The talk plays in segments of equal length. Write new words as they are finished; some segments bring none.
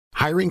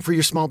Hiring for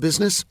your small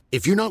business?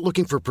 If you're not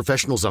looking for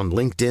professionals on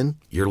LinkedIn,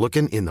 you're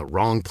looking in the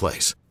wrong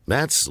place.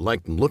 That's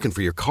like looking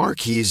for your car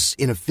keys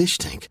in a fish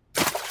tank.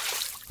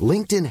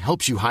 LinkedIn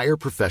helps you hire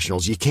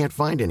professionals you can't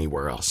find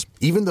anywhere else,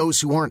 even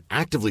those who aren't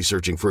actively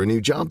searching for a new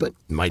job but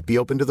might be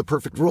open to the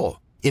perfect role.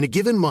 In a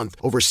given month,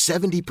 over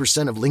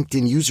 70% of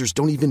LinkedIn users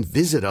don't even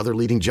visit other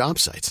leading job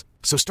sites.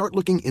 So start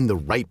looking in the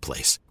right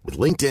place. With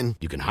LinkedIn,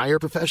 you can hire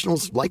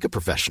professionals like a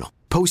professional.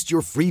 Post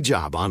your free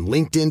job on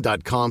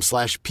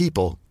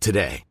linkedin.com/people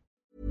today.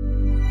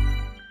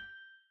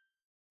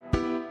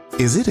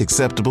 Is it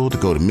acceptable to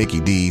go to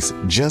Mickey D's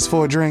just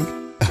for a drink?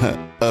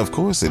 Of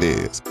course it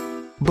is.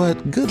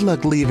 But good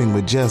luck leaving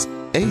with just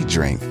a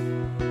drink.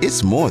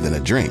 It's more than a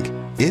drink.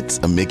 It's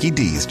a Mickey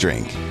D's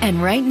drink.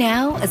 And right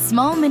now, a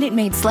small Minute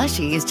Maid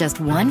slushie is just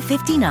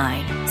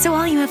 $1.59. So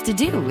all you have to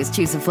do is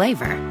choose a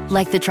flavor,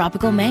 like the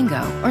tropical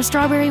mango or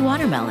strawberry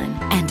watermelon,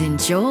 and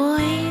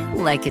enjoy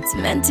like it's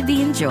meant to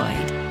be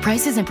enjoyed.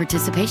 Prices and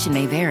participation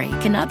may vary.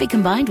 Cannot be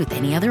combined with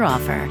any other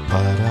offer.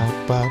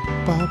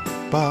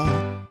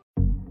 Ba-da-ba-ba-ba.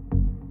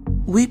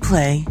 We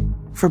play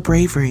for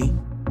bravery.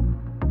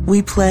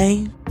 We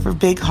play for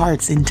big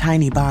hearts in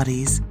tiny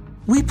bodies.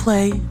 We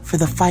play for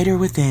the fighter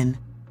within.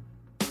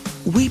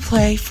 We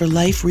play for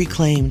life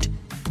reclaimed,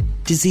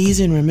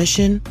 disease in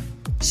remission,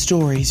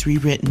 stories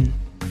rewritten.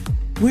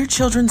 We're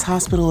Children's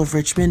Hospital of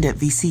Richmond at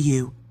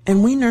VCU,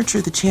 and we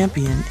nurture the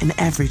champion in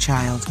every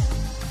child.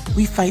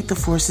 We fight the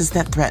forces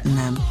that threaten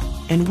them,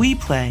 and we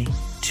play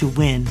to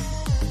win.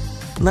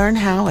 Learn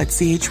how at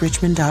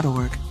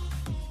chrichmond.org.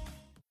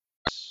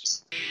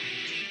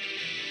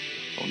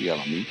 Don't yell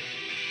at me.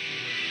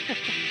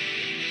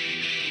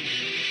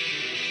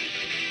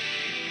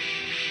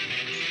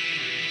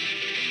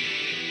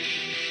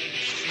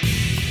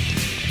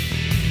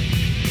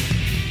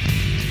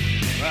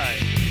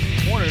 Right.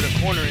 Corner to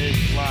Corner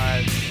is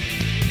live.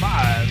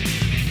 5,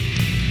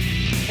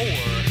 4,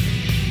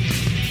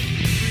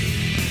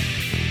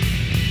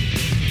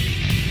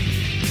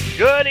 3.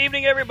 Good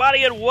evening,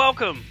 everybody, and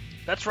welcome.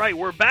 That's right,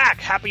 we're back.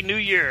 Happy New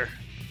Year.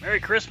 Merry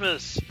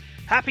Christmas.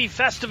 Happy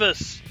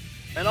Festivus.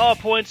 And all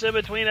points in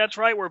between. That's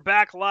right, we're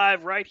back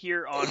live right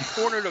here on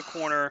Corner to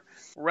Corner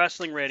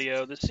Wrestling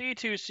Radio. The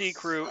C2C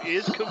crew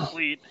is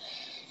complete.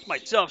 It's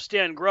myself,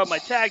 Stan Grubb, my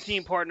tag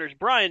team partners,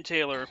 Brian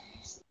Taylor.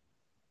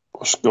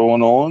 What's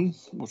going on?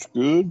 What's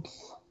good? Not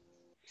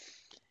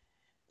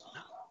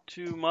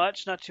too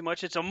much.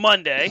 It's a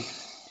Monday.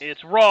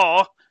 It's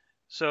Raw,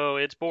 so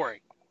it's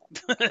boring.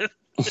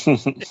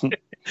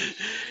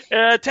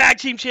 Tag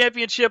team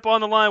championship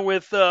on the line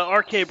with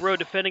RK Bro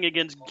defending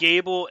against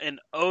Gable and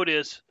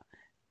Otis.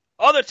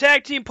 Other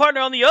tag team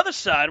partner on the other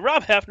side,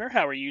 Rob Hefner.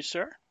 How are you,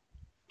 sir?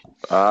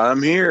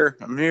 I'm here.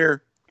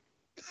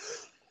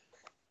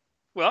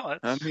 Well,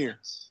 I'm here.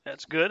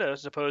 That's good,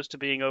 as opposed to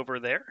being over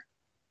there.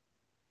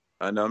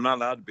 No, I'm not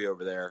allowed to be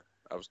over there.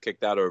 I was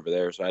kicked out over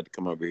there, so I had to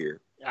come over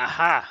here.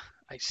 Aha,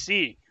 I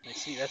see.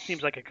 That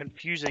seems like a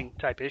confusing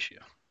type issue.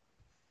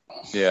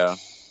 Yeah.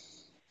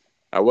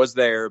 I was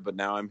there, but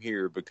now I'm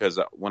here because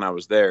when I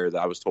was there,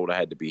 I was told I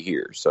had to be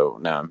here, so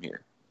now I'm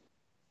here.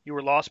 You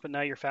were lost, but now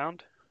you're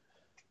found?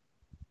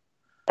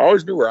 I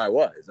always knew where I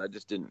was. I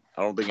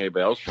don't think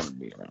anybody else wanted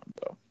me around,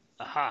 though.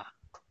 Aha.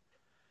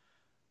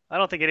 I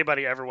don't think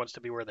anybody ever wants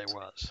to be where they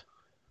was.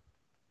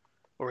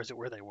 Or is it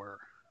where they were?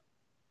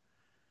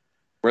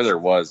 Where there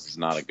was is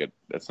not good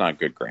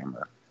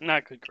grammar.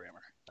 Not good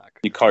grammar.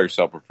 You call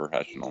yourself a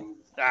professional.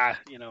 I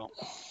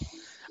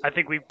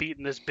think we've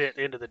beaten this bit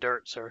into the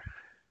dirt, sir.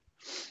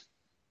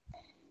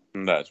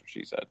 That's what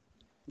she said.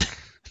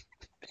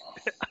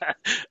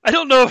 I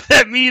don't know if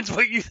that means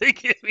what you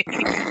think it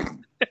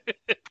means.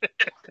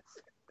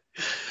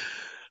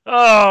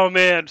 Oh,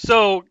 man.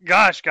 So,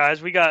 gosh,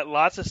 guys, we got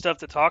lots of stuff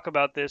to talk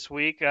about this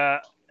week.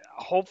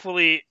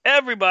 Hopefully,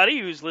 everybody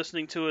who's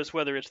listening to us,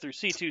 whether it's through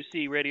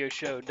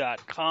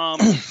c2cradioshow.com,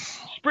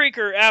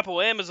 Spreaker, Apple,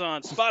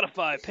 Amazon,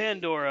 Spotify,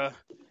 Pandora,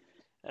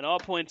 and all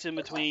points in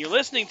between, you're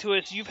listening to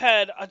us, you've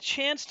had a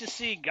chance to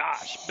see,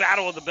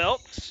 Battle of the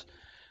Belts,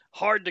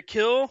 Hard to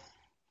Kill,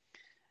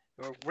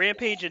 or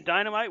Rampage and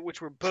Dynamite, which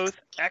were both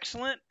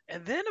excellent.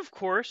 And then, of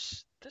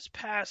course, this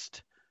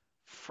past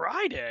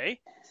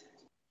Friday,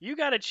 you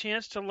got a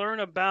chance to learn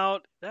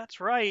about, that's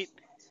right,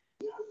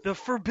 the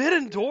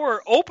Forbidden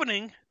Door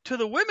opening to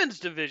the women's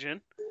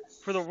division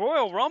for the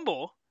Royal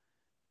Rumble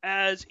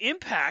as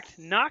Impact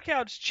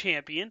Knockouts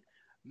champion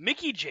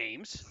Mickie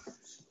James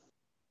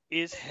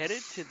is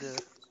headed to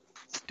the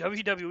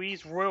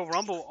WWE's Royal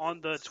Rumble on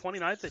the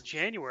 29th of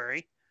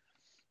January.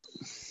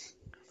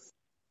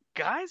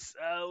 Guys,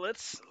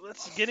 let's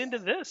get into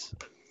this.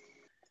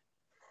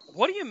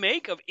 What do you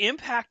make of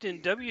Impact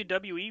and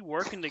WWE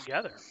working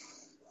together?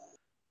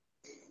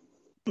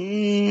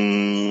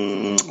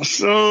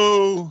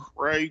 So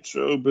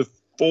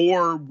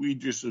before we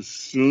just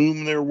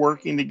assume they're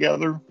working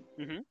together,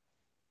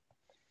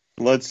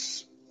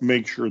 let's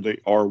make sure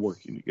they are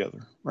working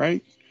together,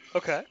 right?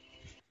 Okay.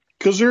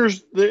 Because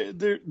there's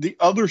the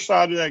other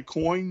side of that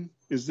coin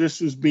is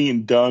this is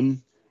being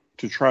done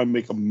to try and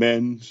make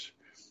amends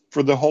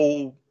for the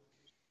whole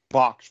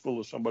box full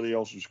of somebody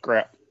else's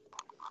crap.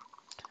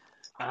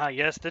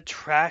 Yes, the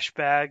trash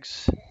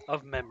bags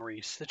of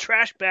memories. The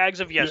trash bags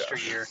of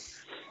yesteryear.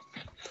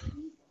 Yeah.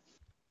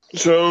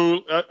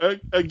 So,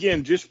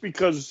 again, just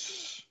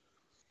because,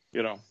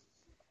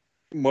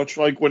 much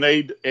like when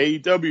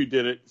AEW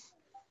did it,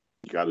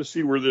 you got to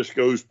see where this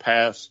goes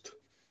past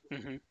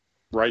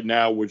right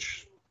now,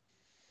 which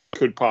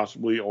could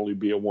possibly only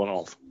be a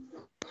one-off.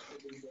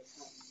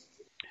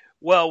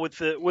 Well, with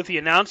the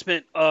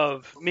announcement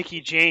of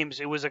Mickie James,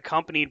 it was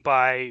accompanied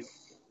by,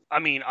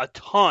 a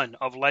ton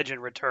of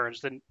legend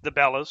returns. The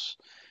Bellas,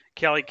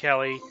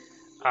 Kelly,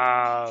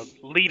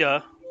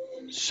 Lita,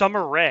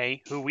 Summer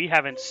Rae, who we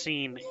haven't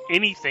seen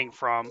anything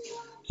from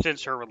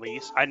since her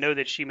release. I know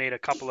that she made a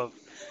couple of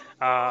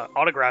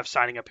autograph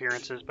signing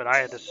appearances, but I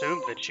had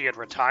assumed that she had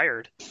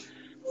retired.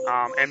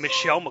 And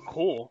Michelle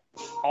McCool,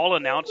 all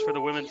announced for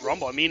the Women's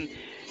Rumble.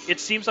 It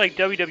seems like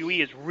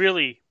WWE is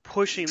really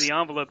pushing the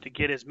envelope to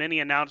get as many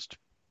announced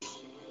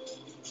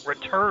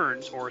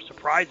returns or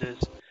surprises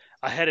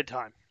ahead of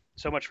time.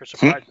 So much for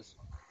surprises.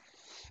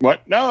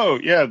 What? No,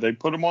 yeah, they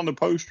put them on the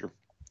poster.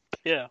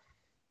 Yeah.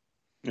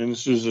 And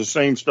this is the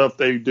same stuff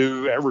they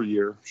do every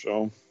year.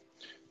 So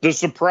the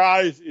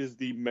surprise is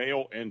the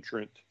male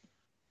entrant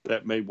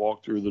that may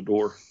walk through the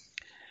door.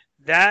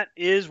 That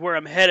is where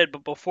I'm headed.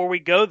 But before we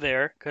go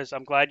there, because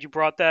I'm glad you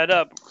brought that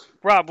up,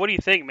 Rob, what do you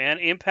think, man?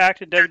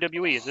 Impact in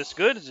WWE. Is this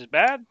good? Is this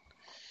bad?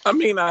 I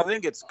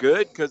think it's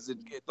good because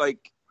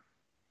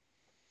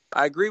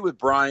I agree with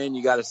Brian.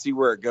 You got to see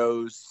where it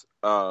goes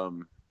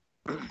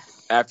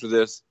after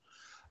this.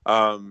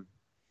 I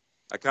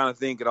kind of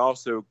think it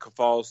also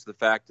falls to the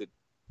fact that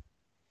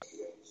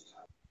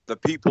the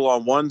people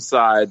on one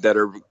side that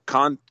are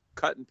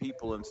cutting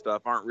people and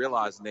stuff aren't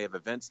realizing they have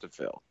events to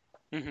fill.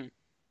 Mm-hmm.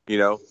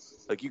 You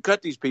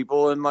cut these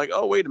people and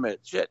oh, wait a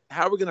minute, shit,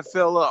 how are we going to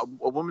fill a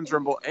women's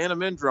rumble and a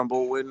men's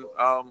rumble when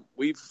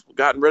we've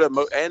gotten rid of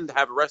and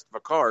have the rest of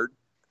a card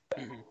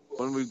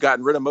when we've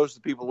gotten rid of most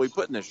of the people we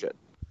put in this shit.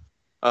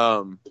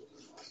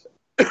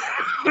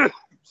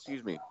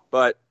 Excuse me.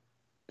 But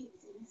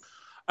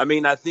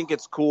I think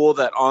it's cool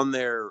that on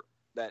there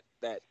that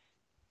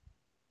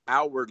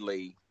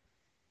outwardly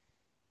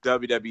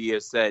WWE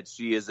has said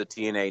she is a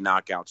TNA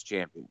Knockouts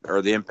champion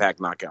or the Impact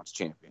Knockouts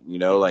champion.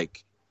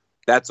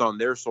 That's on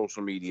their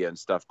social media and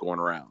stuff going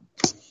around.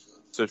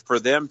 So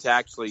for them to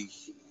actually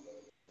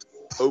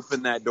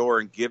open that door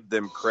and give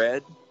them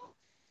cred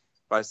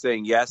by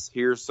saying, yes,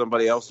 here's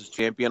somebody else's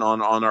champion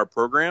on our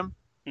program.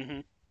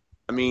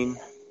 Mm-hmm.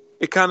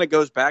 It kind of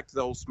goes back to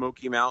the whole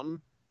Smoky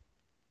Mountain.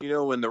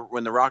 When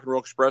the Rock and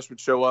Roll Express would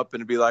show up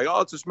and it'd be like,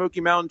 oh, it's a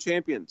Smoky Mountain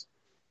champions.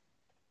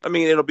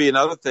 It'll be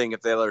another thing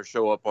if they let her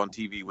show up on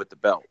TV with the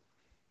belt.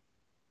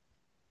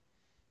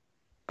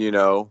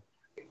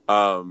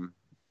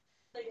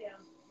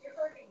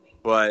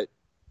 But,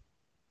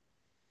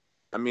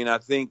 I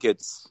think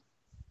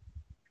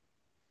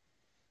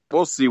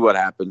we'll see what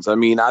happens.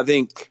 I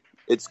think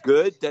it's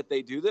good that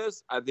they do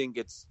this. I think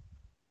it's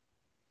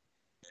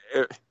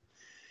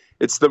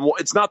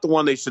not the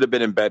one they should have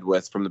been in bed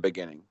with from the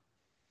beginning.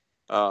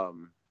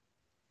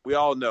 We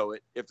all know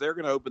it. If they're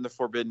going to open the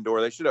Forbidden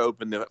Door, they should have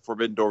opened the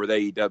Forbidden Door with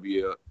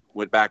AEW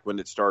back when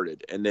it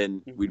started, and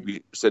then we'd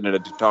be sitting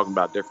at talking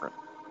about different.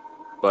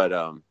 But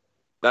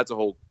that's a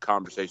whole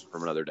conversation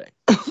from another day.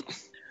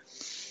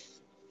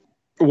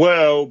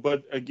 Well,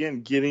 but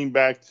again, getting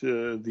back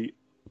to the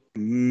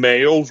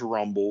males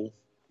rumble,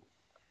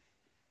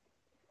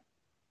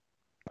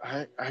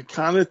 I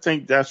kind of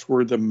think that's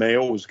where the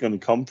male is going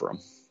to come from.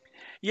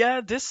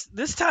 Yeah, this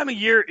time of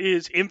year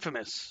is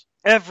infamous.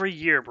 Every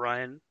year,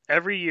 Brian.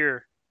 Every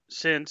year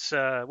since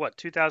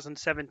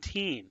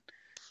 2017.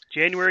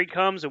 January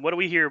comes, and what do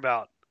we hear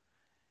about?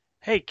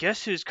 Hey,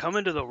 guess who's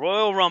coming to the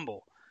Royal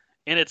Rumble?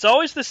 And it's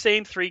always the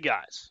same three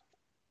guys.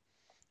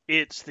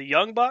 It's the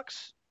Young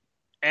Bucks.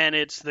 And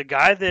it's the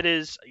guy that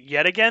is,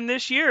 yet again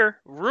this year,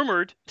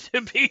 rumored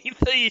to be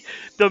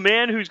the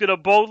man who's going to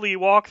boldly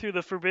walk through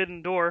the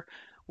Forbidden Door.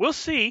 We'll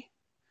see.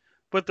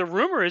 But the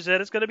rumor is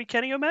that it's going to be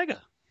Kenny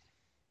Omega.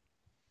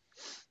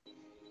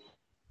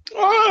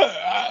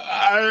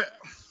 I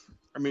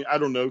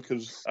don't know,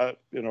 because,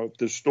 if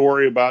the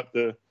story about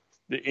the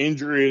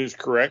injury is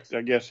correct,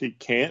 I guess he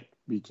can't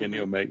be Kenny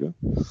Omega.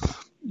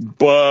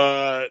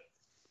 But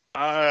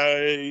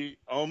I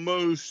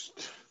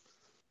almost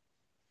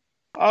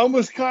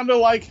kind of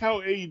like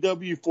how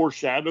AEW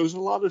foreshadows a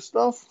lot of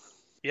stuff.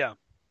 Yeah.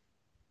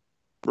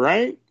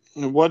 Right?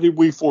 And what did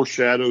we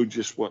foreshadow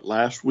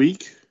last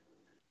week?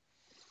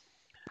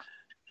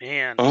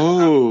 Man.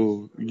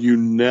 Oh, you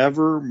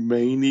never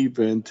main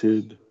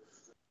evented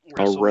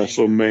a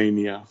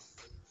WrestleMania.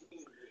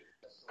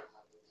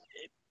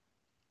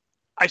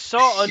 I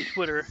saw on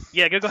Twitter.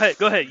 Yeah, go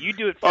ahead. You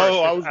do it first.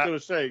 Oh, I was going to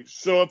say,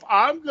 so if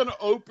I'm going to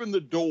open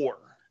the door,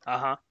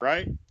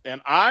 right,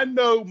 and I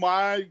know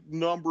my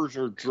numbers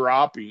are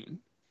dropping,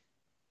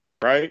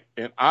 right,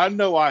 and I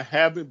know I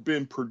haven't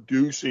been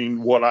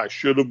producing what I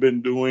should have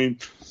been doing,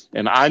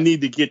 and I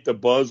need to get the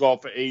buzz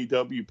off of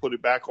AEW, put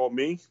it back on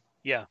me.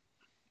 Yeah.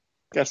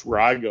 That's where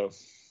I go.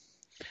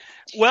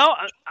 Well,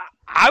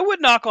 I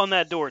would knock on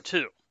that door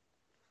too.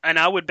 And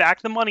I would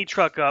back the money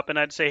truck up and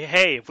I'd say,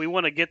 hey, if we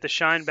want to get the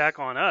shine back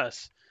on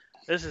us,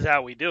 this is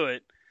how we do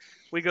it.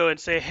 We go and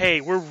say,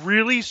 hey, we're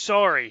really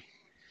sorry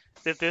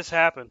that this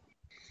happened.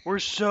 We're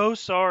so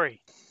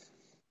sorry.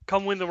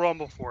 Come win the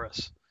Rumble for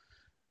us.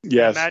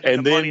 Yes, Imagine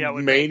and the money then that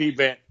would main make.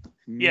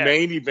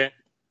 event,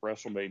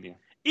 WrestleMania.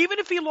 Even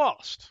if he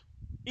lost.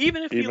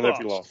 Even if he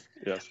lost.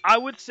 Yes. I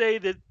would say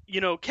that,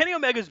 Kenny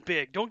Omega's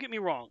big. Don't get me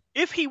wrong.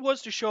 If he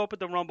was to show up at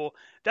the Rumble,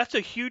 that's a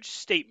huge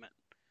statement.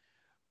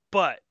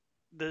 But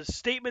the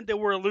statement that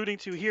we're alluding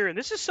to here, and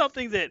this is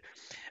something that,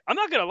 I'm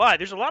not going to lie,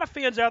 there's a lot of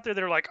fans out there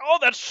that are like, oh,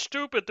 that's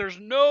stupid. There's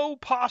no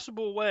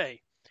possible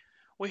way.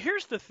 Well,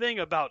 here's the thing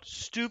about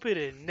stupid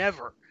and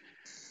never.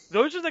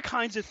 Those are the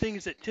kinds of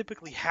things that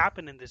typically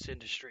happen in this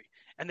industry,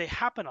 and they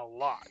happen a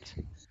lot.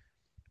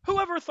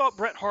 Whoever thought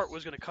Bret Hart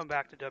was going to come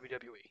back to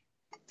WWE?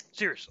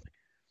 Seriously.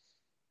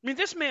 I mean,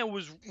 this man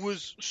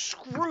was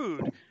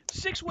screwed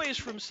 6 ways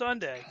from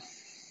Sunday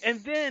and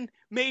then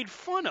made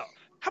fun of.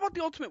 How about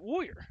the Ultimate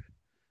Warrior?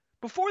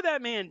 Before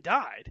that man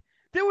died,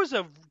 there was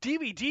a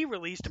DVD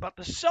released about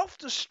the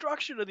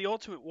self-destruction of the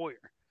Ultimate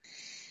Warrior.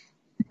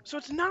 So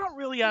it's not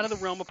really out of the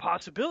realm of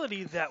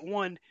possibility that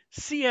one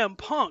CM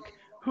Punk,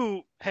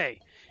 who, hey,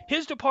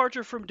 his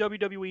departure from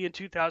WWE in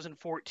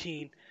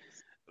 2014,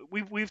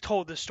 we've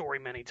told this story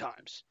many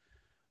times.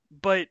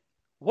 But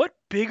what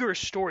bigger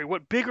story,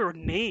 what bigger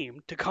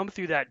name to come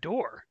through that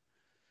door,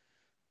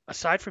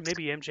 aside from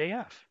maybe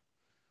MJF,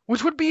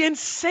 which would be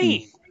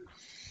insane.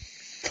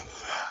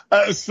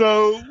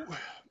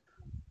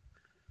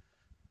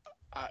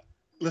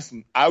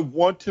 Listen, I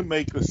want to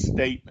make a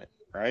statement,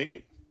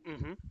 right?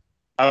 Mm-hmm.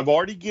 I've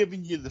already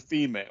given you the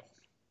female.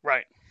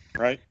 Right.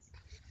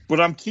 But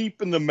I'm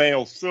keeping the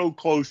male so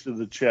close to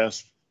the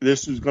chest.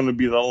 This is going to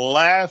be the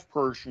last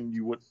person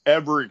you would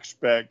ever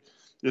expect.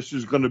 This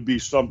is going to be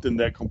something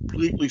that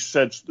completely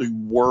sets the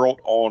world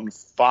on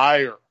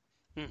fire.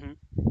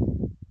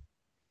 Mm-hmm.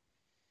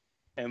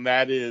 And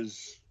that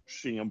is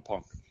CM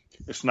Punk.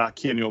 It's not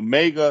Kenny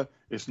Omega.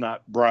 It's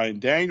not Bryan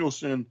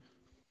Danielson.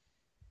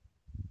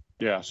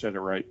 Yeah, I said it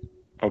right.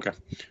 Okay.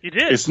 You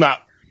did. It's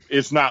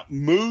not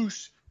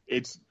Moose.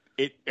 It's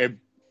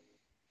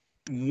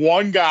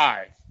one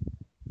guy.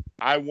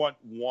 I want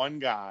one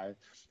guy,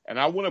 and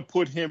I want to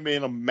put him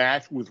in a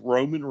match with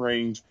Roman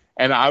Reigns,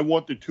 and I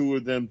want the two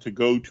of them to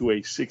go to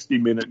a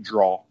 60-minute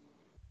draw.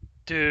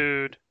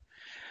 Dude.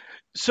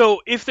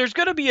 So if there's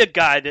going to be a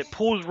guy that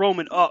pulls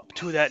Roman up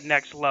to that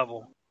next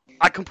level,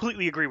 I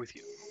completely agree with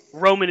you.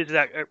 Roman is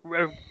that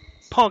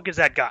Punk is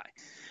that guy.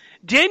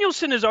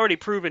 Danielson has already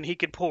proven he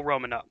could pull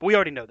Roman up. We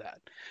already know that.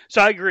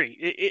 So I agree.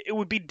 It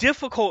would be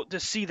difficult to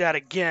see that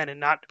again and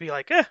not be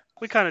like,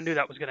 we kind of knew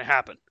that was going to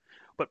happen.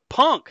 But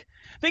Punk,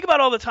 think about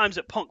all the times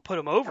that Punk put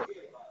him over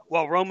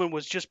while Roman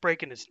was just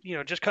breaking his,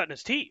 just cutting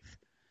his teeth.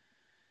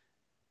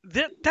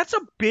 That's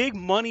a big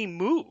money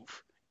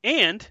move.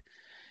 And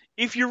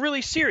if you're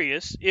really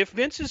serious, if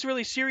Vince is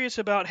really serious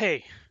about,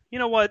 hey, you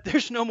know what,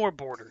 there's no more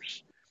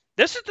borders.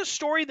 This is the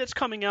story that's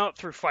coming out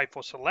through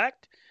Fightful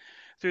Select,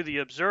 through the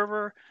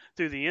Observer,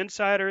 through the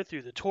Insider,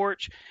 through the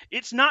Torch.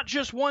 It's not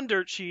just one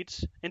dirt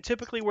sheets, and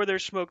typically where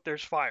there's smoke,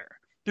 there's fire.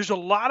 There's a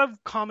lot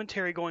of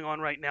commentary going on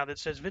right now that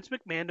says Vince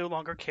McMahon no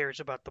longer cares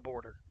about the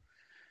border.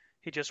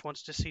 He just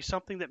wants to see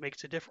something that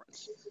makes a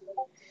difference.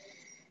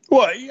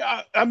 Well,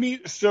 yeah, I mean,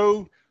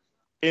 so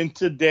in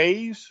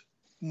today's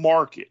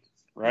market,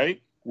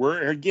 right,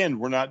 we're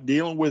not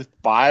dealing with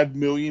 5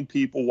 million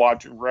people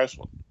watching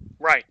wrestling.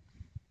 Right.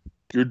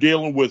 You're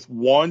dealing with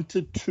 1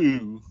 to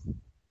 2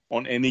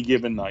 on any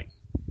given night.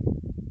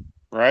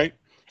 Right?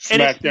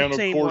 SmackDown,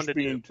 of course,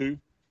 being 2.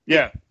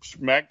 Yeah,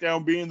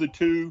 SmackDown being the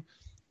 2,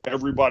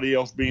 everybody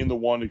else being the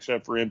 1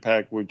 except for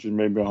Impact, which is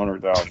maybe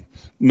 100,000.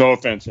 No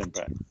offense,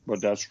 Impact,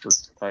 but that's true,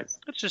 right?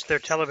 It's just their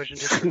television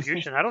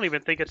distribution. I don't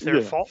even think it's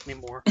their fault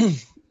anymore.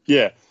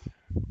 Yeah.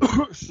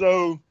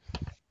 So,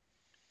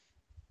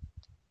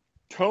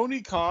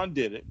 Tony Khan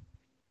did it,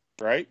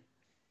 right?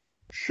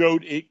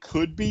 Showed it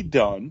could be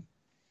done.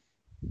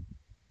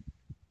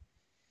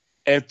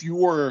 If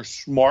you are a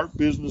smart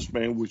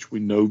businessman, which we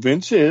know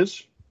Vince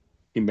is,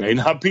 he may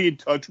not be in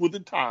touch with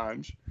the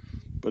times,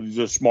 but he's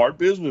a smart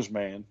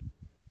businessman.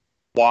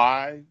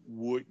 Why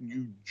wouldn't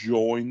you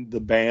join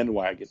the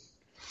bandwagon?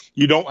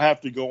 You don't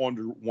have to go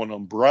under one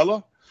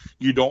umbrella.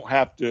 You don't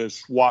have to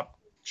swap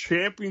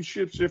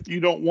championships if you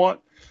don't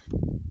want.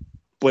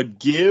 But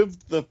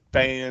give the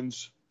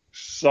fans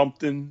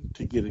something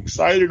to get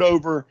excited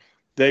over.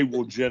 They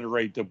will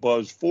generate the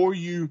buzz for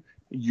you.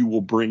 You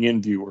will bring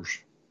in viewers.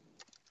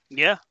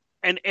 Yeah,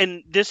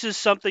 and this is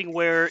something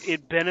where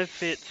it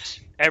benefits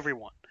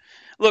everyone.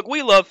 Look,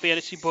 we love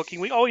fantasy booking.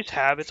 We always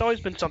have. It's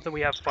always been something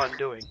we have fun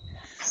doing.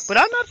 But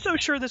I'm not so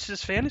sure this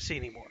is fantasy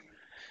anymore.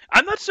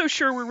 I'm not so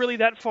sure we're really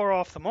that far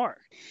off the mark.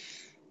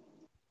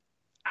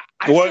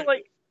 I feel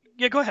like...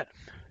 Yeah, go ahead.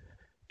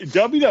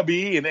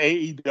 WWE and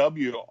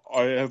AEW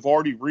have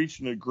already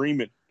reached an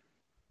agreement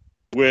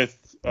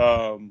with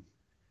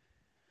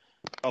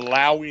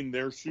allowing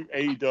their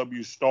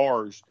AEW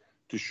stars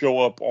to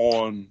show up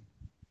on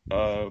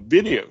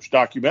videos,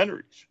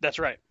 documentaries. That's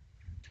right.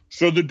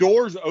 So the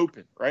door's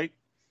open, right?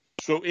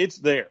 So it's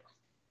there.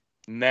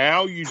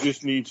 Now you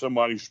just need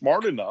somebody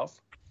smart enough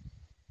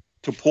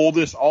to pull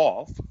this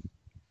off,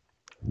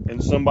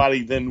 and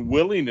somebody then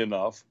willing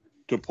enough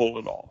to pull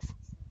it off.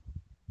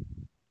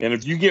 And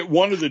if you get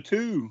one of the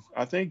two,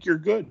 I think you're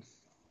good.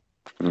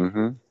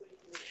 Mm-hmm.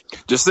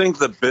 Just think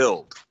the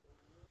build.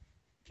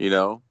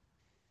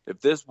 If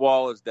this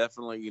wall is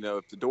definitely,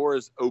 if the door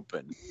is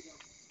open,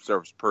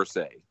 per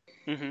se,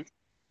 mm-hmm.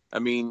 I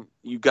mean,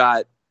 you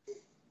got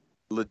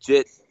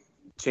legit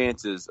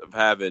chances of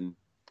having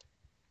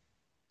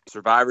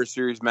Survivor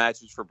Series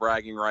matches for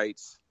bragging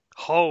rights.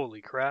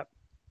 Holy crap.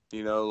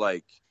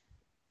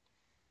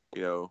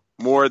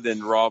 More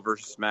than Raw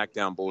versus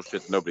SmackDown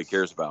bullshit that nobody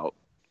cares about.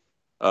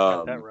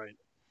 Got that right.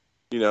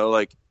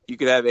 You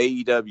could have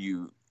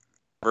AEW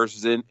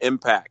versus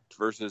Impact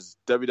versus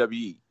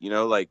WWE,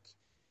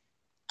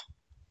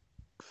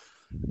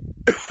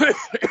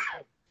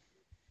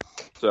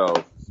 So,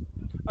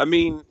 I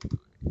mean,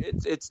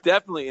 it's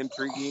definitely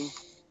intriguing.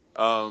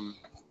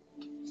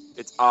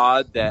 It's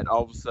odd that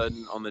all of a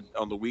sudden on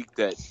the week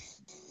that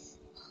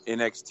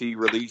NXT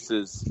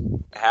releases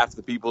half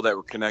the people that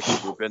were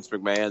connected with Vince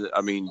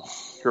McMahon,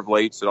 Triple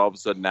H, that all of a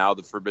sudden now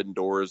the Forbidden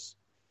Doors,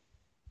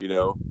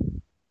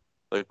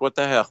 what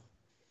the hell?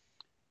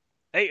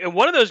 Hey, and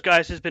one of those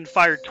guys has been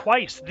fired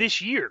twice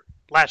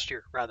last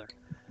year,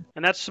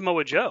 and that's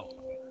Samoa Joe.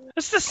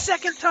 It's the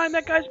second time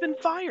that guy's been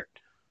fired.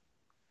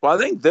 Well, I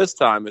think this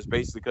time is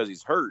basically because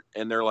he's hurt,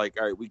 and they're like,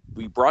 all right,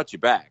 we brought you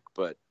back,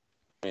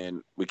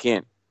 and we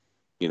can't,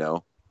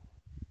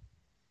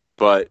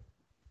 But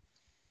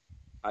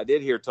I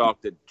did hear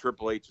talk that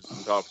Triple H was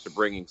in talks to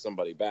bringing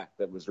somebody back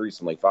that was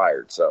recently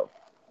fired, so.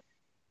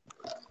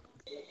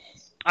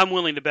 I'm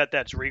willing to bet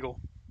that's Regal.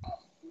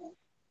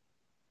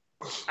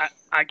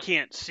 I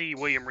can't see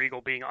William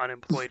Regal being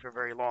unemployed for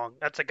very long.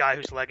 That's a guy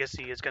whose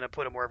legacy is going to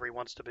put him wherever he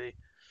wants to be.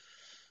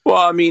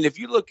 Well, if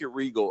you look at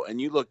Regal and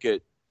you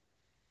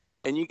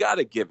got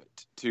to give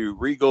it to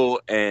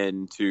Regal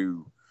and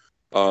to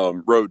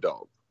Road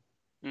Dogg.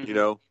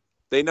 Mm-hmm.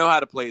 They know how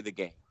to play the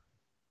game.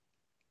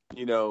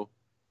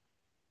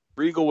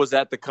 Regal was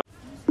at the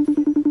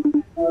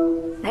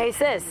Hey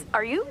sis,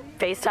 are you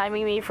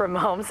FaceTiming me from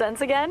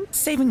HomeSense again?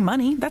 Saving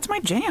money, that's my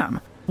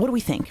jam. What do we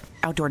think?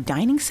 Outdoor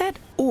dining set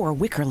or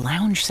wicker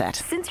lounge set?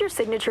 Since your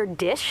signature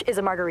dish is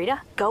a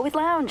margarita, go with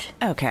lounge.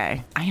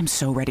 Okay, I am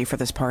so ready for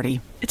this party.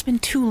 It's been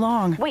too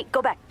long. Wait,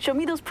 go back. Show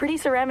me those pretty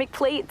ceramic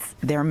plates.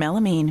 They're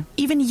melamine.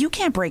 Even you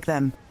can't break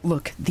them.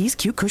 Look, these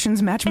cute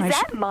cushions match my Is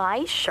that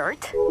my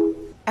shirt?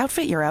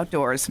 Outfit your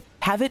outdoors.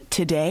 Have it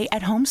today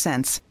at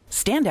HomeSense.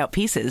 Standout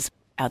pieces.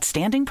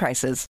 Outstanding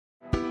prices.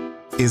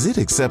 Is it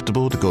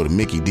acceptable to go to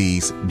Mickey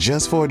D's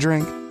just for a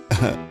drink?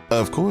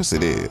 Of course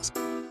it is.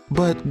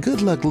 But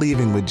good luck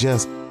leaving with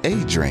just a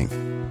drink.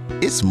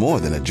 It's more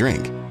than a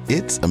drink.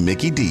 It's a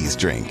Mickey D's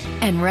drink.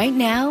 And right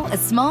now, a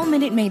small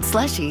Minute Maid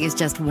slushie is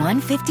just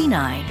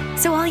 $1.59.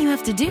 So all you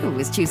have to do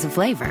is choose a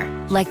flavor,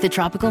 like the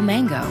tropical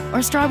mango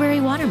or strawberry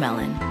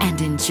watermelon,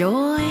 and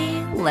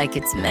enjoy like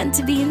it's meant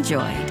to be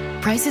enjoyed.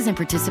 Prices and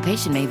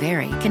participation may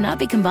vary. Cannot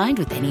be combined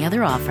with any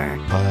other offer.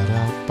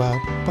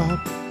 Ba-da-ba-ba-ba.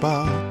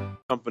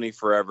 company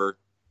forever.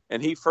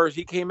 And he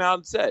came out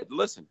and said,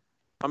 listen,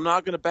 I'm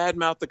not going to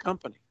badmouth the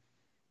company.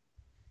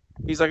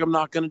 He's like, I'm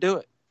not going to do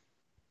it.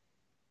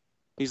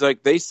 He's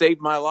like, they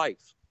saved my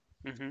life.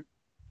 Mm-hmm.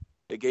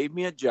 They gave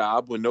me a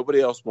job when nobody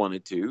else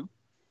wanted to.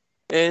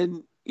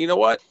 And you know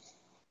what?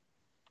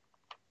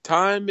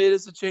 Time it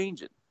is a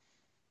changing.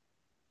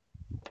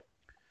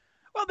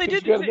 Well, they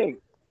did.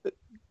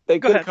 They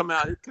could have come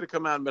out. It could have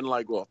come out and been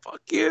like, "Well,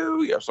 fuck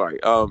you." Yeah, sorry.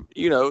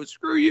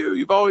 Screw you.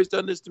 You've always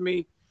done this to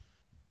me.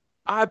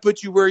 I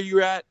put you where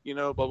you're at.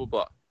 Blah blah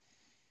blah.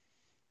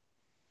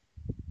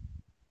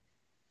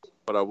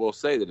 But I will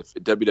say that if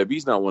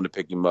WWE's not one to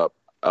pick him up,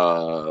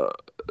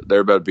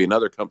 there better be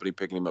another company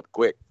picking him up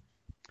quick.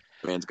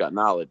 Man's got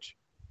knowledge.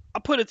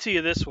 I'll put it to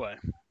you this way.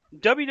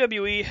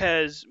 WWE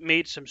has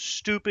made some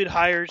stupid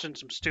hires and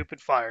some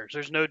stupid fires.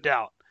 There's no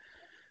doubt.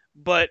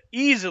 But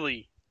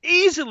easily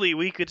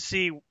we could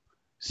see Lord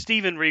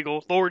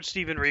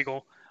Steven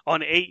Regal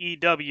on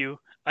AEW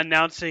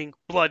announcing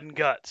Blood and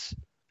Guts,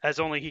 as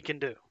only he can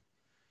do.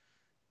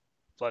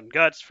 Blood and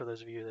Guts, for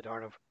those of you that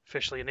aren't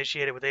officially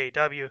initiated with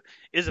AEW,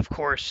 is of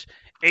course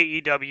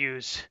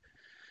AEW's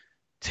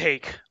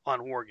take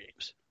on War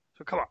Games.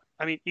 So come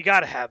on. You got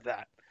to have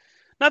that.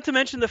 Not to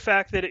mention the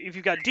fact that if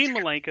you've got Dean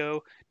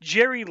Malenko,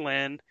 Jerry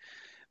Lynn,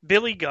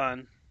 Billy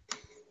Gunn,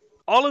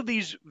 all of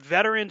these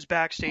veterans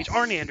backstage,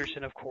 Arn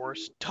Anderson, of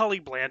course, Tully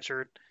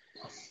Blanchard,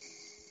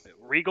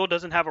 Regal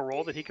doesn't have a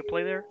role that he could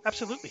play there?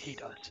 Absolutely he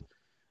does.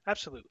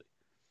 Absolutely.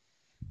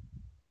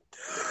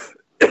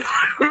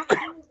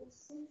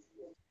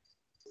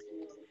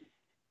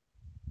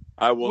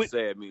 I will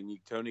say,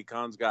 Tony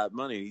Khan's got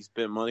money. He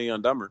spent money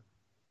on Dumber.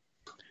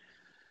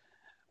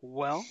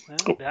 Well.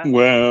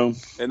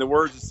 In the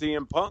words of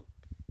CM Punk,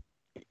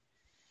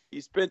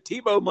 he spent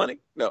Tebow money.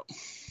 No.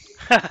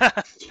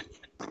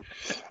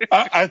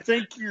 I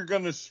think you're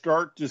going to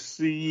start to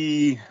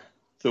see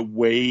the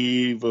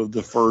wave of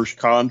the first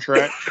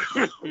contract.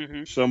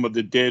 Mm-hmm. Some of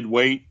the dead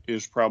weight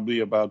is probably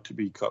about to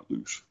be cut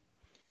loose.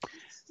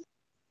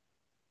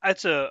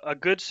 That's a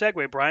good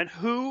segue, Brian.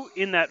 Who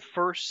in that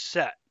first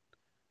set,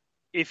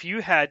 if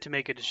you had to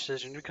make a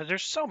decision, because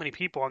there's so many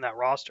people on that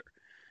roster,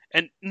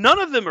 and none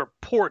of them are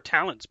poor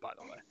talents, by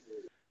the way.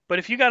 But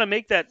if you got to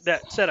make that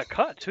set of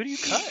cuts, who do you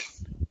cut?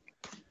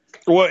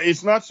 Well,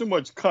 it's not so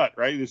much cut,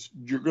 right?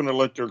 You're going to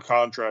let their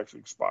contracts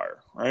expire,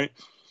 right?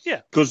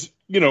 Yeah. Because,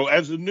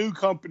 as a new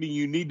company,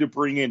 you need to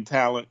bring in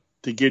talent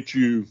to get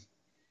your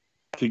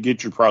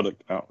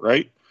product out,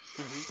 right?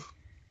 Mm-hmm.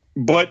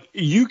 But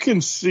you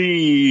can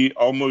see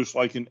almost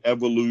like an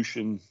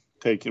evolution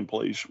taking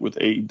place with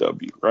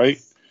AEW, right?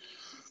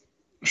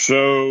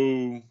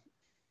 So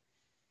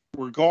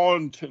we're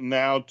going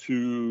now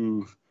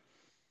to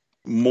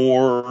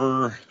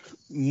more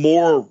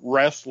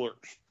wrestlers,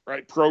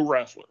 right? Pro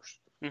wrestlers,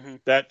 mm-hmm.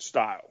 that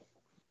style,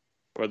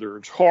 whether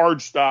it's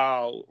hard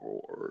style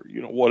or,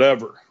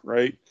 whatever,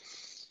 right?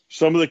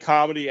 Some of the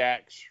comedy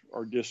acts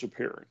are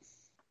disappearing,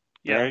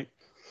 right?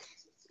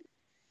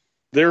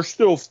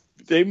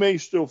 They may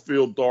still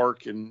feel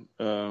dark and,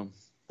 oh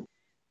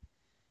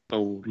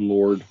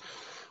Lord.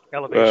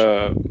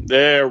 Elevation.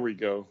 There we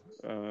go.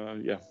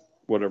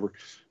 Whatever.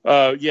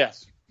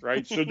 Yes,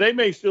 right? So they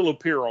may still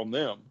appear on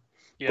them.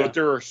 Yeah. But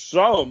there are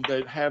some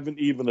that haven't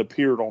even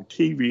appeared on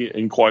TV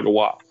in quite a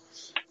while,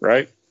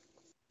 right?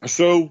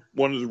 So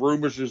one of the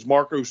rumors is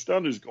Marco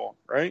Stunt is gone,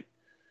 right?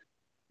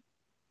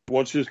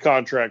 Once his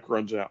contract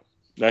runs out.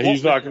 Now,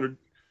 he's not going to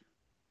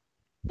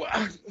 –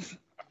 well,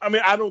 I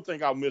mean, I don't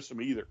think I'll miss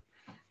him either,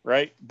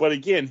 right? But,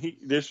 again,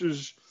 this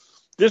is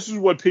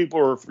what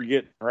people are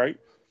forgetting, right?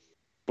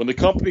 When the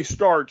company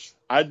starts,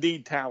 I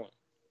need talent,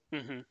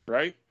 mm-hmm.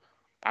 right?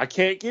 I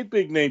can't get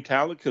big-name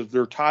talent because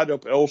they're tied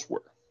up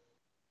elsewhere.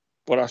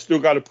 But I still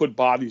got to put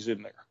bodies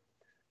in there,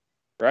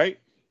 right?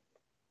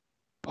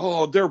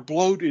 Oh, they're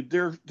bloated.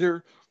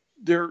 Their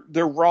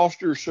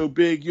roster is so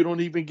big you don't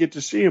even get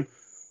to see them.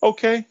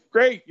 Okay,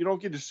 great, you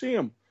don't get to see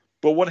them.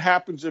 But what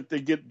happens if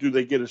do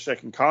they get a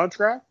second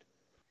contract,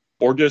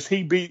 or does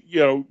he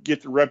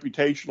get the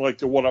reputation like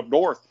the one up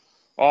north?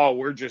 Oh,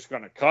 we're just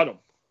going to cut him.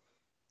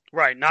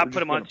 Right, not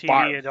put him on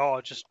TV at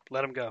all. Just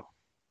let him go.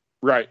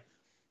 Right.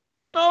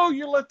 No,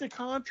 you let the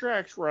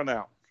contracts run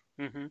out.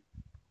 Mm-hmm.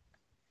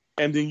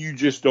 And then you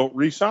just don't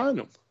re-sign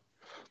them.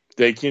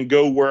 They can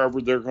go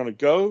wherever they're going to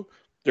go.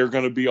 They're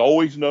going to be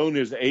always known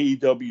as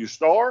AEW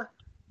star,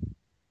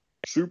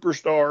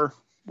 superstar,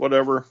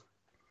 whatever.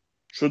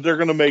 So they're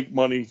going to make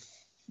money.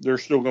 They're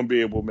still going to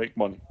be able to make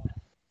money.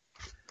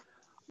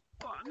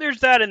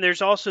 There's that, and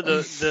there's also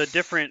the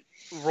different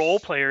role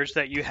players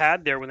that you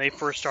had there when they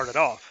first started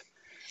off.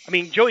 I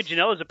mean, Joey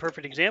Janela is a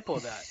perfect example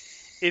of that.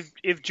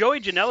 If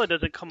Joey Janela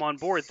doesn't come on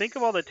board, think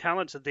of all the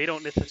talents that they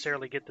don't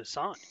necessarily get to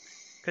sign.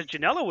 Because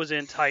Janela was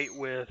in tight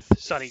with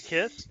Sonny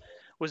Kiss,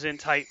 was in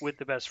tight with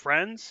the Best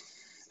Friends.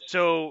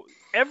 So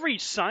every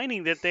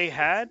signing that they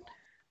had,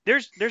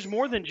 there's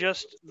more than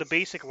just the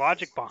basic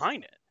logic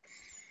behind it.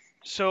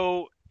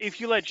 So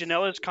if you let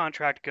Janela's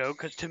contract go,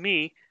 because to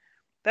me,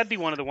 that'd be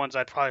one of the ones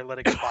I'd probably let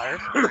expire.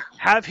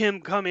 Have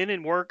him come in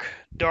and work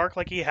dark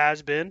like he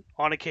has been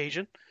on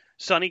occasion.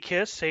 Sonny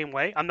Kiss, same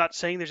way. I'm not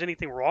saying there's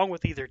anything wrong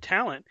with either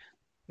talent.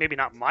 Maybe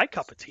not my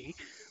cup of tea,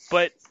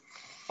 but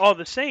all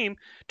the same,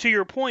 to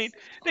your point,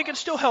 they can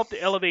still help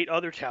to elevate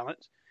other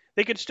talents.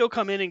 They can still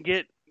come in and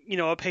get,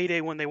 a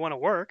payday when they want to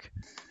work.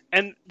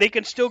 And they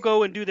can still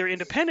go and do their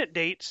independent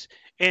dates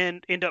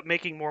and end up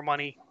making more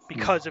money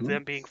because of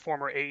them being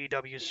former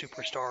AEW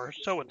superstars,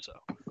 so-and-so.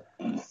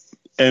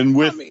 And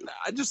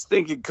I just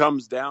think it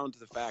comes down to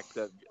the fact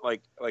that,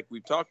 like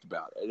we've talked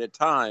about, at a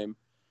time,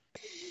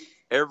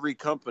 every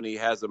company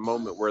has a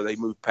moment where they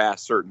move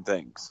past certain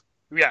things.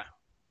 Yeah.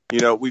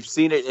 We've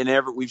seen it in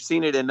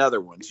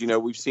other ones.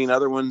 We've seen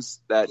other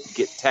ones that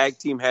get tag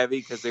team heavy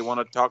because they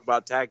want to talk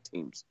about tag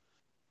teams.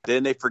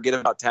 Then they forget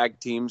about tag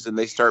teams and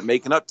they start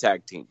making up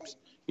tag teams.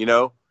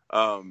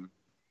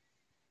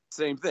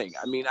 Same thing.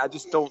 I mean,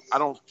 it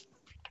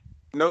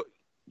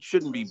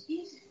shouldn't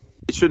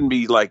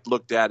be like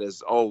looked at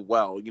as, oh,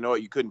 well, you know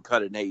what, you couldn't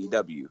cut an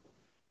AEW.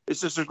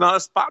 It's just there's not a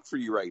spot for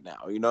you right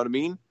now. You know what I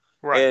mean?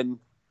 Right. And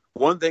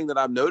one thing that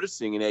I'm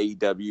noticing in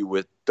AEW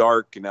with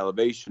Dark and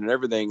Elevation and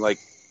everything, like,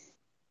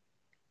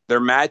 their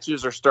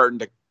matches are starting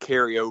to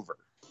carry over.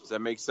 Does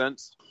that make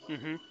sense?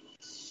 Mm-hmm.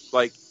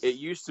 Like, it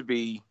used to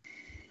be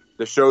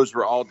the shows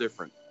were all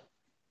different.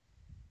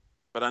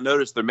 But I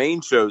noticed the main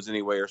shows,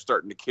 anyway, are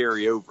starting to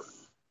carry over.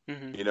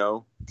 Mm-hmm.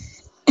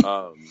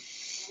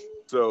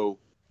 So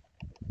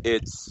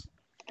it's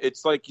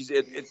like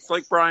it's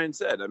like Brian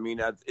said. I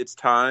mean, it's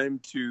time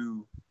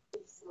to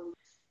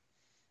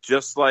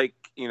just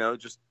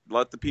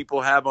let the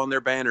people have on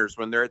their banners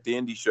when they're at the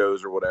indie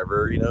shows or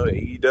whatever.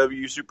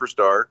 AEW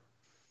superstar.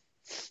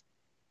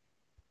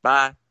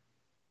 Bye.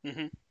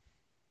 Mm-hmm.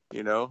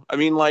 I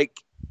mean, like,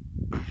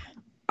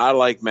 I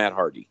like Matt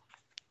Hardy.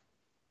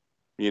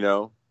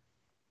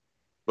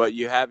 But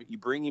you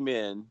bring him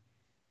in,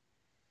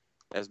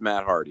 as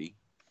Matt Hardy.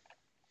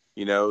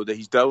 You know, that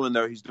he's doing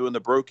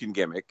the broken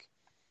gimmick.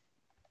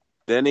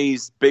 Then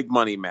he's Big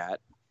Money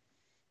Matt.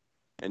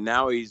 And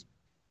now he's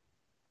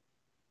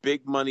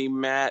Big Money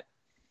Matt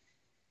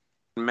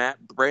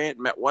Brandt,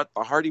 Matt what?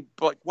 The Hardy,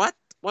 like, what?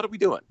 What are we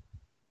doing?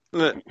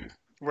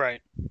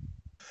 Right.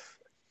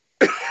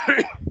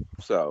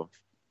 So.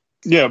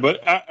 Yeah,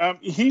 but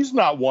he's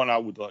not one I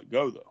would let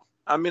go, though.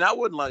 I mean, I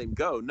wouldn't let him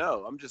go.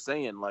 No, I'm just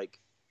saying, like,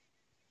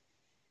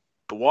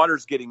 the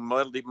water's getting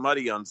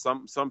muddy on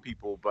some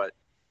people, but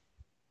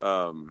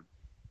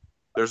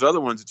there's other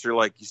ones that you're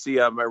like, you see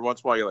every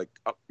once in a while, you're like,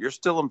 oh, you're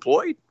still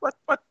employed? What?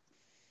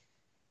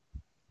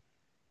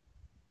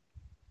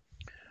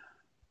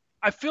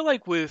 I feel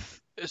like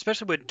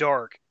especially with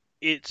Dark,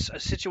 it's a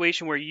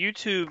situation where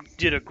YouTube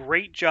did a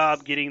great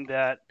job getting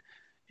that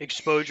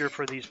exposure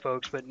for these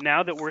folks, but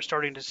now that we're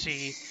starting to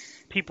see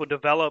people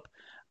develop,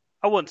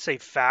 I wouldn't say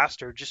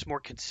faster, just more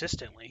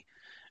consistently,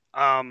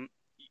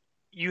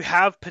 you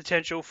have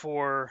potential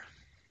for,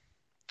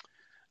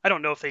 I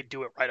don't know if they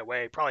do it right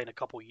away, probably in a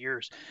couple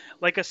years,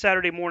 like a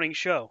Saturday morning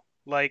show,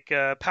 like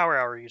Power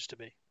Hour used to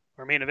be,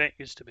 or Main Event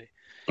used to be.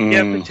 You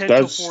have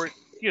potential for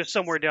it,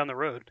 somewhere down the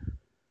road.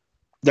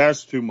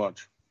 That's too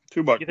much.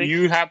 Too much.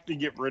 You have to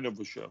get rid of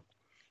a show.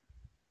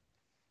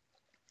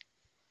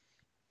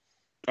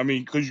 I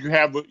mean, because you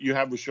have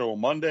a show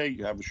on Monday,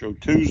 you have a show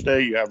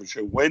Tuesday, you have a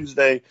show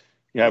Wednesday,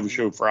 you have a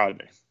show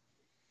Friday.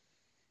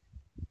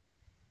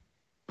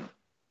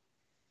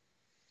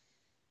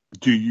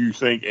 Do you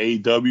think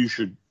AEW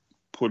should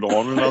put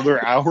on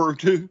another hour or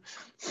two?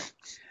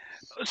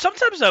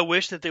 Sometimes I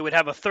wish that they would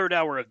have a third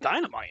hour of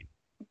Dynamite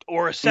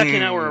or a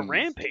second hour of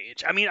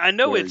Rampage. I mean, I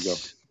know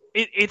it's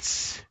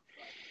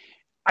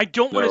I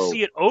don't want to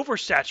see it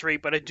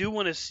oversaturate, but I do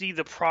want to see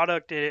the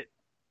product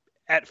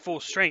at full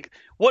strength.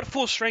 What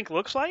full strength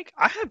looks like,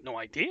 I have no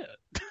idea.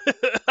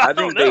 I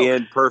think they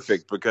end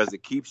perfect because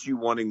it keeps you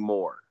wanting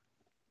more.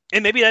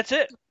 And maybe that's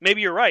it. Maybe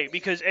you're right,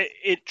 because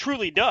it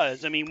truly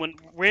does. I mean, when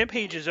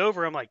Rampage is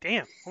over, I'm like,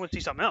 damn, I want to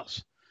see something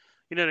else.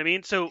 You know what I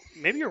mean? So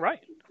maybe you're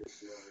right.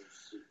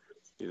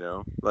 You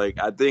know, like,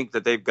 I think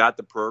that they've got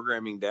the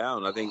programming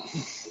down. I think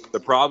the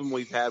problem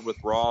we've had with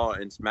Raw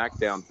and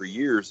SmackDown for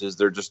years is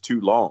they're just too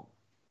long.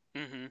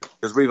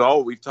 Because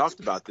we've talked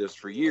about this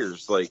for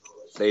years. Like,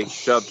 they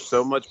shoved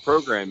so much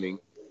programming,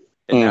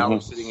 and now we're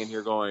sitting in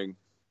here going,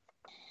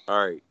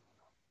 all right,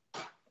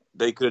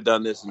 they could have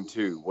done this in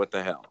 2. What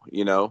the hell,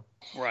 you know?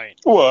 Right.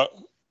 Well,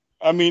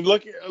 I mean,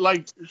 look,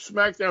 like,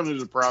 SmackDown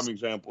is a prime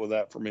example of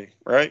that for me,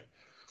 right?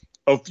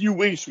 A few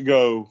weeks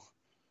ago,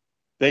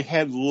 they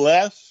had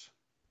less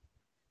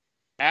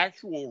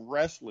actual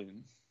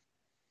wrestling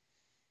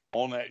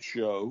on that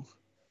show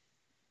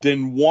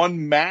than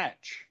one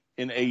match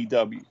in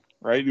AEW,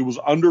 right? It was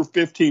under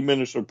 15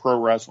 minutes of pro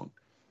wrestling.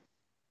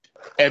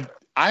 And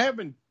I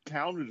haven't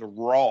counted a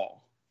Raw,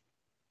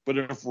 but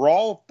if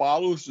Raw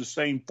follows the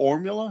same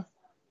formula,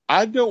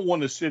 I don't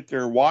want to sit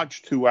there and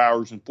watch 2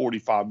 hours and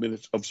 45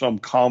 minutes of some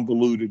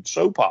convoluted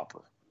soap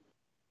opera.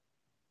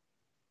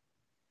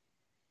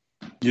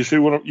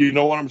 You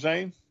know what I'm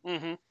saying?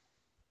 Mm-hmm.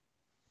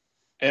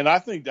 And I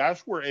think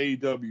that's where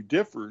AEW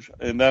differs,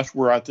 and that's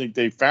where I think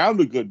they found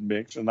a good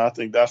mix, and I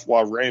think that's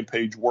why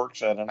Rampage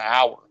works at an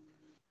hour.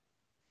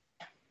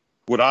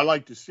 Would I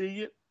like to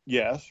see it?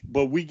 Yes,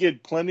 but we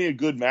get plenty of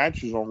good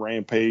matches on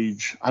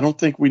Rampage. I don't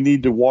think we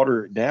need to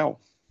water it down.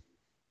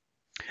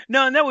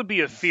 No, and that would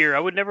be a fear. I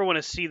would never want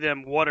to see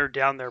them water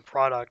down their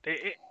product.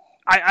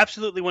 I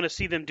absolutely want to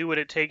see them do what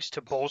it takes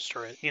to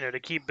bolster it, to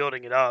keep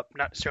building it up,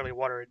 not necessarily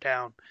water it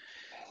down.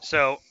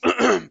 So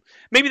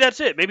maybe that's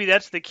it. Maybe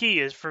that's the key,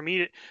 is for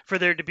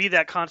there to be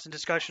that constant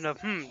discussion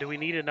of, do we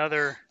need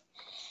another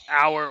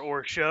hour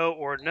or show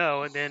or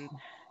no? And then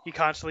you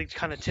constantly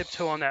kind of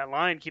tiptoe on that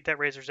line, keep that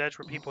razor's edge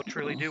where people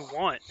truly do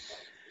want.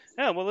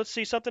 Yeah, well, let's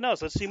see something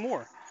else. Let's see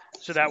more.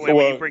 So that way,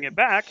 when you bring it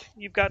back,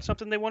 you've got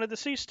something they wanted to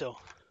see still.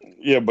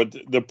 Yeah, but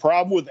the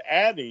problem with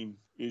adding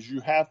is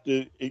you have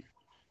to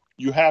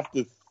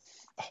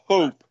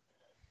hope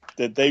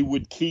that they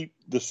would keep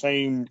the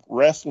same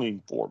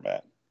wrestling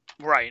format.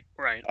 Right.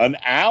 An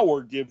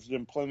hour gives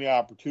them plenty of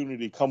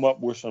opportunity to come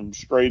up with some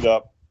straight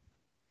up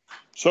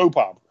soap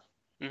opera.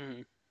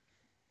 Mm-hmm.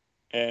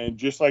 And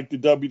just like the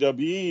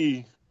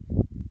WWE,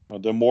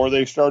 the more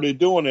they started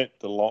doing it,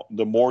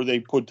 the more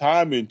they put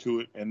time into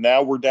it. And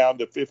now we're down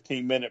to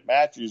 15-minute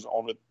matches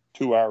on a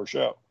 2-hour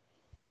show.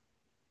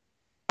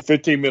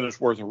 15 minutes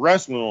worth of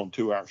wrestling on a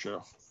 2-hour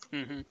show.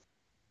 Mm-hmm.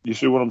 You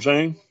see what I'm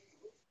saying?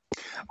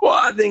 Well,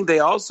 I think they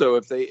also,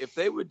 if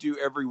they would do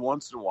every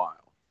once in a while,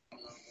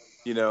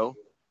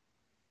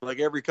 like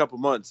every couple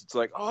months, it's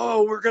like,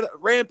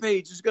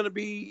 Rampage is going to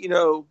be,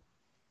 2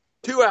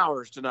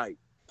 hours tonight.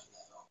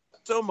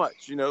 So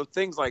much,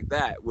 things like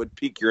that would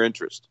pique your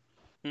interest.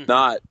 Mm-hmm.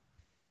 Not,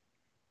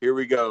 here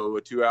we go,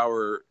 a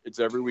 2-hour, it's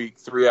every week,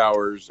 3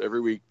 hours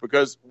every week,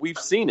 because we've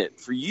seen it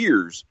for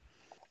years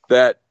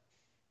that,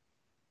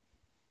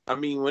 I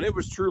mean, when it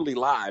was truly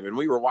live and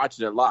we were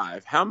watching it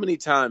live, how many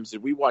times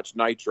did we watch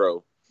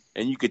Nitro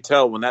and you could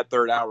tell when that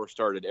third hour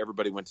started,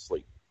 everybody went to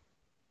sleep?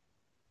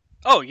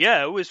 Oh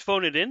yeah, it was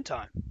phone it in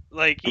time.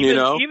 Like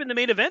even the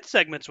main event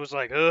segments was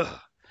like, ugh,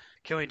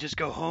 can we just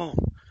go home?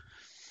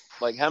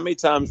 Like how many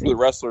times were the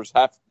wrestlers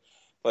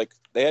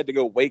they had to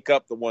go wake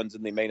up the ones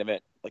in the main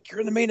event? Like, you're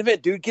in the main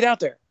event, dude. Get out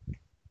there.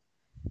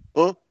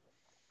 Huh?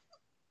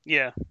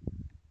 Yeah.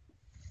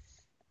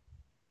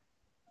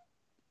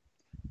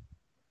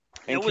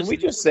 And can we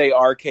just say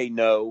RK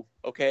no?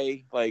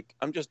 Okay? Like,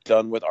 I'm just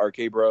done with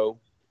RK Bro.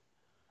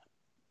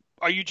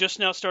 Are you just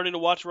now starting to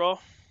watch Raw?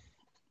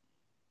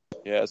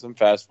 Yes, I'm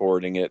fast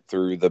forwarding it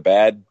through the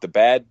bad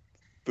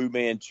Fu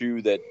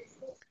Manchu that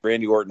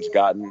Randy Orton's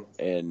gotten,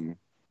 and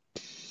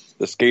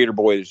the skater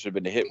boy that should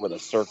have been hit with a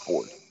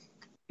surfboard.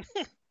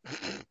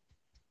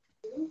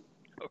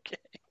 Okay.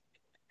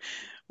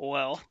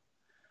 Well.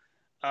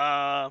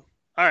 All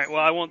right. Well,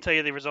 I won't tell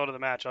you the result of the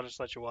match. I'll just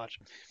let you watch.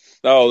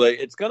 No,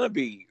 it's going to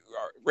be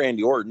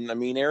Randy Orton. I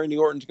mean, Randy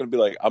Orton's going to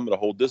be like, I'm going to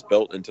hold this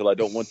belt until I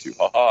don't want to.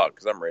 Ha-ha,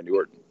 because I'm Randy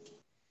Orton.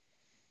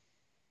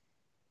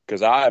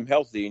 Because I'm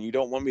healthy, and you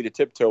don't want me to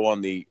tiptoe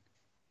on the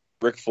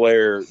Ric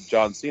Flair,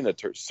 John Cena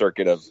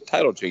circuit of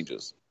title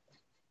changes.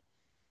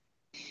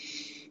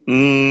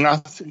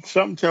 I think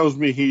something tells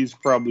me he's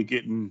probably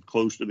getting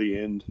close to the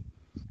end.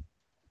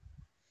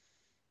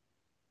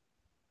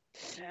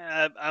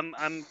 Yeah,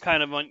 I'm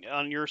kind of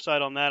on your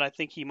side on that. I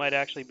think he might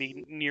actually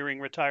be nearing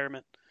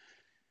retirement.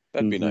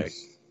 That'd be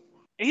nice.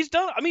 He's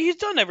done. I mean, he's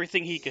done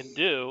everything he can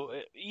do.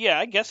 Yeah,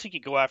 I guess he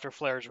could go after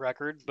Flair's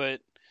record,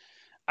 but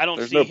I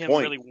don't see him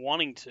really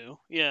wanting to.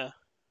 Yeah.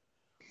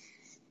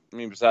 I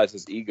mean, besides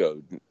his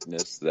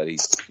ego-ness that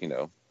he's,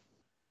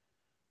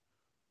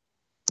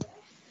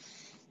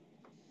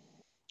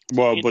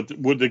 Well, but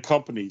would the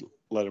company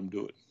let him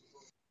do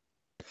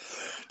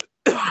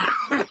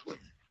it?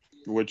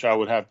 Which I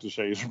would have to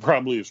say is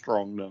probably a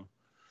strong no.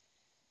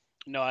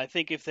 No, I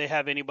think if they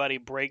have anybody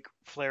break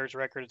Flair's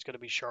record, it's going to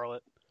be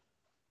Charlotte.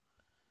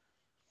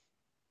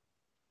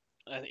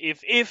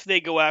 If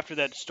they go after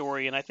that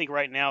story, and I think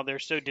right now they're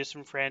so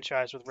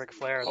disenfranchised with Ric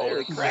Flair,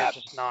 they're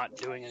just not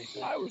doing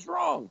anything. I was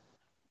wrong.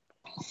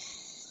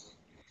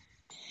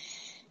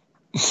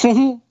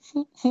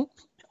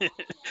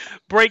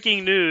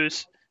 Breaking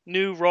news.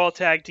 New Raw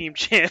Tag Team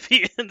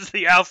Champions,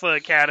 the Alpha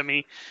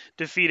Academy,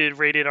 defeated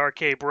Rated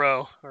RK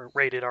Bro.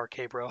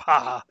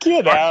 Haha.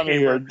 Get out of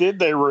here. Did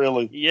they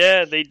really?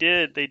 Yeah, they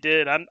did.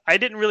 I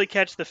didn't really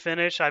catch the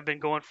finish. I've been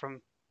going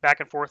from back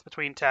and forth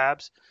between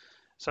tabs,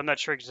 so I'm not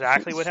sure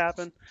exactly what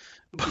happened.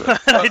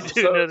 But I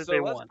do know that they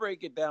won. Let's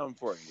break it down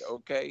for you,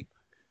 okay?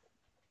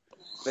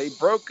 They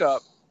broke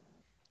up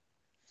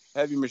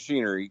Heavy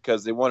Machinery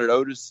because they wanted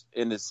Otis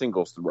in his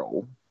singles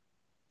role.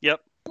 Yep.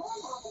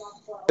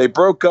 They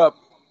broke up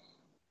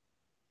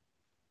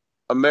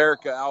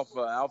America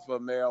Alpha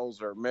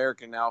males, or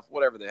American Alpha,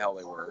 whatever the hell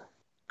they were,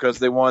 because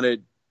they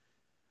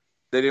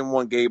didn't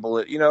want Gable,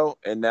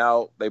 and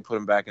now they put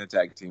him back in a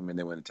tag team and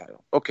they win the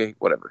title. Okay,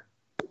 whatever.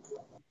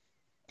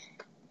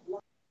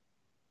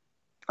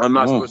 I'm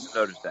not supposed to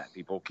notice that,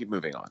 people. Keep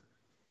moving on.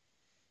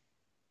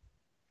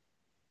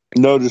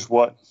 Notice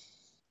what?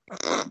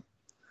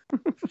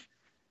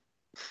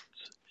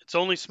 It's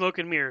only smoke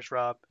and mirrors,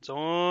 Rob. It's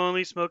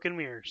only smoke and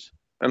mirrors.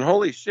 And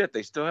holy shit,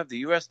 they still have the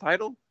U.S.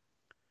 title?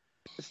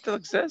 It still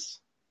exists?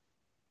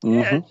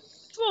 Yeah,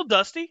 it's a little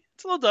dusty,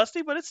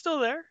 but it's still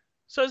there.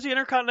 So is the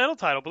Intercontinental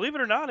title. Believe it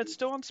or not, it's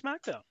still on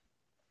SmackDown.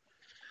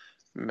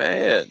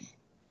 Man.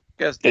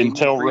 Guess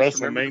until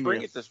WrestleMania.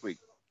 Bring it this week.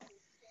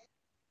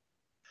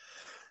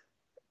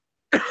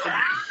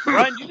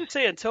 Ryan, did you just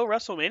say until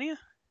WrestleMania?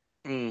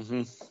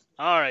 Mm-hmm.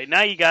 All right,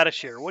 now you got to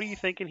share. What are you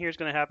thinking here is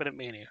going to happen at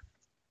Mania?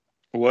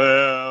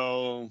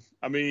 Well,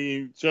 I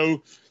mean,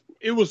 so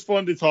it was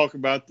fun to talk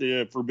about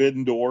the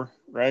Forbidden Door,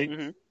 right?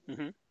 Mm-hmm.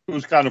 Mm-hmm. It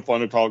was kind of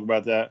fun to talk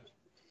about that.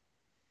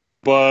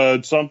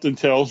 But something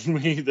tells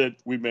me that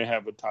we may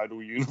have a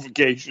title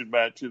unification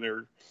match in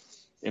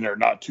our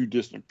not too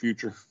distant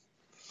future.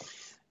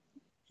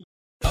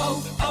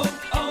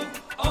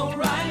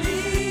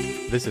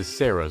 O'Reilly. This is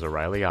Sarah's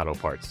O'Reilly Auto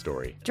Parts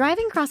story.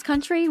 Driving cross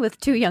country with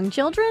 2 young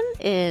children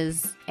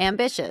is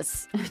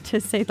ambitious,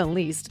 to say the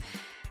least.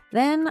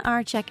 Then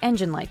our check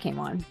engine light came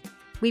on.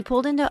 We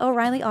pulled into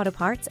O'Reilly Auto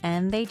Parts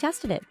and they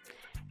tested it.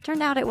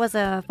 Turned out it was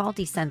a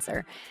faulty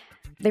sensor.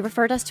 They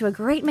referred us to a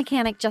great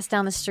mechanic just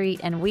down the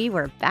street, and we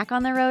were back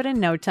on the road in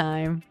no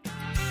time.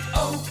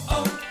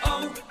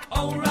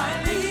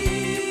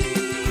 O'Reilly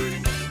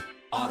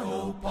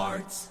Auto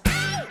Parts.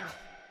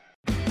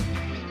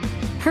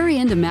 Hurry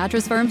into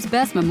Mattress Firm's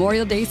best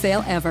Memorial Day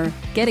sale ever.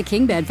 Get a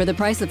king bed for the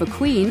price of a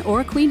queen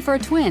or a queen for a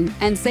twin,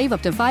 and save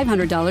up to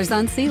 $500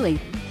 on Sealy.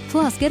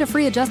 Plus, get a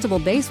free adjustable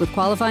base with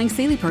qualifying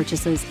Sealy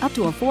purchases up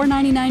to a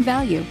 $499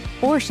 value.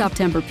 Or shop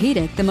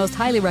Tempur-Pedic, the most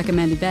highly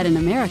recommended bed in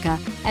America,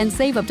 and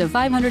save up to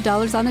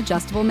 $500 on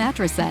adjustable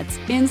mattress sets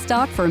in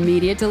stock for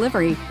immediate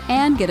delivery.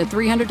 And get a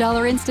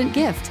 $300 instant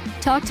gift.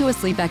 Talk to a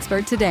sleep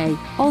expert today,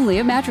 only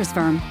at Mattress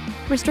Firm.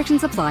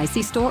 Restrictions apply.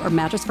 See store or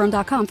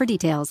mattressfirm.com for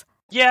details.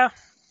 Yeah,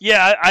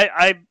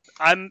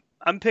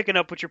 I'm picking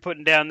up what you're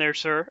putting down there,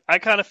 sir. I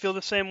kind of feel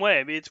the same way.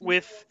 I mean, it's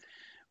with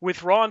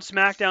with Raw and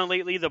SmackDown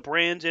lately, the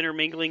brands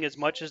intermingling as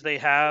much as they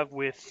have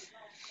with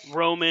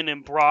Roman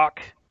and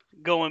Brock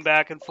going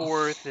back and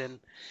forth, and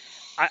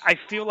I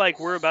feel like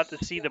we're about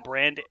to see the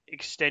brand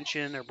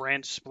extension or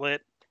brand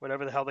split,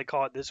 whatever the hell they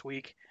call it this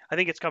week. I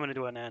think it's coming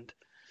to an end.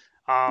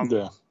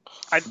 Yeah.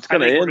 It's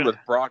going to end with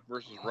Brock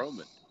versus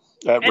Roman.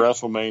 At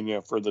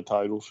WrestleMania for the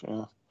titles,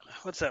 yeah.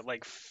 What's that,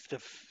 like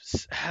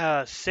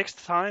the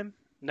sixth time?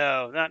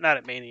 No, not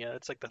at Mania.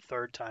 It's like the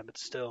third time, but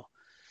still.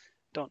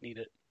 Don't need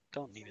it.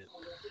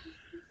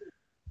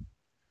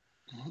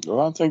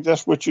 Well, I think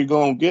that's what you're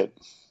going to get.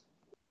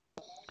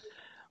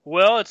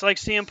 Well, it's like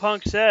CM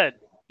Punk said.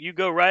 You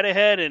go right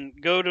ahead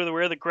and go to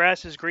where the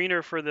grass is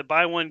greener for the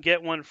buy one,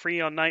 get one free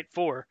on night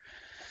 4.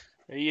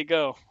 There you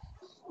go.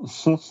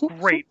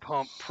 Great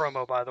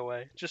promo, by the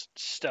way. Just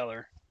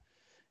stellar.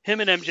 Him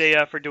and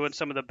MJF are doing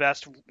some of the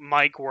best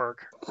mic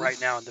work right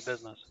now in the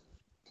business.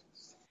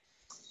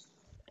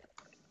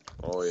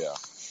 Oh, yeah.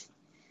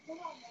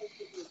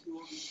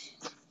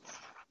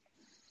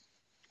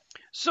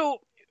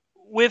 So,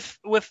 with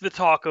the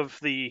talk of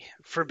the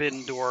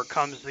Forbidden Door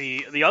comes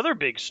the other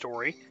big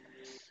story.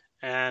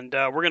 And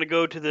we're going to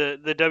go to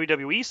the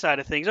WWE side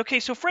of things. Okay,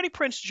 so Freddie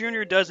Prinze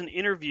Jr. does an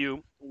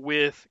interview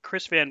with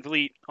Chris Van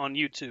Vliet on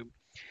YouTube.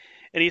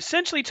 And he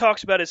essentially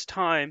talks about his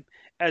time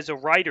as a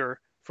writer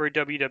for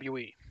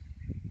WWE.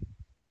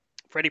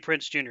 Freddie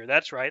Prinze Jr.,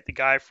 that's right, the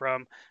guy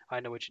from I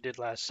Know What You Did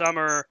Last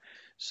Summer,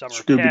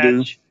 Scooby-Doo.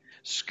 Catch,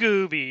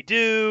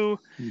 Scooby-Doo.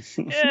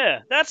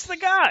 Yeah, that's the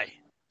guy.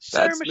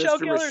 That's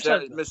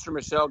Mr.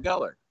 Michelle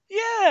Gellar.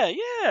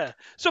 Yeah.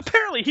 So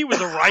apparently he was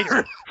a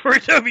writer for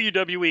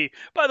WWE.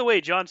 By the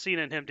way, John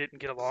Cena and him didn't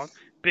get along.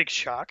 Big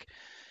shock.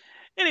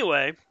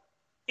 Anyway,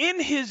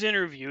 in his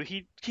interview,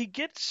 he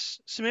gets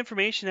some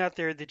information out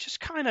there that just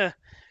kind of,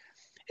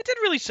 it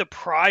didn't really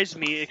surprise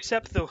me,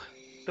 except the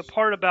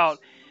part about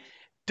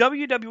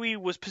WWE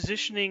was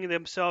positioning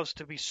themselves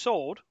to be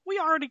sold. We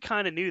already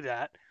kind of knew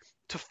that,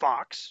 to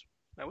Fox.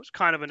 That was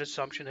kind of an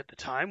assumption at the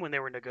time when they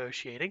were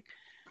negotiating.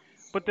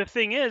 But the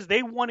thing is,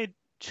 they wanted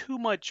too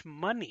much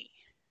money.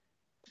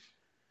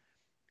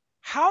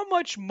 How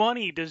much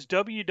money does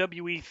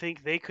WWE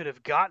think they could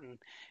have gotten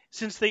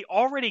since they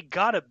already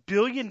got a $1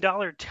 billion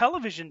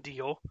television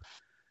deal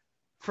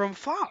from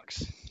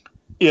Fox?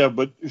 Yeah,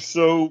 but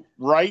so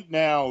right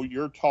now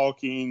you're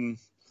talking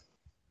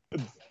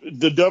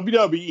the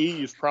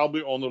WWE is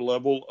probably on the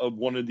level of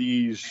one of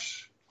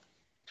these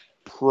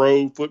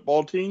pro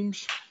football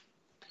teams.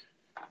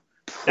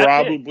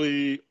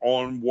 Probably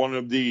on one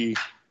of the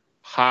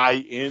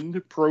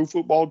high-end pro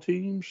football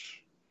teams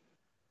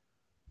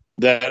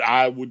that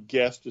I would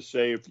guess to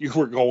say if you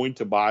were going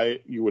to buy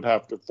it, you would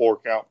have to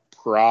fork out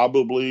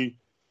probably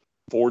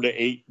 $4 to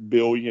 $8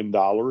 billion.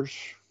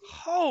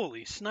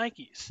 Holy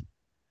snikes.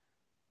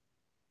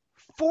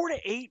 $4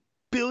 to $8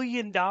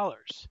 billion.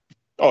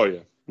 Oh, yeah.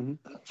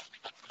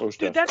 Mm-hmm.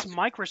 Dude, that's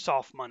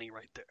Microsoft money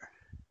right there.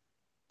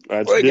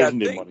 That's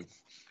Disney money.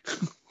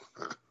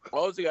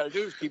 All he got to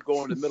do is keep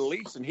going to the Middle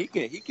East, and he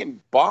can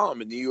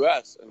bomb in the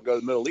U.S. and go to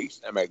the Middle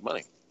East and make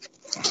money.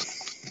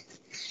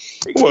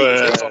 He can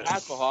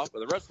Hasselhoff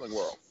of the wrestling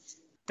world.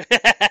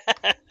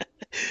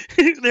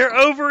 They're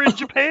over in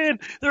Japan.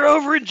 They're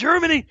over in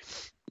Germany.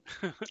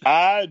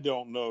 I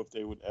don't know if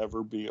they would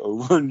ever be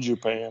over in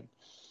Japan.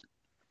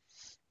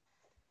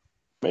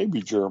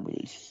 Maybe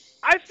Germany.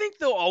 I think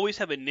they'll always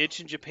have a niche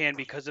in Japan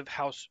because of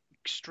how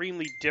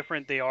extremely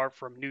different they are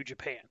from New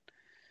Japan.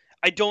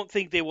 I don't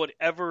think they would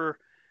ever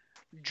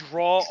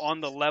draw on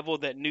the level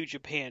that New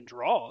Japan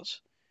draws,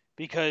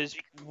 because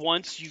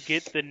once you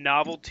get the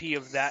novelty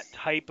of that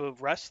type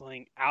of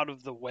wrestling out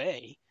of the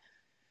way,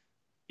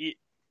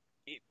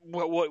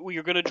 what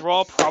you're going to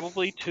draw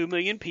probably 2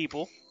 million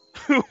people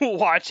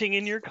watching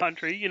in your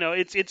country. You know,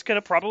 it's going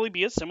to probably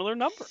be a similar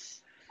number.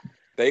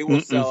 They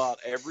will sell out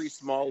every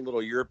small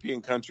little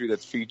European country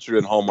that's featured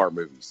in Hallmark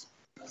movies.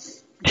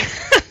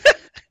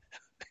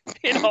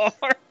 In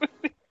Hallmark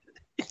movies.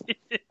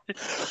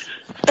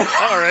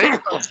 All right.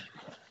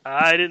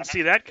 I didn't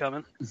see that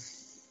coming.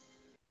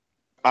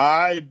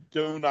 I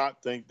do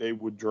not think they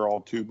would draw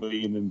 2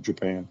 million in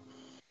Japan.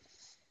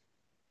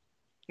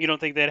 You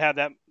don't think they'd have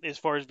that as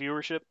far as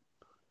viewership?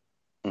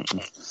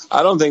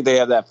 I don't think they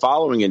have that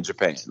following in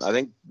Japan. I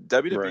think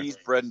WWE's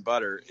bread and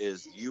butter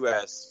is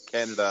U.S.,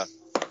 Canada,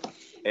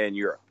 and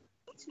Europe.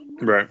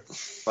 Right.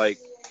 Like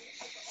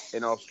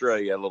in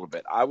Australia a little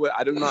bit. I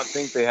do not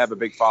think they have a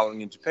big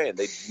following in Japan.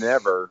 They've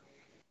never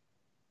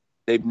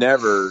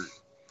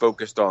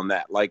focused on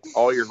that. Like,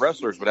 all your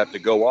wrestlers would have to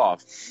go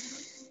off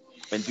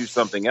and do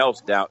something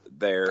else down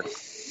there.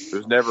 It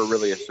was never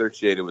really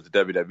associated with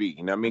the WWE.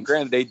 You know, I mean,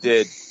 granted, they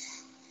did,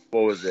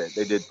 what was it?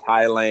 They did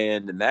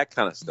Thailand and that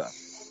kind of stuff.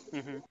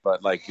 Mm-hmm.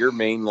 But like your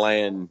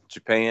mainland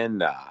Japan,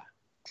 nah.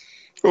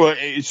 Well,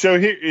 so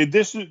here,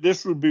 this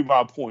would be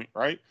my point,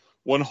 right?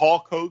 When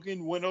Hulk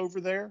Hogan went over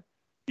there,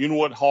 you know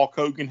what Hulk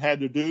Hogan had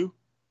to do?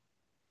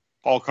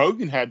 Hulk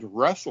Hogan had to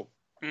wrestle.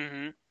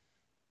 Mm-hmm.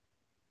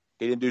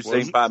 He didn't do the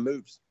same 5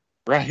 moves.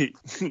 Right.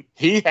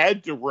 He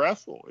had to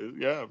wrestle.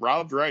 Yeah,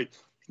 Rob's right.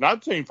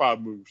 Not the same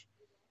 5 moves.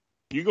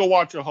 You go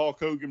watch a Hulk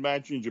Hogan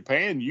match in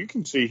Japan, you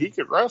can see he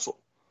could wrestle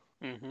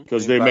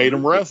because Mm-hmm. they made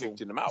him wrestle.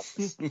 Him out.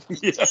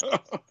 Yeah.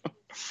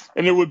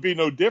 And it would be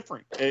no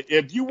different.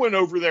 If you went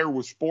over there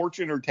with sports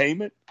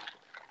entertainment,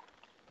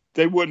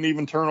 they wouldn't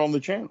even turn on the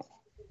channel.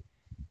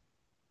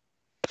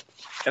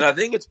 And I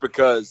think it's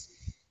because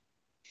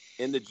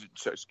in the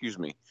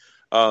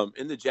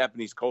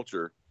Japanese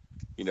culture,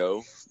 you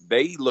know,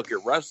 they look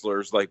at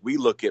wrestlers like we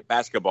look at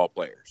basketball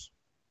players.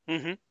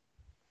 Mm-hmm.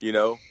 You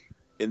know,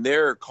 in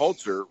their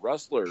culture,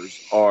 wrestlers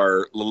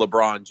are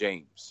LeBron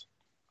James.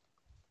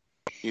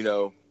 You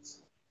know,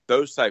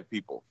 those type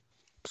people.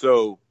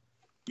 So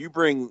you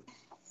bring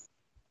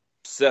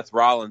Seth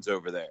Rollins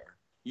over there,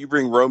 you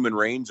bring Roman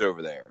Reigns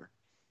over there,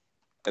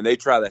 and they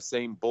try that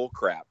same bull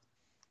crap.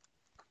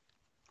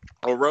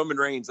 Or Roman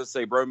Reigns, let's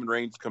say Roman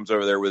Reigns comes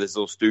over there with his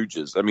little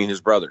stooges. I mean,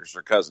 his brothers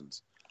or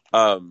cousins.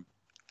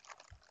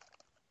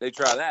 They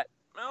try that.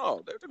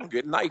 No, they're going to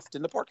get knifed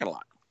in the parking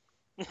lot.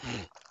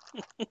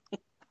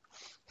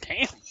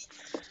 Damn.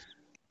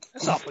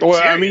 That's awfully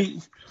well,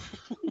 serious.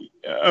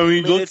 I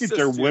mean, look at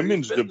their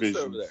women's division.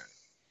 Over there.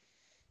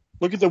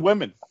 Look at the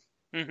women.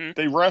 Mm-hmm.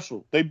 They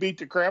wrestle. They beat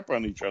the crap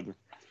on each other.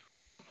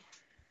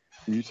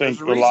 You think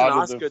There's a a lot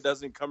reason of Asuka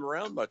doesn't come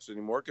around much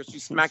anymore because she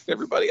smacked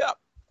everybody up.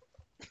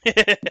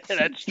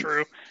 That's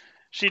true.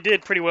 She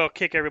did pretty well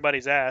kick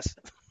everybody's ass.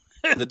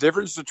 The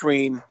difference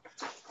between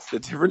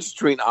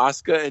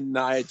Asuka and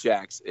Nia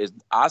Jax is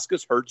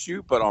Asuka's hurt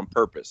you, but on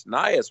purpose.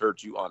 Nia's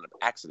hurt you on an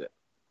accident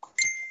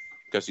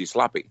because she's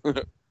sloppy.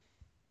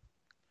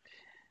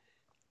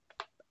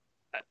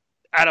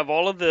 Out of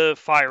all of the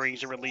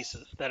firings and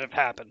releases that have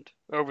happened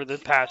over the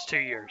past 2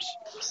 years,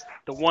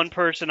 the one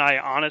person I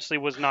honestly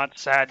was not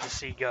sad to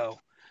see go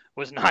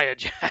was Nia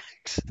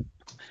Jax.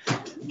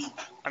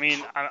 I mean,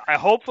 I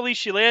hopefully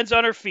she lands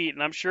on her feet,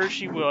 and I'm sure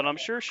she will, and I'm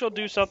sure she'll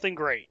do something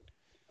great.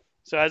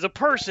 So as a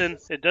person,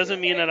 it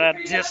doesn't mean that I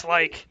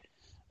dislike,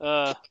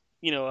 a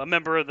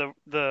member of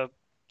the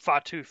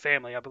Fatu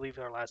family. I believe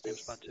their last name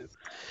is Fatu.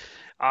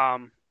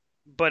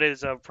 But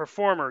as a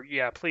performer,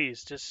 yeah,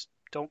 please just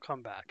don't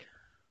come back.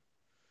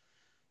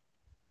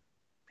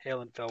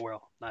 Hail and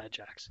farewell, Nia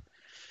Jax.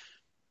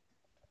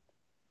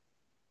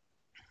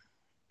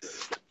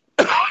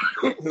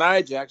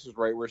 Nia Jax is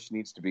right where she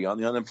needs to be, on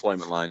the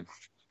unemployment line.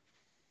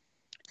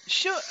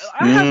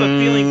 I have a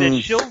feeling that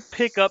she'll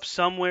pick up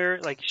somewhere.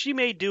 Like, she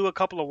may do a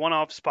couple of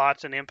one-off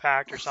spots in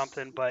Impact or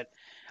something, but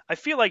I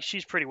feel like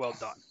she's pretty well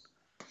done.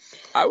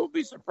 I will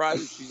be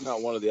surprised if she's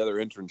not one of the other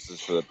entrances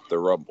for the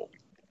Rumble.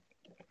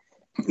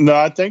 No,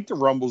 I think the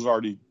Rumble's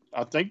already.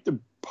 I think the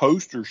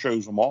poster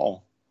shows them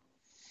all.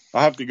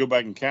 I have to go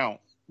back and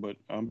count, but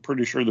I'm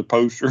pretty sure the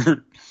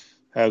poster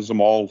has them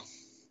all,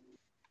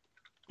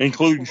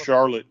 including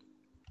Charlotte.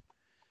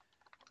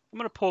 I'm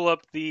going to pull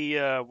up the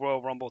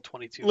Royal Rumble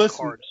 22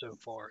 card so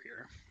far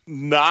here.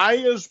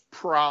 Nia's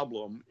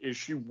problem is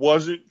she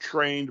wasn't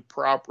trained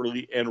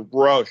properly and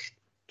rushed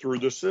through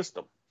the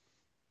system.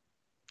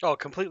 Oh,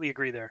 completely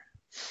agree there.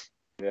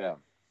 Yeah.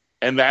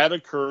 And that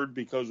occurred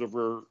because of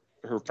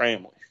her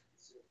family.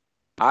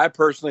 I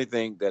personally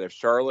think that if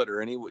Charlotte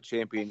or any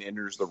champion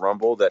enters the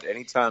Rumble, that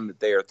any time that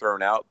they are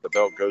thrown out, the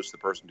belt goes to the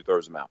person who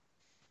throws them out.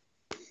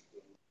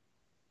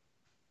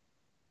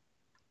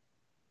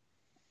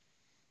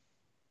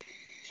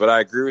 But I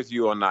agree with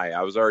you on Nia.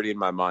 I was already in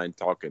my mind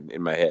talking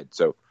in my head.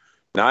 So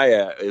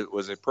Nia, it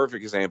was a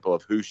perfect example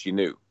of who she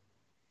knew.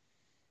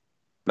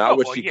 Not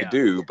what she could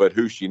do, but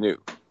who she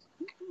knew.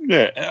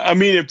 Yeah, I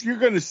mean, if you're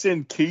going to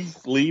send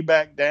Keith Lee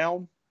back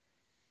down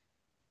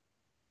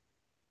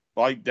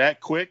like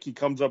that quick, he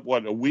comes up,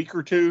 a week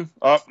or two?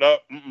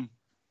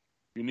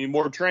 You need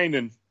more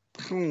training.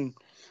 And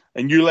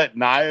you let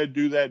Nia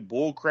do that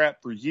bull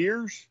crap for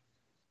years?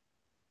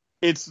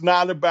 It's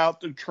not about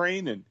the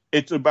training.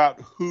 It's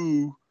about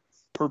who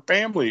her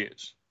family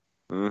is.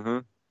 Mm-hmm.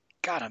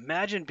 God,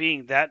 imagine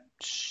being that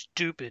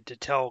stupid to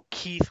tell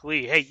Keith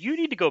Lee, hey, you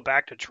need to go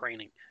back to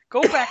training.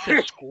 Go back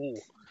to school.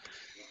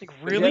 Like,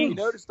 really? Have you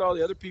noticed all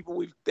the other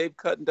people they've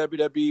cut in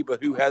WWE,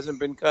 but who hasn't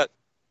been cut?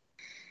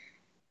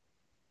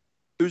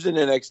 Who's in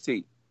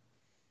NXT?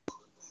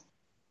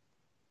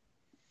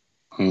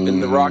 Isn't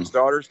The Rock's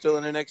daughter still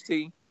in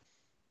NXT?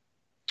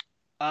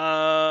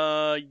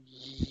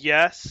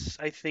 Yes.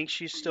 I think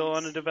she's still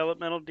on a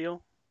developmental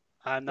deal.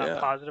 I'm not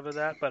positive of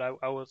that, but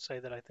I will say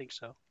that I think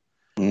so.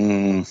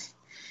 You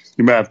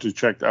might have to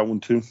check that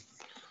one, too.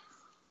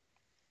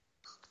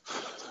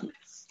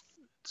 Let's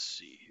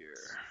see here.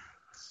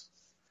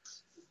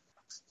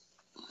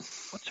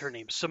 What's her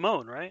name?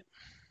 Simone, right?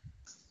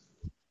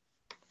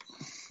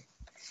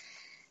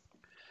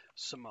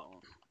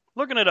 Simone.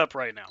 Looking it up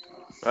right now.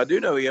 I do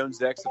know he owns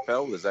the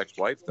XFL with his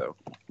ex-wife, though.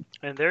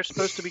 And they're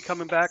supposed to be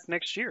coming back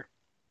next year.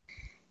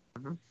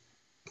 Mm-hmm.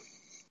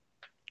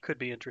 Could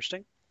be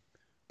interesting.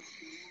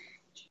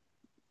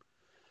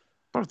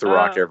 I wonder if The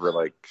Rock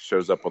ever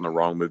shows up on the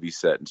wrong movie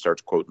set and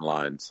starts quoting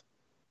lines.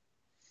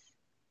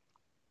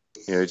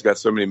 You know, he's got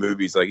so many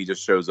movies, he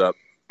just shows up.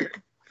 I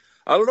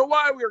don't know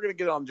why we were going to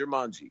get on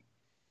Jumanji.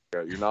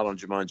 You're not on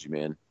Jumanji,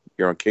 man.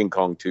 You're on King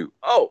Kong 2.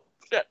 Oh,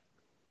 shit.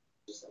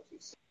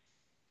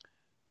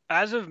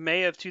 As of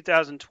May of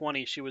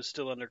 2020, she was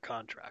still under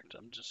contract.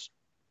 I'm just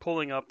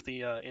pulling up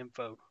the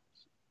info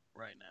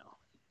right now.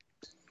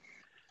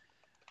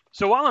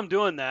 So while I'm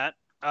doing that,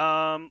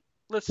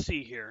 let's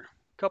see here.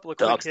 A couple of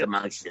quick Talks hits.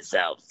 amongst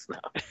yourselves. No.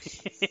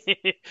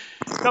 A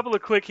couple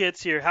of quick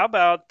hits here. How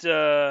about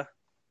the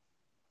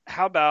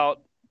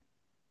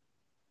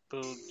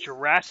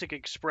Jurassic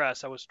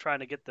Express? I was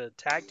trying to get the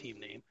tag team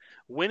name.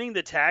 Winning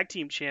the tag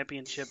team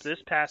championship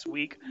this past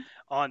week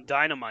on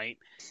Dynamite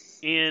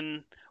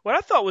in what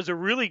I thought was a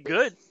really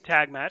good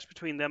tag match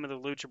between them and the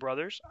Lucha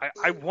Brothers.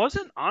 I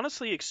wasn't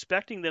honestly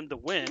expecting them to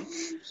win.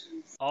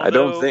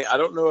 Although, I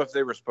don't know if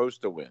they were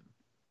supposed to win.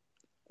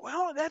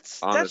 Well,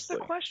 that's the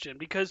question,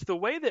 because the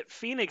way that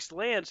Phoenix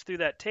lands through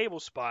that table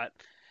spot,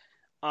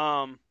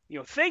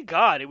 thank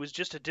God it was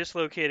just a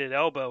dislocated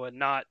elbow and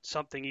not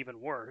something even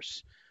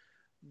worse.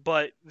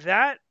 But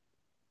that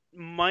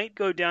might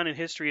go down in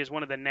history as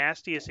one of the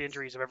nastiest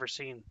injuries I've ever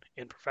seen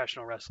in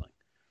professional wrestling.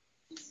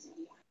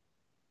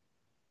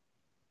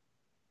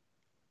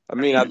 I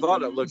mean, I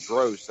thought it looked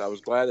gross. I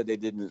was glad that they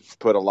didn't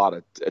put a lot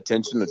of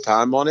attention and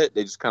time on it.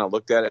 They just kind of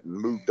looked at it and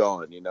moved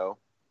on,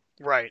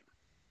 Right.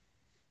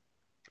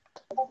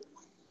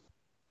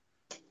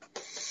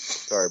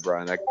 Sorry,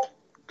 Brian. I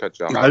cut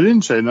you off. I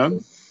didn't say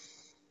nothing.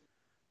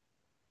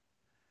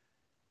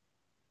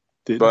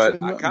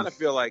 But I kind of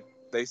feel like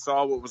they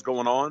saw what was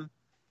going on.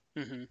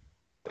 Mm-hmm.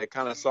 They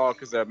kind of saw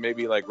because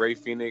maybe like Ray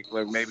Phoenix,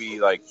 like maybe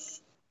like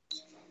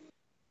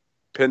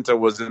Penta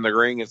was in the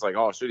ring. It's like,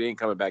 oh, shit, he ain't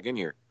coming back in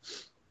here.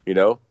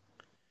 Because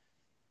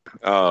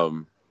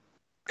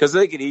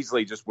they could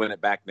easily just win it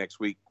back next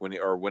week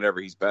or whenever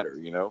he's better,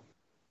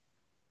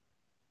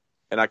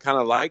 And I kind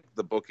of like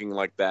the booking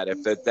like that.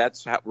 If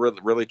that's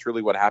really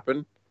truly what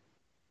happened,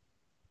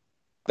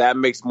 that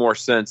makes more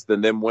sense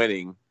than them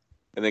winning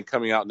and then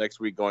coming out next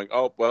week going,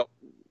 oh, well,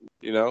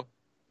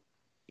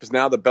 because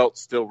now the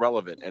belt's still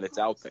relevant and it's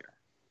out there.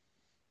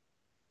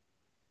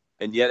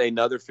 And yet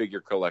another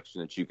figure collection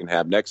that you can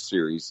have next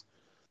series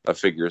of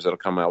figures that'll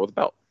come out with a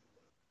belt.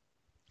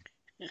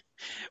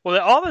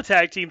 Well, all the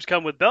tag teams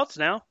come with belts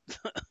now.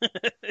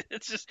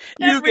 It's just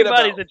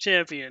everybody's a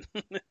champion.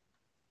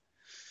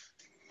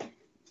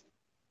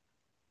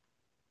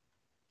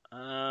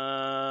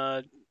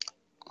 As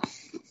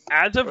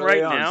of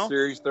right now,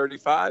 Series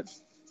 35,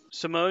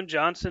 Simone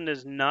Johnson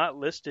is not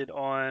listed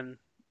on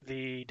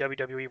the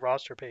WWE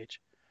roster page.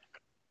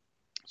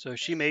 So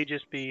she may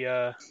just be...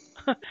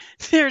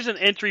 There's an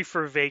entry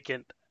for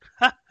vacant.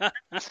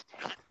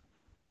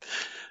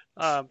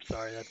 I'm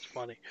sorry, that's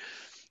funny.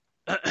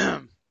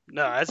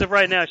 No, as of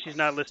right now, she's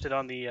not listed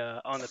on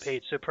the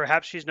page. So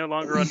perhaps she's no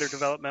longer under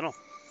developmental.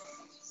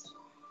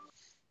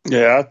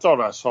 Yeah, I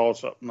thought I saw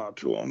something not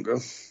too long ago.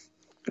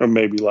 Or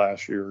maybe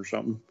last year or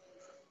something.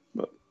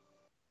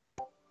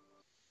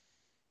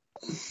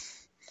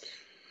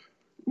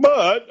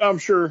 But I'm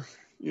sure,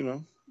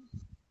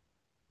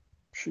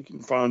 she can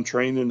find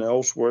training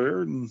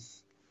elsewhere and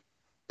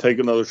take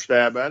another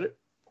stab at it.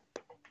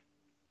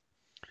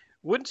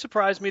 Wouldn't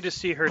surprise me to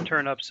see her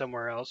turn up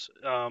somewhere else.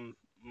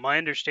 My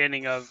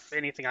understanding of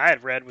anything I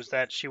had read was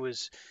that she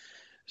was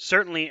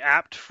certainly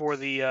apt for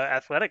the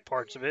athletic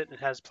parts of it. It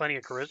has plenty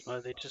of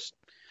charisma.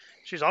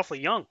 She's awfully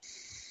young.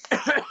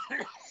 I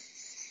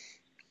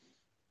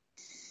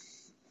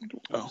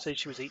would say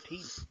she was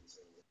 18.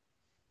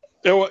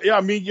 Yeah,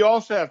 I mean, you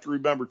also have to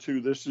remember too.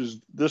 This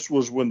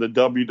was when the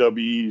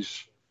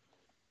WWE's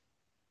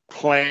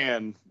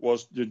plan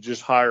was to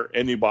just hire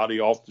anybody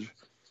off the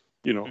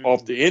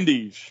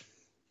indies,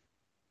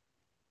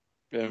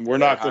 and we're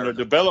not going to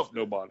develop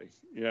nobody.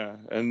 Yeah,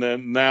 and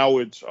then now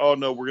it's we're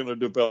going to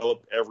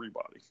develop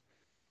everybody.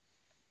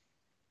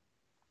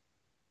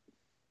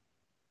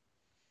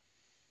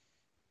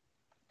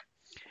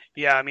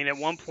 Yeah, I mean, at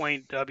one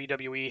point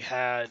WWE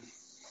had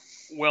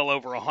well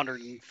over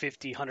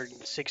 150,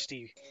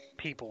 160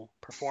 people,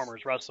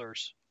 performers,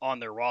 wrestlers on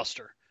their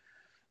roster.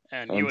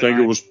 And I think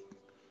it was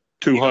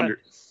 200.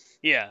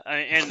 Yeah,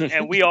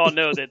 and we all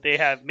know that they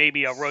have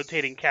maybe a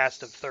rotating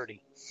cast of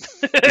 30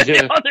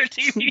 on their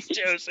TV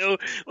show. So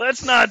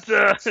let's not,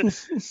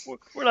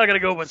 we're not going to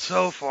go but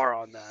so far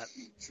on that.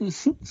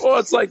 Well,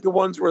 it's like the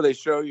ones where they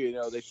show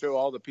they show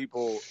all the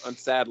people, and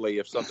sadly,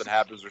 if something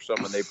happens or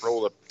something, they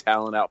pull the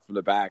talent out from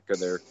the back of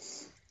their,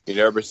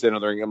 everybody sitting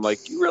on the ring. I'm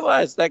like, you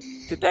realize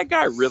did that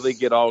guy really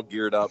get all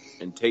geared up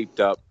and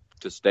taped up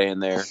to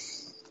stand there?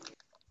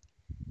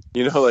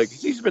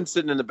 He's been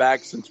sitting in the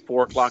back since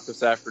 4:00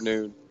 this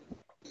afternoon,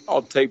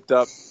 all taped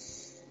up,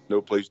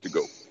 no place to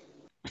go.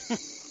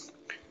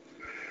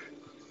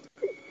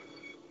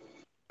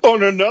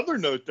 On another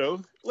note,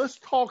 though, let's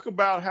talk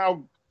about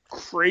how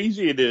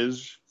crazy it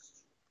is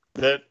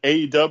that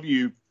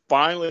AEW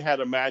finally had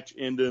a match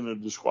end in a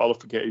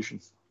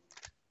disqualification.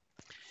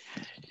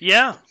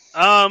 Yeah.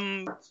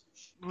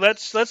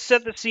 Let's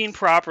set the scene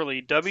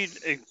properly.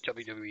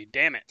 WWE,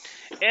 damn it.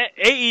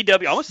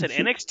 AEW, I almost said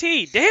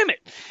NXT, damn it.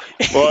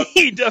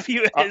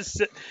 AEW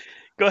is...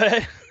 Go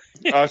ahead.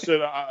 I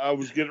said I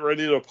was getting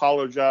ready to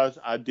apologize.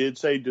 I did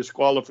say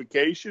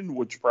disqualification,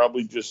 which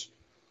probably just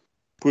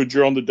put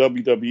you on the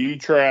WWE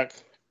track.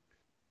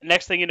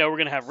 Next thing you know, we're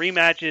going to have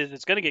rematches.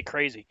 It's going to get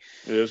crazy.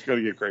 Yeah, it's going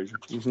to get crazy.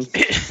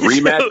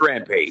 Rematch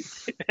Rampage.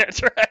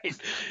 That's right.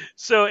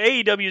 So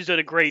AEW's done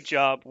a great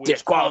job with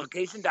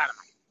Disqualification Dynamite.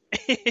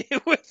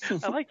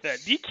 I like that.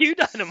 DQ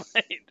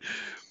Dynamite.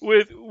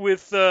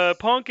 With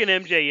Punk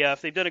and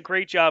MJF, they've done a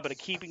great job of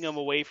keeping them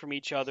away from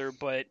each other,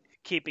 but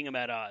keeping them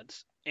at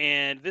odds.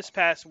 And this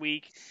past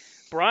week,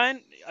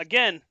 Brian,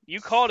 again, you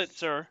called it,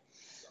 sir.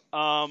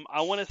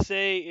 I want to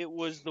say it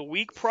was the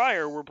week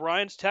prior where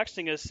Brian's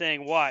texting us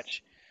saying,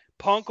 watch,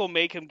 Punk will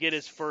make him get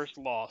his first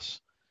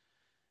loss.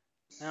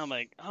 And I'm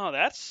like, oh,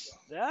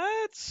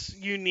 that's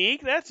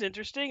unique. That's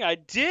interesting. I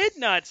did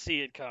not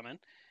see it coming.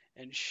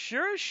 And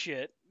sure as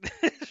shit,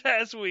 this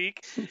past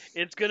week,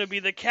 it's going to be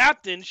the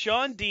captain,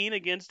 Shawn Dean,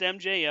 against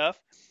MJF.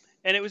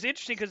 And it was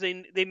interesting because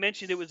they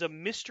mentioned it was a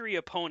mystery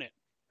opponent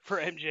for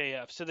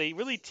MJF. So they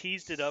really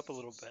teased it up a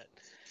little bit.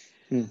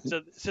 Mm-hmm.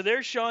 So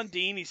there's Shawn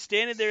Dean. He's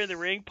standing there in the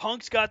ring.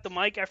 Punk's got the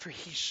mic after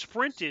he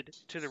sprinted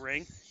to the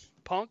ring.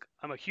 Punk,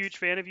 I'm a huge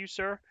fan of you,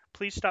 sir.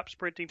 Please stop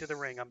sprinting to the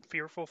ring. I'm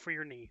fearful for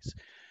your knees.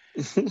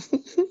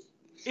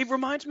 It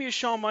reminds me of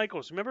Shawn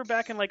Michaels. Remember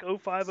back in like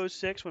 05,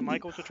 06 when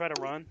Michaels would try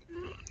to run?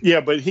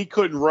 Yeah, but he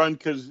couldn't run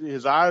because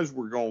his eyes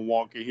were going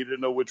wonky. He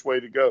didn't know which way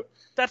to go.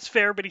 That's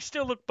fair, but he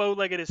still looked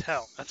bow-legged as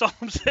hell. That's all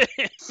I'm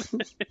saying.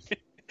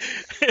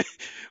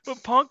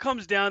 But Punk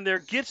comes down there,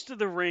 gets to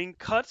the ring,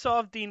 cuts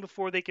off Dean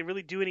before they can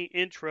really do any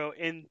intro,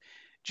 and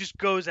just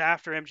goes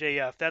after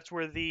MJF. That's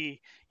where the,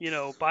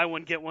 buy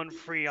one, get one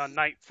free on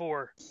night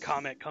 4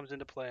 comment comes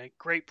into play.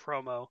 Great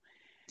promo.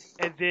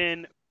 And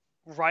then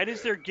right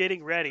as they're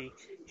getting ready,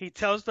 he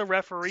tells the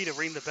referee to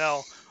ring the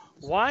bell.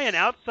 Why an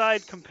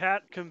outside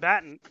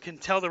combatant can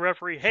tell the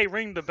referee, hey,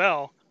 ring the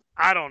bell,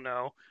 I don't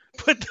know.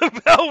 But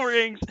the bell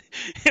rings,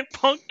 and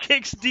Punk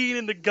kicks Dean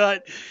in the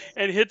gut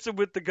and hits him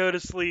with the go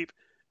to sleep.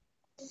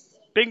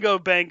 Bingo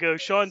bango.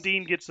 Shawn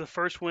Dean gets the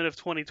first win of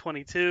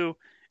 2022.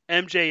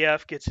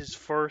 MJF gets his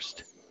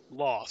first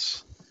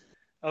loss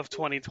of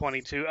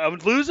 2022. A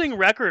losing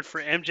record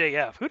for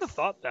MJF. Who'd have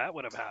thought that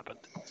would have happened?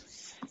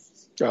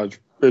 God,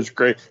 it's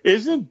great.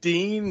 Isn't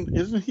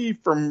he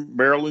from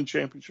Maryland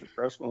Championship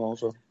Wrestling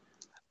also?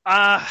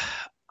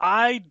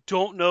 I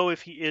don't know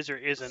if he is or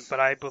isn't, but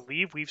I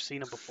believe we've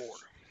seen him before.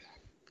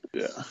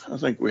 Yeah, I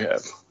think we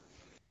have.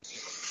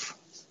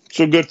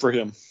 So good for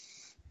him.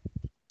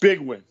 Big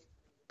win.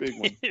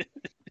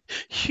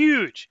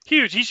 Huge.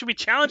 He should be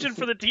challenging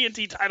for the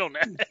TNT title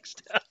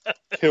next.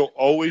 He'll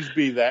always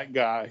be that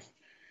guy.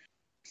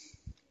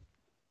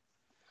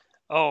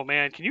 Oh,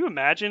 man. Can you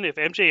imagine if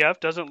MJF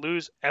doesn't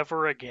lose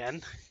ever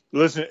again?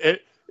 Listen,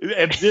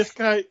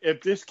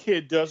 if this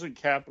kid doesn't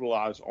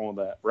capitalize on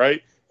that,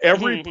 right?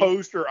 Every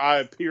poster I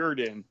appeared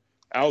in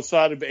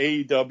outside of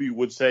AEW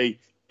would say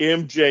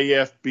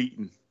MJF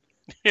beaten.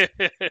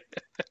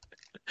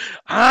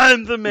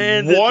 I'm the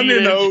man.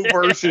 1-0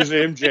 versus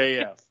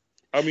MJF.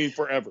 I mean,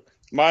 forever.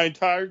 My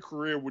entire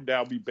career would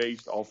now be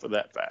based off of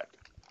that fact.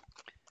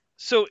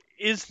 So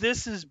is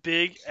this as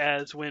big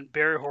as when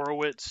Barry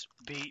Horowitz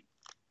beat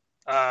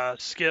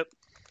Skip?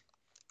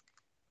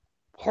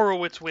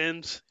 Horowitz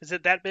wins. Is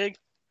it that big?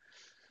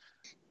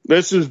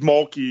 This is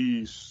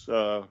Malky's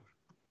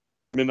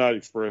Midnight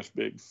Express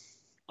big.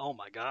 Oh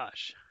my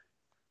gosh.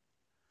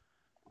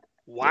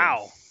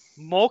 Wow.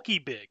 Yeah.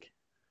 Malky big.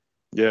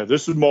 Yeah,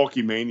 this is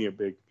Malky Mania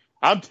big.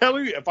 I'm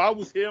telling you, if I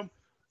was him,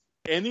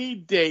 any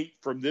date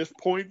from this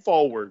point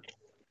forward,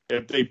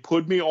 if they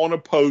put me on a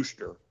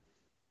poster,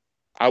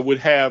 I would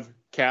have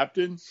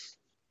Captain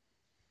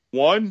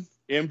 1,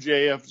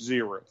 MJF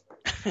 0.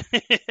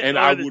 And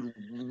I would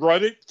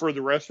run it for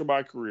the rest of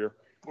my career.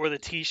 Or the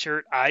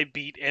t-shirt, I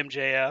beat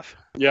MJF.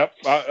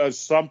 Yep,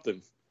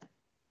 something.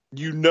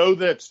 You know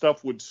that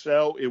stuff would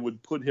sell. It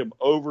would put him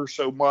over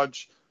so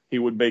much. He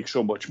would make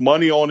so much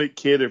money on it.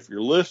 Kid, if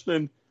you're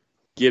listening,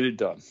 get it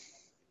done.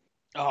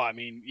 Oh, I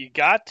mean, you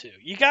got to.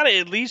 You got to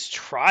at least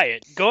try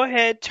it. Go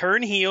ahead,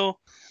 turn heel.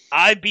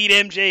 I beat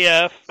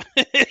MJF.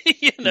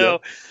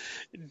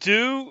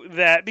 Do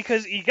that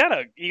because you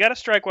gotta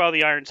strike while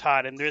the iron's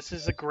hot, and this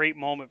is a great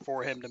moment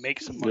for him to make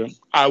some money. Yeah.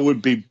 I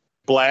would be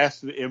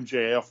blasting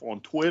MJF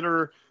on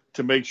Twitter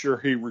to make sure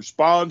he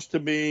responds to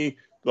me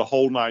the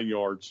whole 9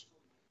 yards.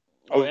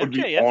 I would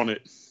be on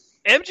it.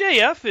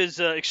 MJF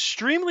is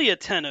extremely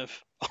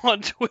attentive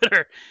on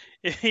Twitter.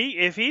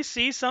 If he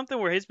sees something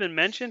where he's been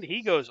mentioned,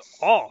 he goes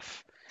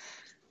off.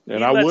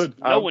 And I would.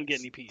 No one get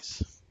any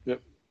peace.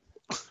 Yep.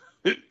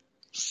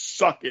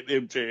 Suck it,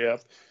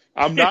 MJF.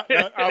 I'm not.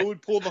 I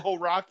would pull the whole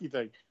Rocky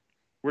thing.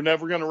 We're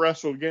never going to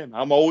wrestle again.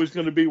 I'm always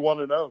going to be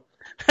 1-0.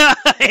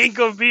 Ain't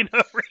going to be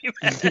no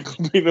rematch. Ain't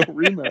going to be no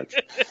rematch.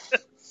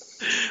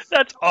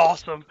 That's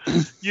awesome.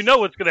 You know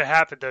what's going to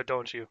happen, though,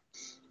 don't you?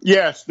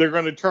 Yes, they're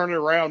going to turn it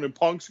around, and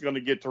Punk's going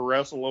to get to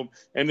wrestle him,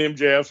 and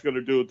MJF's going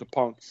to do it to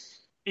Punk.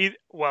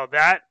 Well,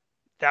 that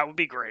would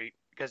be great,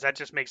 because that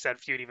just makes that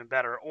feud even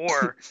better.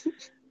 Or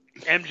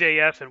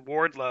MJF and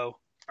Wardlow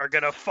are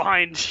going to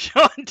find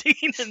Shawn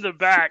Dean in the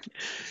back,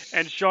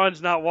 and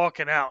Shawn's not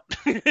walking out.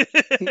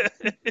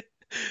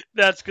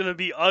 That's going to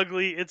be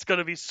ugly. It's going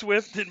to be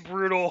swift and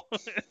brutal.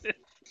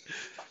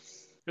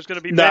 There's going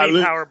to be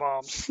many power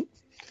bombs.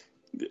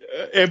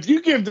 If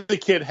you give the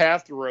kid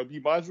half the rub,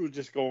 you might as well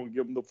just go and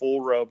give him the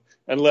full rub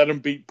and let him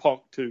beat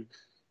Punk too.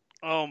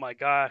 Oh my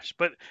gosh.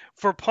 But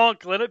for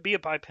Punk, let it be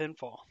by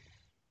pinfall.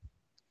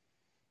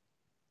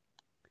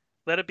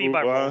 Let it be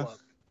by roll-up.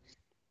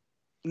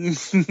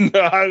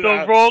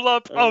 The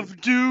roll-up of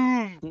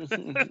doom.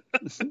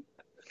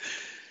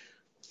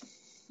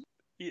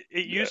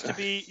 It used to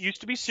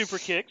be super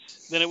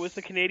kicks. Then it was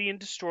the Canadian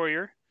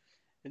Destroyer.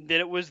 And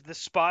then it was the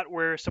spot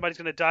where somebody's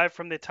going to dive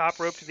from the top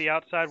rope to the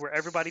outside where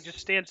everybody just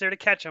stands there to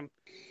catch him.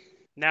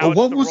 Now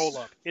it's the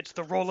roll-up. It's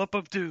the roll-up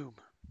of doom.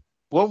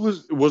 What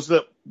was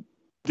that?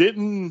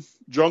 Didn't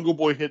Jungle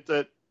Boy hit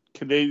that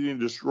Canadian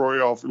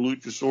Destroyer off of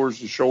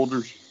Luchasaurus'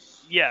 shoulders?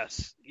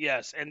 Yes.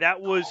 And that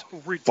was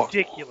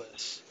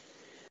ridiculous.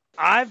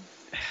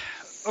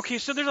 Okay,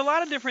 so there's a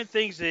lot of different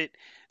things that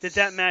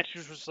match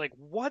was like,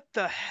 what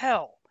the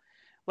hell?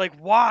 Like,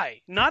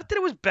 why? Not that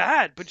it was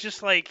bad, but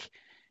just like,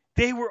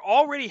 they were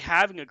already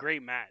having a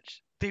great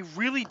match. They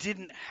really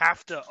didn't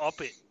have to up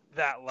it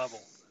that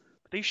level.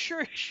 They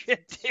sure as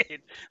shit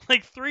did.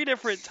 Like 3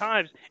 different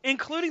times,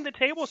 including the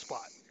table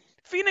spot.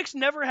 Phoenix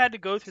never had to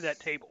go through that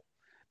table.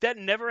 That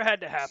never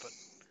had to happen.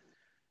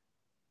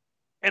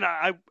 And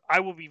I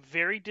will be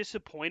very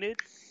disappointed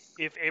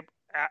if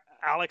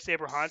Alex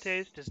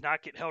Abrahantes does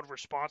not get held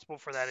responsible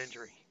for that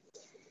injury.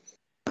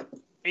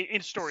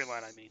 In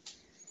storyline, I mean.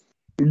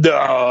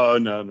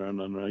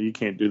 No. You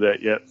can't do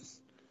that yet.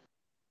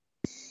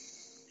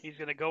 He's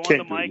going to go on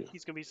the mic.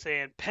 He's going to be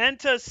saying,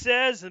 Penta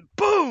says, and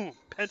boom!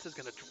 Penta's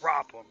going to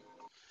drop him.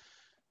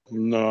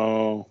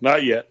 No,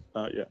 not yet.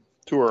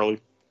 Too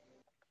early.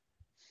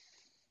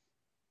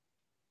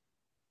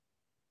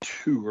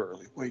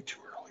 Way too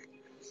early.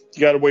 You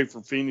got to wait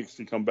for Phoenix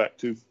to come back,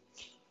 too.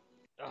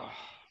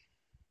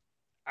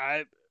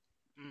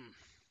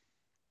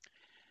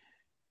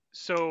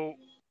 So,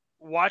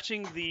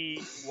 watching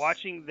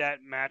that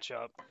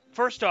matchup,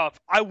 first off,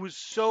 I was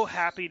so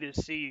happy to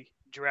see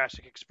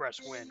Jurassic Express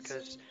win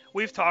because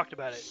we've talked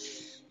about it.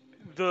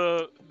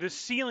 The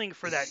ceiling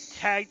for that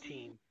tag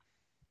team,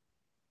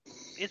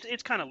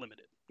 it's kind of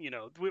limited. You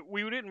know,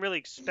 we didn't really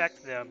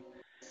expect them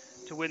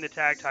to win the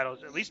tag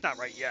titles, at least not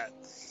right yet.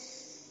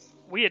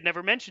 We had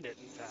never mentioned it,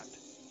 in fact.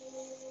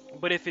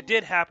 But if it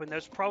did happen,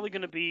 that's probably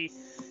going to be,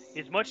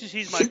 as much as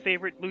he's my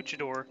favorite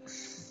luchador,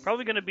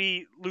 probably going to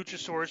be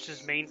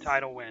Luchasaurus' main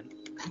title win.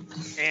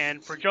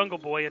 And for Jungle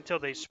Boy, until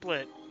they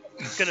split,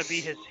 it's going to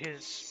be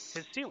his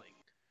ceiling.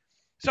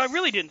 So I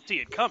really didn't see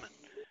it coming.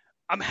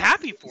 I'm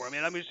happy for him,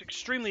 and I was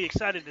extremely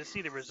excited to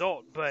see the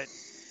result. But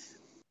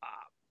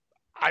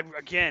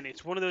again,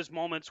 it's one of those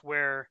moments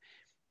where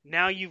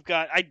now you've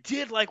got. I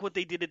did like what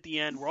they did at the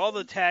end, where all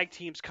the tag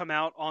teams come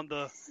out on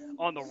the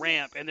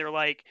ramp, and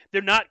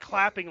they're not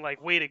clapping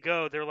like "way to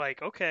go." They're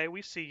like, "Okay,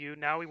 we see you.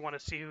 Now we want to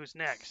see who's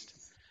next."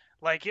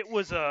 Like it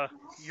was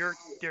your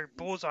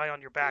bullseye on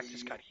your back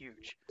just got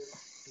huge.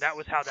 That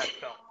was how that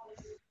felt.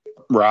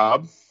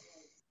 Rob.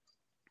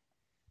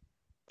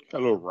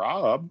 Hello,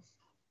 Rob.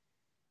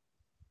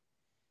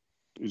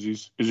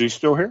 Is he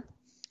still here?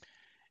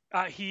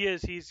 He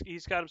is.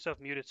 He's got himself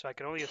muted, so I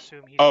can only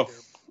assume he's either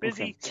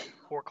busy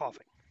or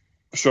coughing.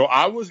 So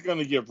I was going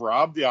to give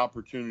Rob the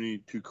opportunity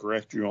to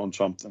correct you on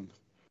something,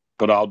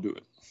 but I'll do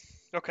it.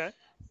 Okay.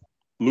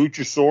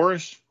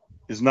 Luchasaurus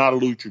is not a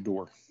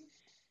luchador.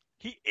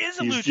 He is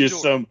a luchador. He's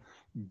just some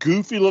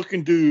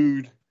goofy-looking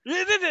dude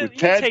with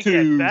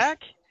tattoos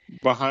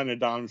behind a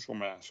dinosaur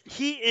mask.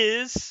 He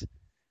is,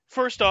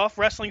 first off,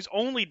 wrestling's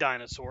only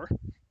dinosaur,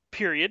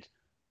 period.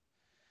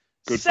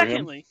 Good for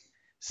him.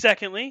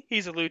 Secondly,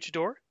 he's a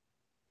luchador.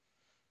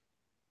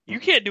 You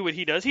can't do what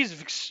he does.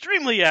 He's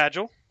extremely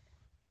agile.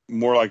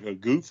 More like a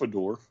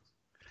goofador.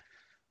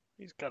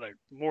 He's got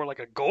more like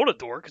a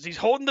goldador because he's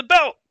holding the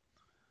belt.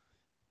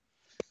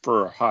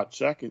 For a hot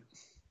second.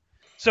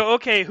 So,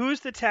 okay,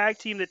 who's the tag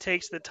team that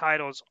takes the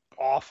titles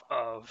off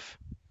of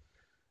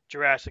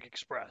Jurassic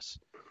Express?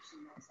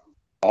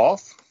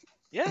 Off?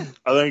 Yeah.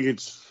 I think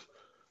it's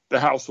the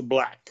House of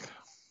Black.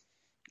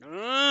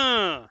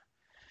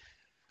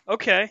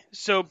 Okay,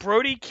 so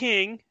Brody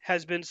King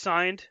has been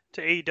signed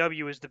to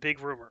AEW as the big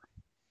rumor.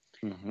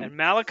 Mm-hmm. And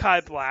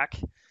Malachi Black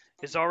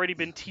has already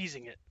been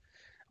teasing it.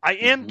 I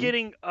am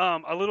getting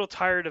a little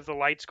tired of the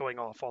lights going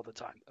off all the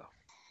time, though.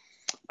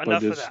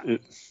 Enough of that.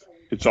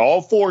 It's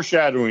all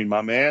foreshadowing,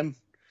 my man.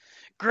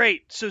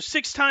 Great. So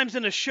 6 times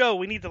in a show,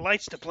 we need the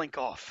lights to blink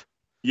off.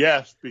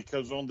 Yes,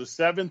 because on the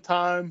 7th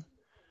time,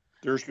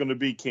 there's going to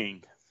be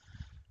King.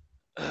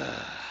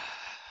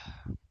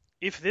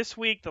 If this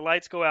week the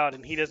lights go out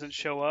and he doesn't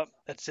show up,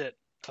 that's it.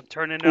 I'm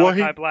turning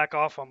Malachi Black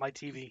off on my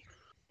TV.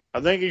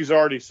 I think he's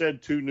already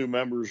said 2 new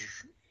members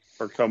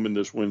are coming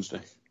this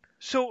Wednesday.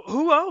 So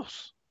who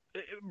else?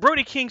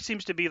 Brody King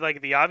seems to be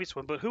like the obvious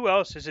one, but who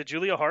else? Is it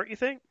Julia Hart, you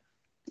think?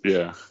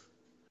 Yeah.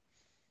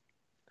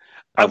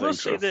 I will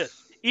say this.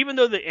 Even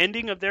though the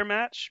ending of their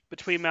match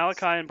between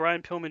Malachi and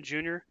Brian Pillman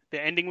Jr., the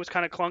ending was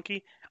kind of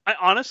clunky, I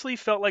honestly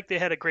felt like they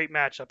had a great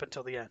match up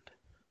until the end.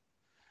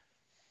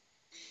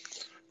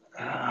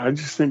 I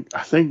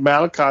think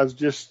Malachi's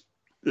just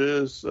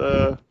is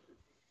a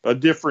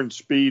different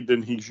speed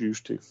than he's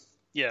used to.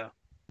 Yeah.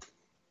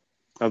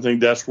 I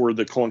think that's where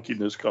the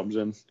clunkiness comes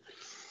in.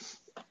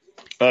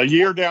 A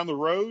year down the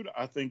road,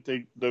 I think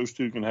those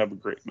two can have a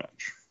great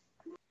match.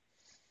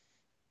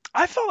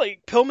 I felt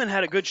like Pillman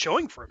had a good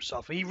showing for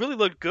himself. He really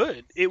looked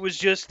good. It was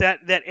just that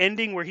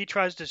ending where he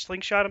tries to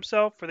slingshot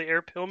himself for the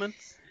air Pillman,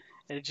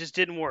 and it just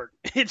didn't work.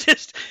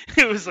 It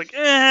was like,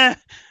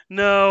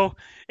 no.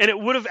 And it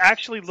would have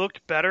actually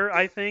looked better,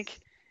 I think,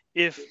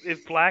 if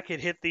Black had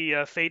hit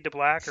the fade to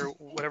black, or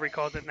whatever he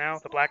calls it now,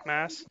 the black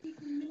mass,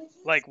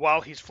 like while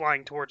he's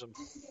flying towards him.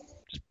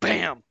 Just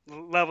bam!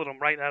 Leveled him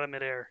right out of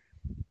midair.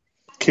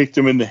 Kicked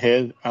him in the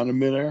head out of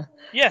midair?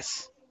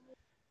 Yes.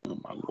 Oh,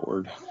 my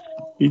Lord.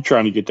 He's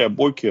trying to get that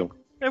boy killed.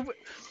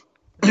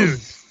 Dude,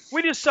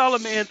 we just saw a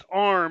man's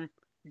arm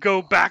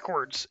go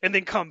backwards and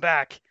then come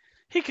back.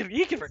 He can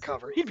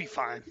recover. He'd be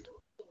fine.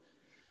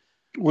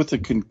 With a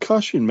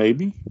concussion,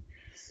 maybe.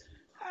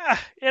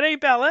 It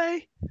ain't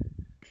ballet.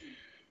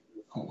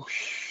 Oh,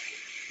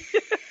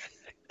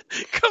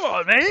 come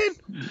on, man.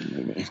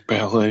 It ain't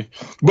ballet.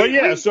 But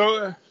yeah,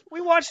 so...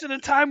 we watched at a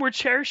time where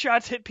chair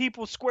shots hit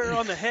people square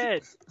on the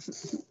head.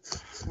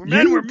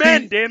 We're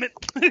men, damn it.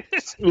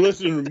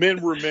 Listen,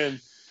 men were men.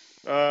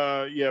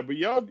 Yeah, but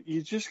y'all,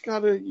 you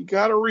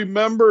gotta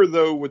remember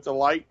though with the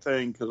light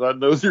thing, because I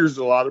know there's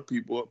a lot of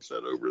people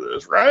upset over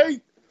this,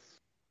 right?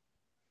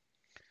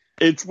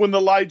 It's when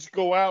the lights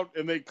go out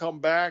and they come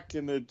back,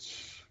 and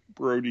it's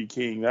Brody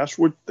King. That's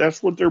what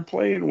they're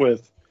playing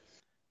with.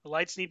 The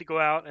lights need to go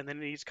out, and then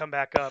it needs to come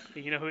back up.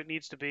 And you know who it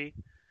needs to be?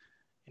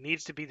 It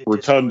needs to be the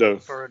Rotundo.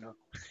 Inferno.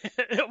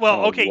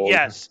 Well, okay, Lord.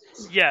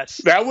 Yes.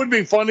 That would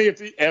be funny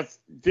if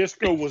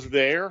Disco was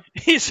there.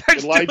 He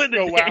starts the lights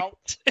doing go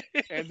out,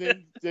 and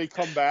then they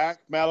come back.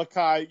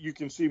 Malachi, you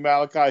can see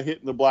Malachi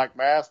hitting the black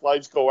mass.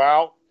 Lights go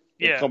out.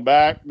 They come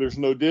back. There's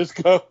no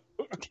Disco.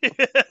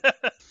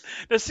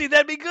 Now, see,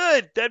 that'd be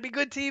good. That'd be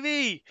good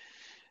TV.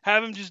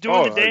 Have him just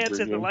doing the dance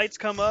and the lights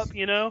come up,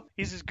 you know?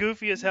 He's as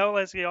goofy as hell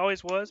as he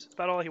always was.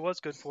 About all he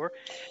was good for.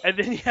 And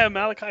then you have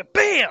Malachi,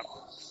 bam!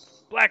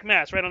 Black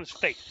mass right on his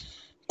face.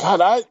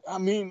 God, I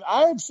mean,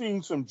 I have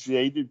seen some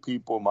jaded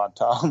people in my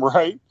time,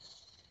 right?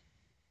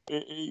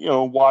 You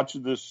know,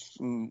 watching this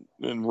and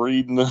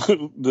reading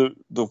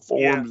the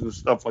forums and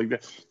stuff like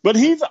that. But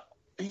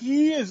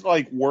he is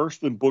like worse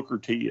than Booker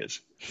T is.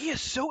 He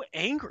is so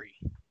angry.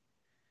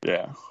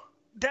 Yeah.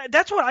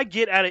 That's what I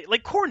get at it.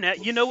 Like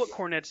Cornette, you know what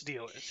Cornette's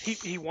deal is.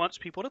 He wants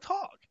people to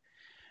talk.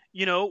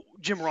 You know,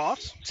 Jim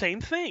Ross,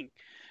 same thing.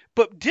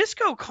 But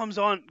Disco comes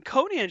on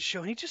Conan's show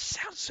and he just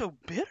sounds so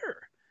bitter.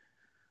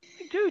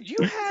 Like, dude, you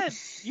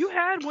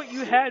had what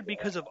you had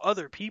because of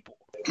other people.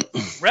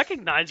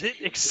 Recognize it,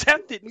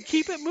 accept it, and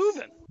keep it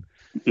moving.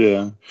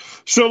 Yeah.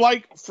 So,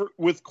 like,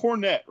 with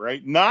Cornette,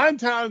 right? 9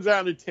 times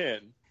out of 10,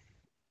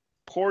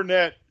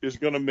 Cornette is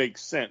going to make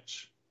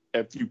sense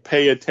if you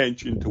pay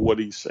attention to what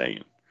he's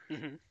saying.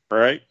 Mm-hmm.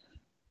 Right?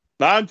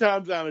 9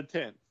 times out of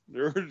 10.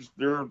 There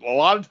are a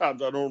lot of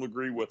times I don't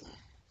agree with him.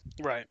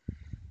 Right.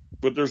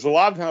 But there's a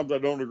lot of times I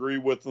don't agree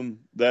with him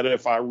that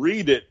if I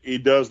read it,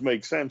 it does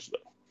make sense, though.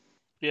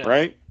 Yeah.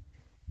 Right?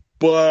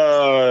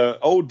 But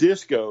old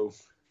Disco,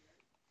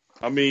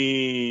 I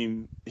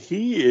mean,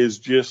 he is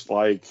just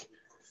like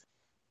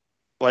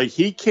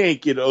he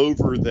can't get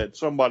over that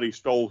somebody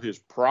stole his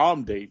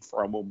prom date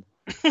from him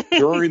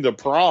during the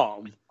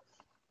prom.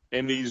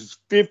 And he's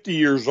 50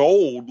 years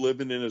old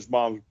living in his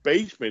mom's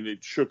basement.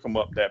 It shook him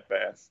up that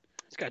bad.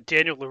 He's got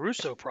Daniel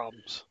LaRusso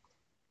problems.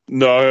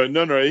 No.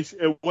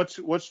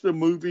 What's the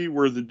movie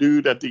where the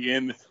dude at the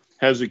end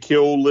has a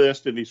kill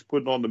list and he's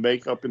putting on the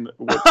makeup and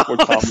what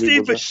comedy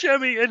Steve was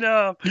Buscemi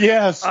and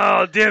yes.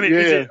 Oh damn it!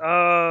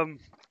 Yeah.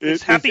 Is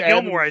it's Happy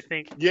Gilmore, I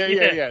think.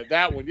 Yeah.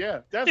 That one. Yeah,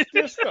 that's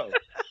Disco.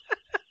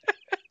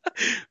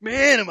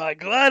 Man, am I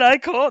glad I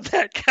called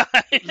that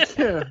guy.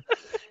 Yeah.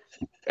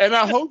 And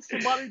I hope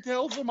somebody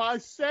tells him I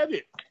said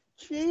it.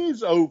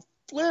 Jeez,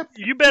 Flip.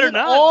 You better get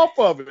not. Off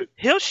of it.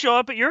 He'll show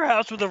up at your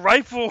house with a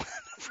rifle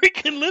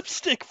freaking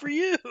lipstick for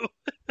you.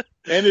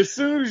 And as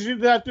soon as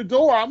you're at the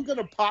door, I'm going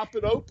to pop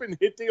it open,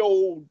 hit the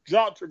old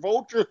John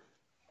Travolta,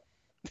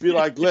 be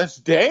like, let's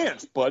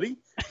dance, buddy.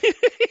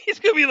 He's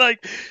going to be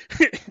like,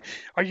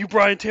 are you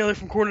Brian Taylor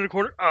from Corner to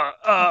Corner?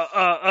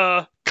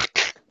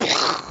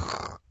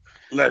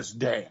 Let's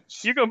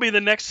dance. You're going to be the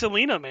next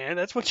Selena, man.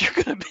 That's what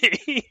you're going to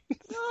be.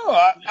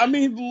 No, I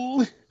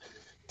mean,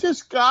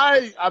 this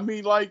guy,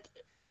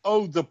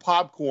 the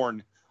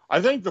popcorn.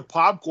 I think the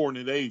popcorn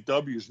in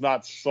AEW is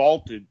not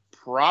salted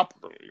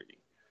properly.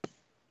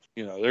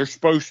 You know, there's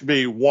supposed to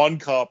be 1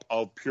 cup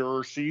of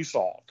pure sea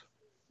salt,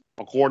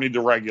 according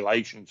to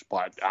regulations,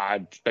 but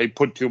they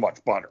put too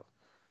much butter.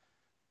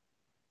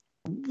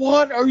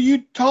 What are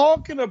you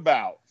talking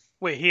about?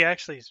 Wait, he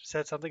actually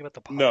said something about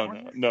the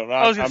popcorn? No.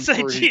 I was going to say,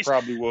 sure he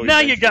probably will. Now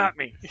you got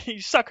me. You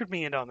suckered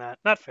me in on that.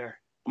 Not fair.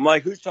 I'm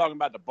like, who's talking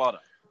about the butter?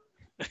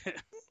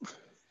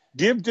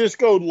 Give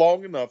Disco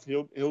long enough,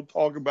 he'll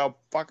talk about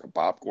fucking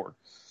popcorn.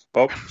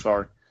 Oh,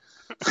 sorry.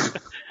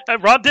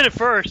 Rob did it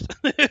first.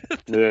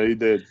 Yeah, he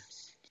did.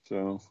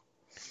 So,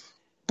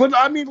 but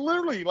I mean,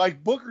 literally,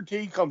 like Booker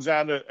T comes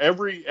out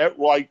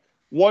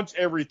once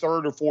every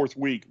third or fourth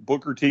week.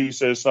 Booker T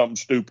says something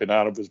stupid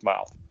out of his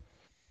mouth,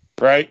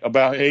 right,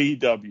 about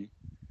AEW,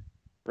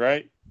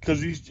 right?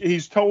 Because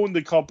he's towing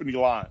the company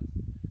line,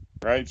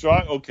 right? So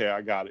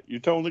I got it. You're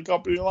towing the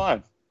company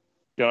line.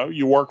 You know,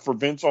 you work for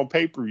Vince on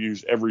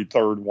pay-per-views every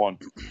third one.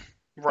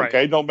 Right.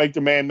 Okay, don't make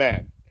the man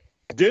mad.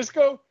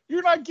 Disco,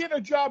 you're not getting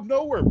a job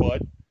nowhere,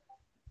 bud.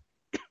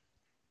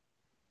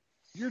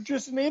 You're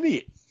just an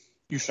idiot.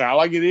 You sound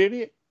like an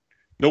idiot.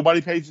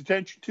 Nobody pays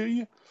attention to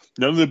you.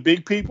 None of the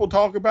big people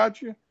talk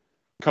about you.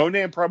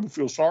 Conan probably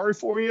feels sorry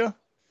for you.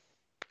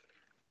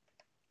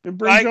 It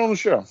brings you on the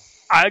show.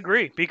 I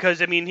agree,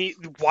 because, I mean,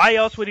 why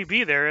else would he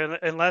be there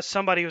unless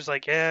somebody was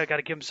like, yeah, I got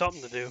to give him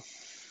something to do.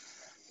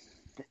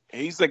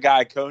 He's the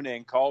guy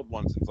Conan called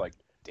once and was like,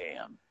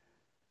 damn.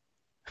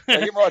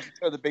 Have you ever watched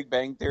The Big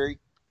Bang Theory?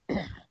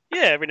 Yeah,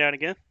 every now and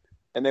again.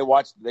 And they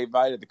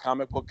invited the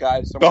comic book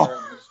guy somewhere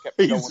and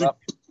he just kept showing up.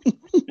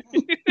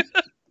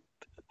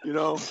 You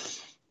know,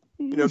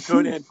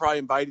 Conan probably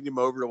invited him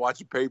over to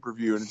watch a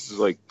pay-per-view and it's just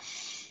like,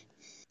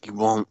 he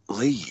won't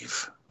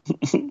leave.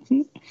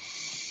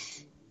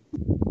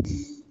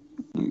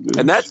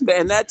 And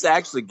that's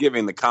actually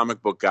giving the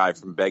comic book guy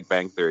from Big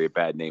Bang Theory a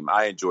bad name.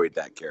 I enjoyed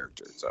that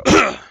character, so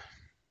I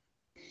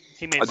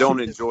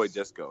don't enjoy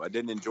Disco. I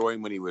didn't enjoy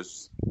him when he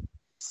was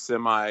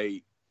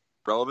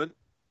semi-relevant,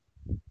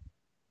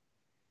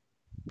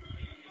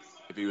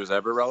 if he was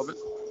ever relevant.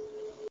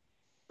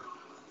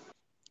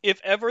 If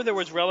ever there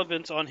was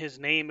relevance on his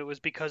name, it was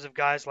because of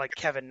guys like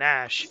Kevin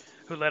Nash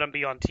who let him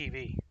be on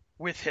TV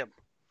with him.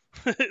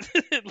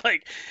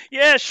 Like,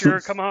 yeah,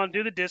 sure, come on,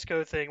 do the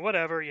Disco thing,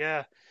 whatever,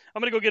 yeah. I'm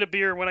going to go get a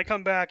beer. When I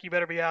come back, you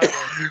better be out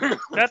there.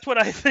 That's what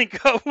I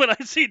think of when I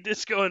see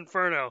Disco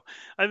Inferno.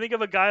 I think of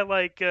a guy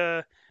like,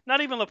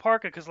 not even La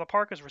Parka, because La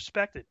Parka's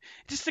respected.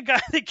 Just a guy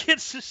that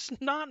gets the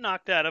snot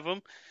knocked out of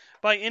him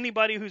by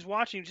anybody who's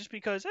watching just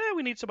because,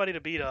 we need somebody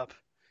to beat up.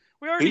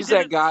 He's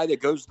that guy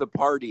that goes to the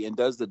party and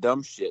does the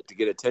dumb shit to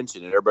get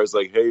attention, and everybody's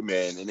like, hey,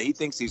 man, and he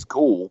thinks he's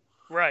cool.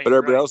 Right. But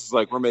everybody else is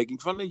like, we're making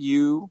fun of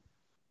you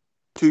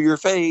to your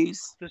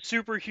face. The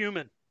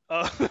superhuman.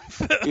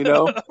 You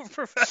know,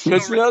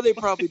 because they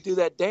probably do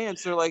that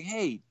dance. They're like,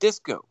 "Hey,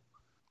 Disco,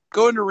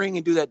 go in the ring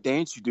and do that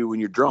dance you do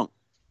when you're drunk."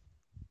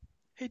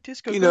 Hey,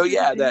 Disco,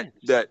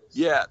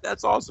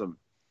 that's awesome.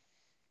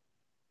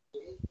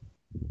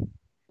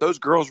 Those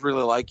girls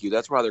really like you.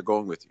 That's why they're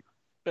going with you.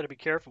 Better be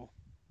careful.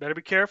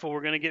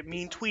 We're gonna get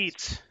mean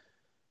tweets.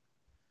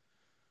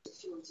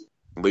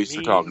 At least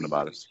they're talking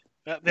about us.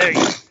 There you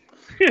go.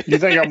 You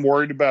think I'm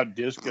worried about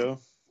Disco?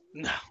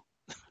 No,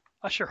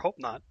 I sure hope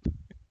not.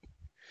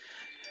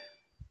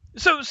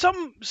 So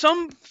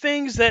some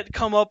things that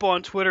come up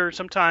on Twitter,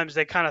 sometimes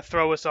they kind of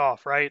throw us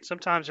off, right?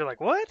 Sometimes you're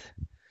like, what?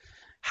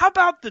 How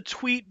about the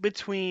tweet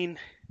between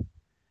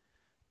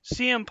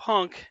CM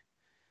Punk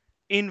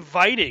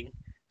inviting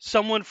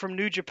someone from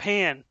New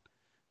Japan,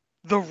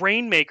 the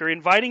Rainmaker,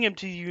 inviting him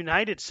to the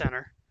United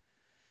Center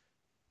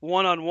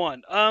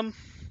one-on-one?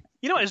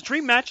 As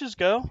dream matches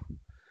go,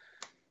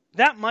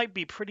 that might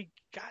be pretty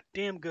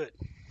goddamn good.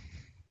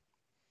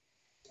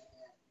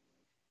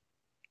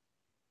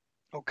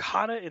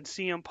 Okada and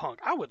CM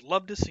Punk. I would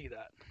love to see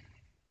that.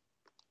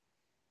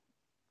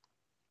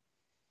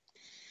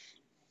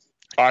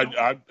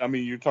 I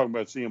mean, you're talking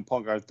about CM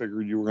Punk. I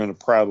figured you were going to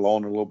prattle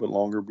on a little bit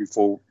longer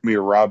before me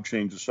or Rob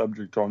changed the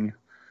subject on you.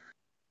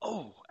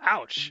 Oh,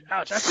 ouch.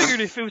 I figured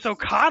if it was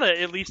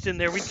Okada at least in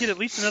there, we'd get at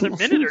least another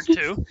minute or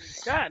two.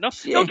 God,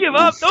 don't give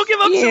up. Don't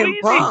give up so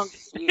easy.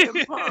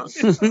 CM Punk.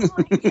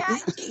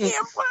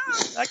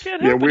 I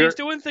can't help it. He's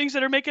doing things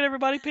that are making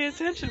everybody pay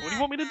attention. What do you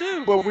want me to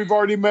do? Well, we've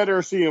already met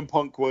our CM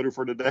Punk quota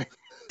for today.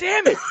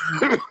 Damn it.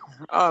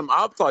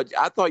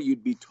 I thought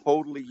you'd be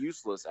totally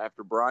useless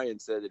after Brian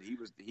said that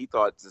he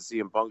thought the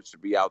CM Punk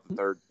should be out the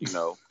third,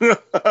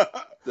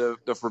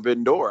 the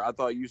Forbidden Door. I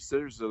thought you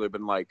seriously would have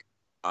been like,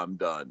 I'm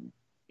done.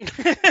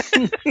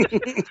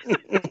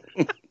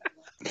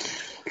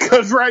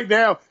 Because right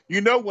now,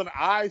 when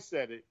I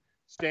said it,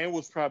 Stan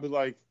was probably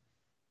like,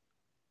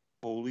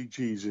 holy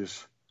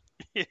Jesus.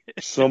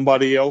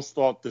 Somebody else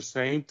thought the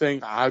same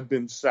thing I've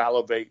been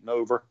salivating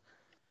over.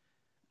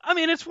 I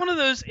mean, it's one of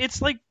those,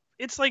 it's like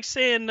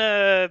saying,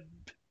 I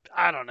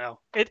don't know.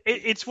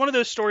 It's one of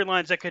those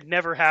storylines that could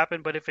never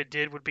happen, but if it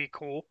did, would be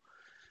cool.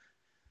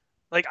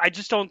 Like, I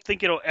just don't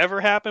think it'll ever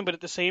happen, but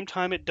at the same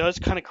time, it does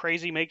kind of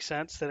crazy make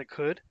sense that it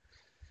could.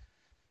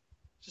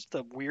 Just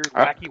a weird,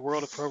 wacky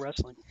world of pro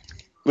wrestling.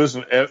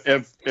 Listen,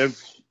 if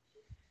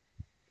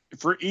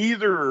for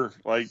either,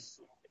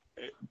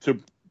 to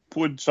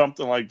put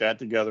something like that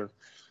together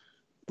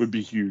would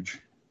be huge.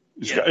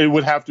 Yeah. It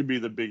would have to be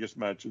the biggest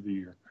match of the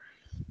year.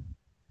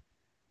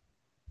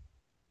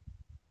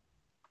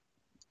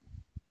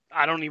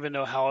 I don't even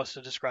know how else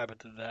to describe it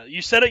to that.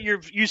 You said it.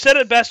 You said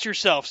it best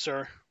yourself,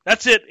 sir.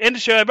 That's it. End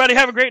of show. Everybody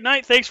have a great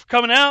night. Thanks for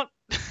coming out.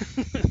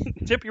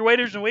 Tip your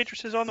waiters and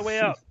waitresses on the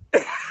way out.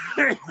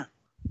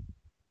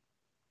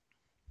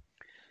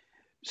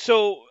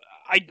 So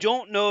I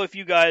don't know if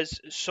you guys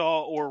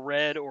saw or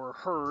read or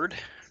heard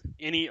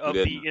any of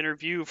the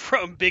interview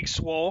from Big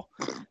Swole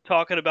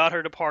talking about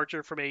her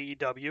departure from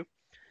AEW.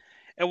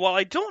 And while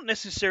I don't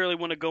necessarily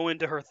want to go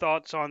into her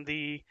thoughts on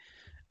the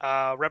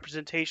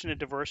representation and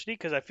diversity,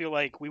 because I feel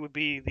like we would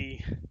be the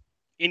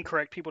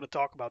incorrect people to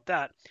talk about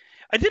that,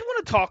 I did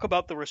want to talk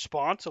about the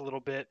response a little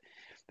bit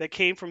that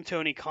came from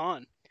Tony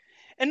Khan.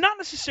 And not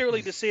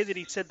necessarily to say that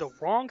he said the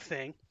wrong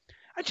thing.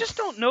 I just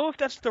don't know if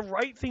that's the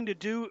right thing to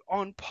do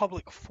on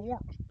public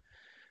forum.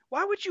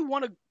 Why would you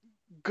want to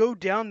go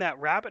down that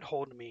rabbit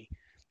hole to me,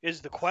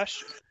 is the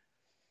question.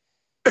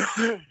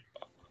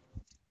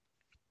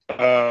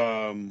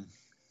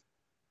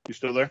 You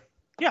still there?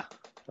 Yeah.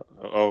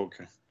 Oh,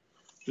 okay.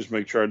 Just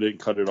make sure I didn't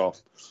cut it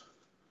off.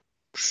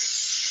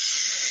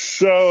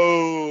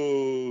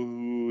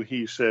 So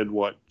he said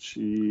what?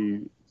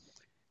 She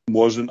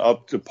wasn't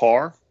up to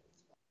par?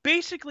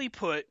 Basically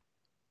put,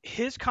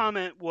 his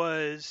comment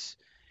was,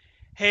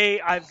 hey,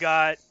 I've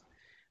got,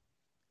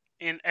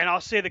 and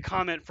I'll say the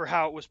comment for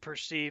how it was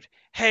perceived,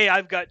 hey,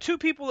 I've got 2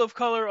 people of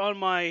color on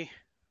my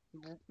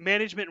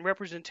management and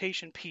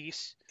representation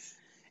piece,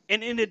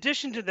 and in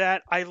addition to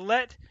that, I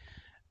let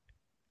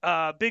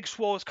Big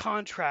Swole's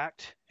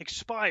contract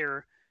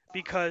expire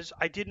because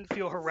I didn't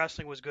feel her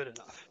wrestling was good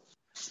enough.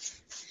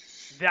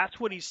 That's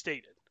what he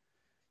stated.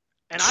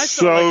 And I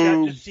felt like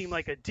that just seemed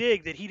like a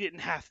dig that he didn't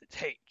have to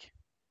take.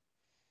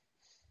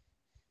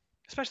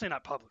 Especially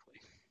not publicly.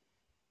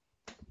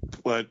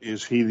 But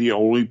is he the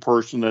only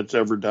person that's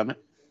ever done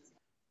it?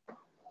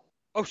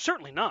 Oh,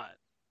 certainly not.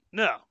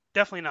 No,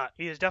 definitely not.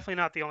 He is definitely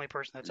not the only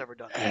person that's ever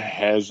done it.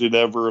 Has it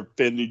ever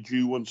offended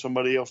you when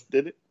somebody else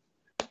did it?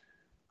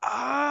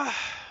 It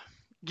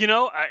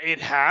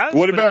has.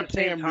 What about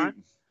Cam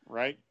Newton,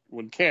 right?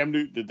 When Cam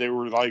Newton, they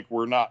were like,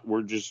 we're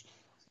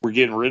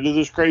getting rid of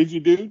this crazy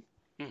dude?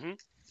 Mm-hmm.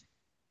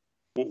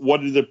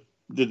 What did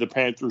the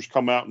Panthers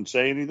come out and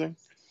say anything?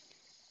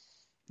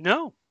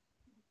 No.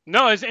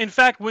 In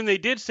fact, when they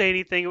did say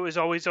anything, it was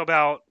always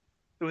about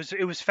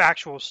it was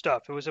factual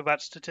stuff. It was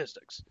about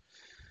statistics,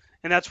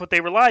 and that's what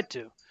they relied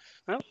to.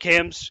 Well,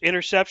 Cam's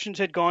interceptions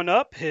had gone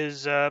up,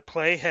 his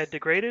play had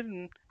degraded,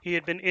 and he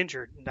had been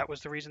injured, and that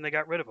was the reason they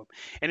got rid of him.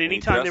 And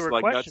anytime they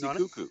were questioned on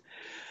it,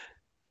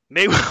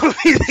 may well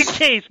be the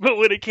case. But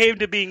when it came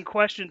to being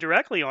questioned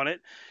directly on it,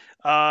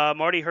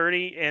 Marty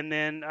Hurney and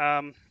then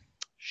I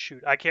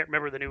can't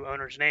remember the new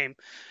owner's name,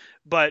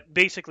 but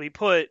basically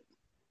put,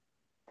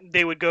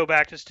 they would go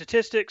back to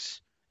statistics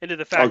and to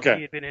the fact that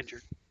he had been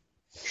injured.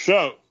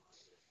 So,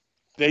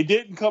 they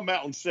didn't come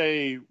out and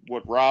say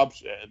what Rob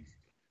said.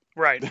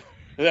 Right.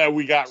 That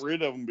we got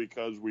rid of him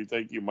because we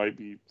think you might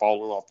be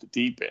falling off the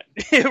deep end.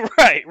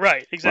 Right,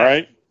 exactly.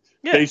 Right?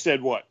 Yeah. They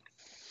said what?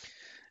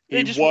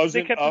 He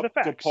wasn't kept up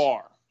to to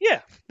par.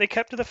 Yeah, they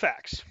kept to the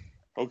facts.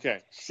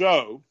 Okay,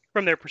 so...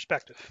 From their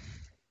perspective.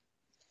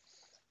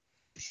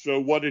 So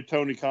what did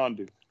Tony Khan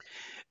do?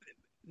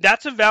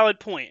 That's a valid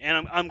point,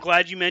 and I'm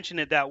glad you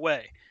mentioned it that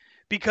way.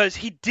 Because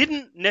he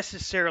didn't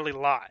necessarily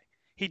lie.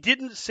 He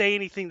didn't say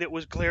anything that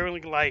was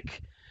glaringly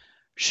like,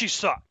 she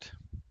sucked.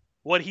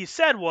 What he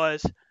said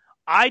was,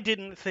 I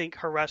didn't think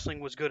her wrestling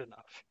was good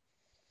enough.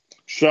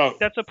 So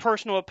that's a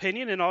personal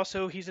opinion, and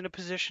also he's in a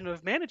position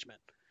of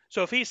management.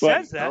 So if he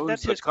says that,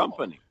 that's his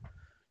company. Call.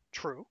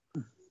 True.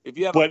 If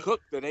you have a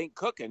cook that ain't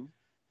cooking,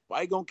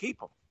 why you gonna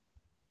keep him?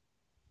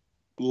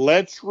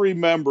 Let's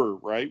remember,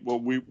 right,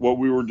 what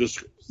we were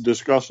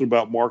discussing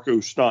about Marco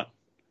Stunt,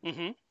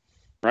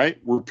 right,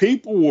 where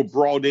people were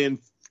brought in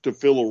to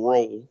fill a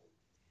role,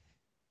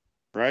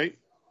 right,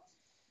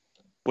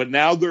 but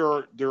now there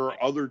are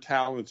other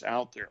talents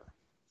out there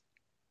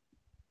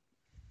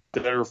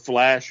that are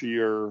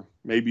flashier,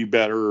 maybe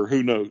better, or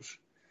who knows,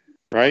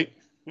 right?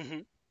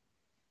 Mm-hmm.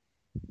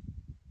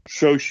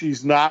 So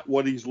she's not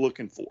what he's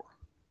looking for.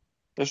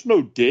 That's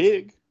no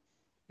dig.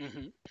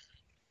 Mm-hmm.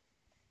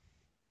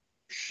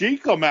 She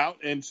come out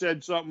and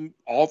said something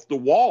off the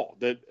wall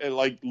that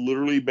like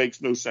literally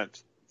makes no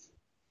sense.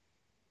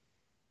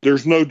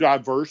 There's no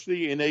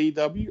diversity in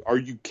AEW. Are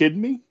you kidding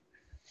me?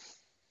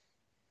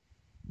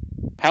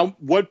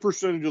 What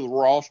percentage of the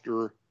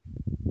roster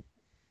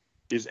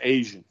is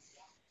Asian?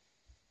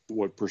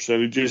 What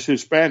percentage is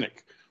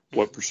Hispanic?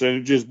 What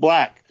percentage is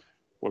Black?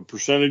 What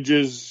percentage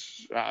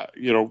is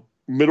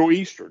Middle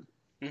Eastern?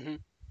 Mm-hmm.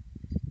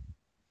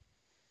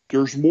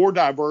 There's more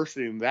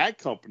diversity in that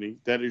company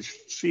that is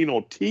seen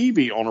on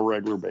TV on a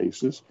regular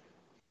basis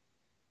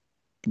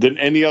than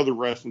any other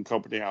wrestling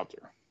company out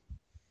there.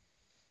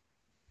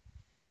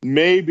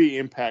 Maybe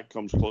Impact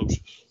comes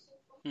closest.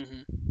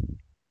 Mm-hmm.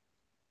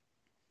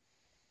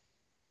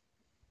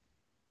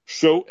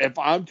 So if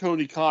I'm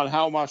Tony Khan,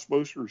 how am I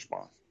supposed to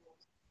respond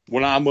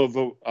when I'm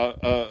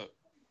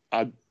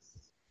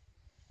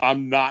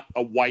I'm not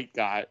a white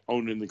guy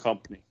owning the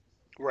company?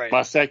 Right.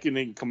 My second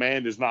in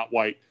command is not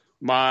white.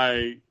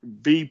 My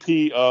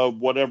VP of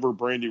whatever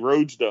Brandy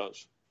Rhodes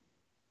does,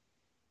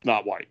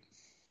 not white.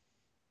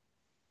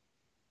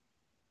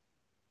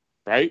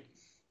 Right?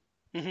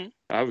 Mm-hmm.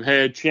 I've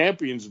had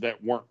champions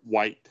that weren't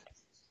white.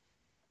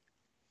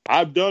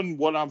 I've done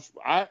what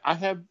I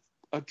have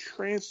a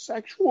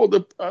transsexual.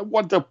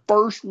 The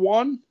first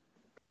one?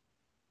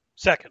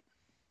 Second.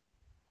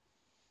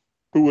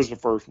 Who was the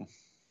first one?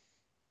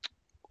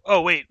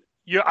 Oh, wait.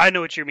 I know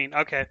what you mean.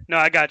 Okay. No,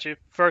 I got you.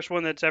 First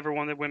one that's ever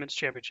won the women's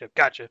championship.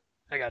 Gotcha.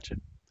 I got you.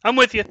 I'm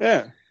with you.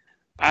 Yeah.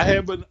 I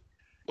have an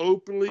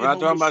openly We're not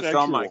talking about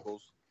homosexual. Shawn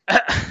Michaels.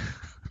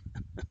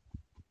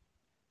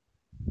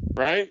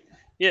 Right?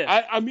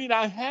 Yeah. I mean,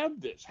 I have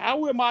this.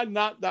 How am I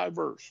not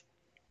diverse?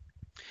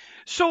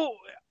 So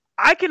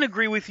I can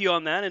agree with you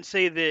on that and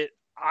say that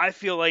I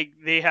feel like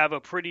they have a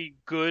pretty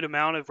good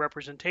amount of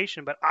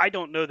representation, but I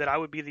don't know that I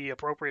would be the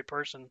appropriate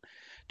person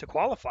to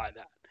qualify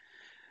that.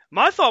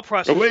 My thought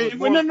process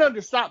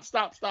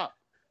No,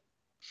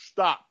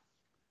 stop.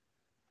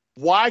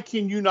 Why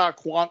can you not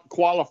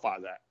qualify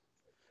that?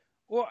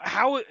 Well,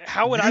 how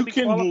would I be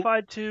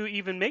qualified to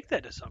even make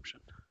that assumption?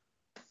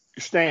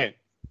 Stan,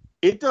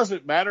 it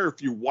doesn't matter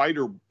if you're white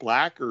or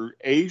black or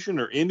Asian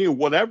or Indian,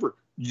 whatever.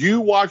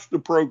 You watch the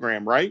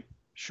program, right?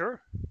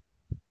 Sure.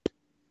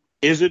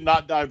 Is it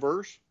not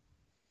diverse?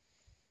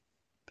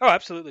 Oh,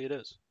 absolutely it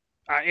is.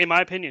 In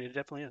my opinion, it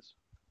definitely is.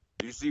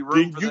 Do you see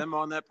room for them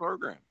on that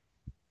program?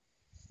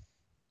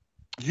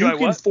 You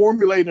can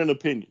formulate an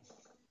opinion.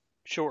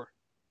 Sure.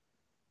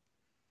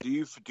 Do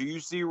you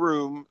see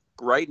room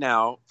right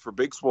now for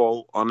Big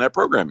Swole on that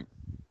programming?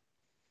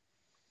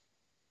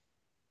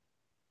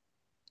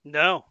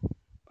 No,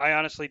 I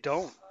honestly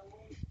don't.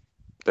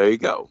 There you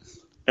go.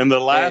 And the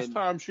last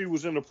time she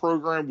was in the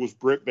program was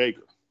Britt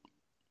Baker.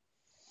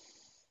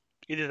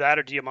 Either that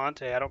or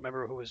Diamante. I don't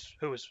remember who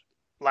was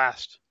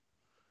last.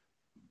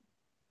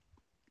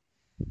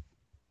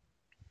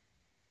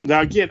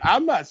 Now, again,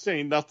 I'm not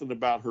saying nothing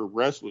about her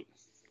wrestling,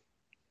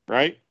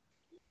 right?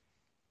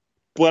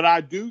 But I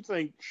do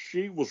think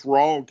she was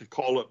wrong to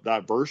call it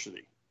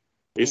diversity,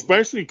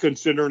 especially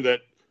considering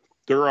that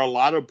there are a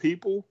lot of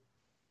people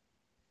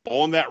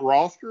on that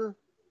roster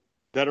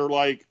that are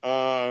like,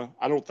 I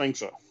don't think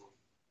so.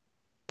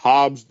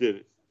 Hobbs did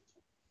it.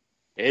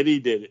 Eddie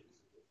did it.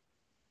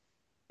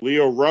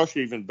 Leo Rush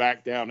even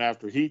backed down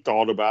after he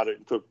thought about it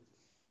and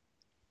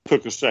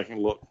took a second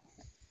look.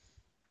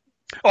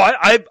 Oh,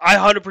 I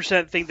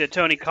 100% think that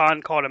Tony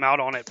Khan called him out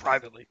on it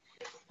privately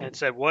and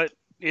said, "What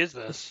is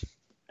this?"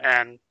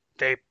 And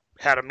they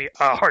had a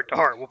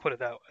heart-to-heart. We'll put it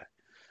that way.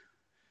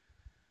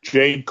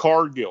 Jade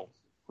Cargill,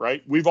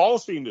 right? We've all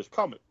seen this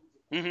coming,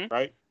 mm-hmm.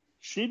 right?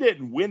 She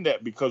didn't win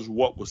that because of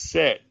what was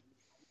said.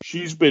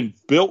 She's been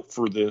built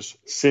for this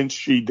since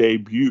she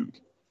debuted.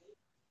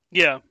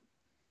 Yeah.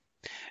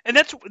 And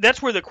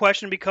that's where the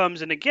question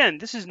becomes, and again,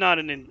 this is not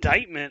an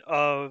indictment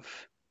of,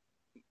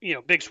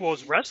 Big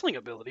Swole's wrestling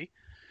ability,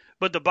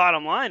 but the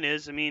bottom line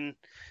is, I mean,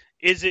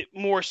 is it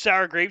more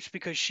sour grapes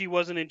because she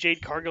wasn't in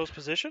Jade Cargill's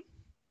position?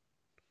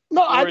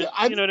 No,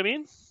 you know what I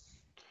mean?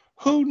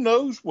 Who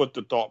knows what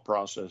the thought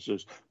process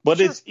is? But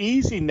Sure. It's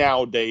easy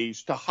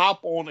nowadays to hop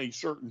on a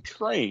certain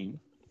train.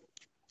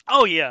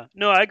 Oh, yeah.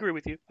 No, I agree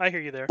with you. I hear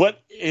you there. But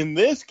in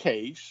this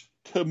case,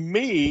 to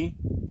me,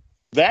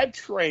 that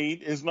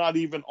train is not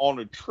even on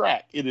a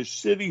track. It is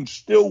sitting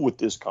still with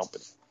this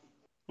company.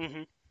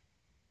 Mm-hmm.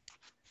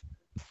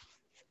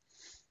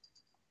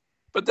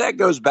 But that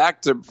goes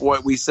back to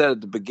what we said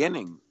at the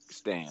beginning,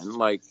 Stan.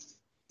 Like,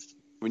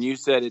 when you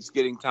said it's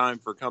getting time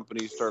for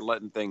companies to start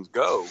letting things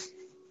go,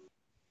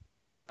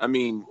 I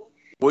mean,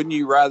 wouldn't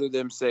you rather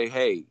them say,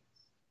 hey,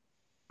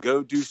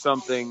 go do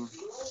something,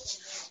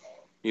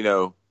 we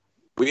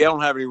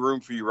don't have any room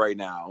for you right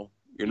now.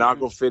 You're not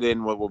going to fit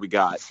in with what we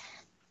got.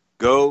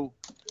 Go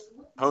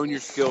hone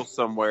your skills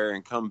somewhere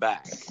and come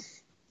back.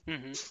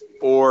 Mm-hmm.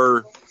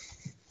 Or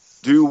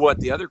do what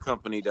the other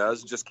company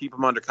does, just keep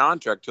them under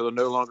contract till they're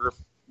no longer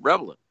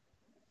relevant.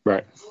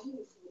 Right.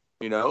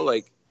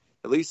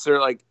 At least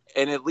they're like,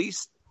 and at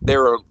least they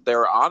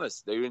were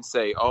honest. They didn't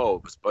say, oh,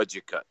 it was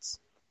budget cuts.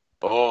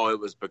 Oh, it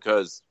was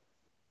because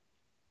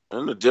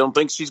I don't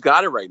think she's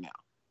got it right now.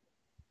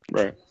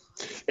 Right.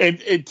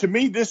 And to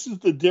me, this is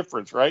the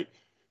difference, right?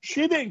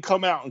 She didn't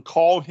come out and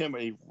call him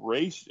a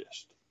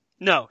racist.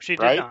 No, she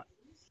did right? not.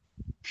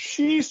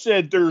 She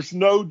said there's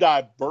no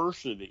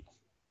diversity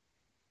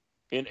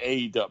in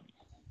AEW.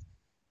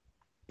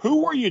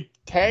 Who were your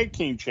tag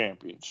team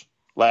champions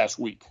last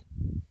week?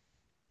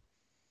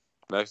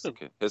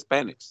 Mexican,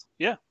 Hispanics.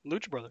 Yeah,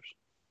 Lucha Brothers.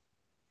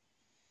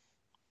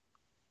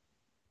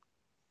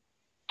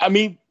 I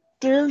mean,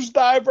 there's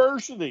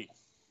diversity.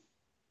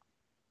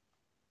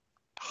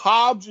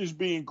 Hobbs is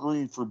being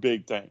groomed for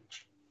big things.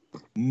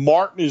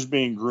 Martin is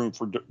being groomed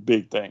for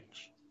big things,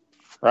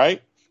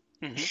 right?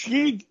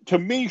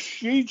 Mm-hmm.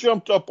 She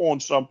jumped up on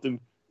something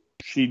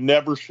she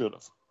never should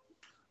have.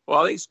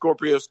 Well, I think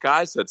Scorpio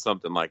Sky said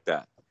something like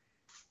that.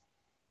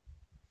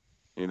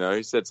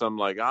 He said something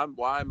like,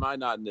 why am I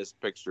not in this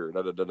picture?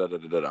 Da, da, da, da, da,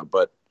 da, da.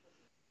 But,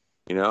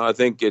 I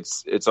think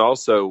it's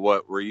also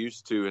what we're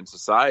used to in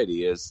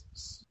society is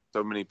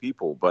so many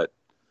people. But,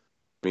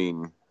 I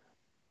mean,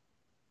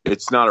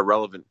 it's not a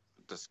relevant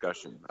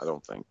discussion, I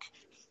don't think.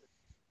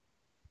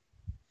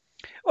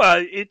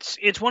 Well,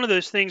 it's one of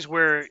those things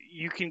where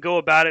you can go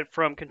about it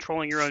from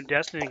controlling your own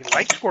destiny,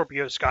 like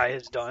Scorpio Sky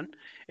has done,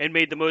 and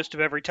made the most of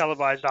every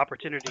televised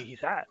opportunity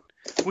he's had,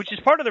 which is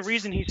part of the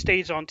reason he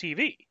stays on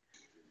TV.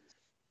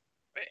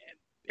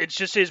 It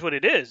just is what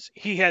it is.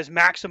 He has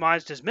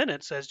maximized his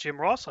minutes, as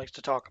Jim Ross likes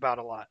to talk about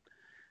a lot.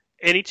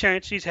 Any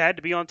chance he's had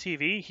to be on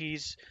TV,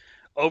 he's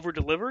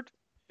over-delivered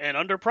and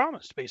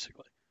under-promised,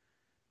 basically.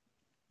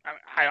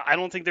 I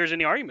don't think there's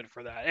any argument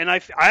for that. And I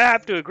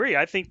have to agree.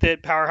 I think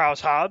that Powerhouse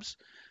Hobbs,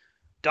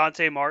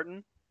 Dante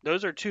Martin,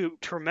 those are two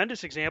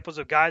tremendous examples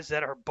of guys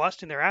that are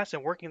busting their ass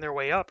and working their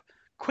way up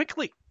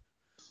quickly.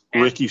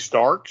 And Ricky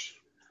Starks?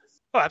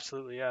 Oh,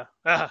 absolutely, yeah.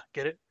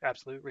 Get it?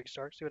 Absolutely. Ricky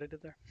Starks. See what I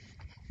did there?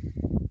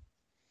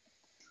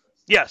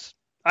 Yes,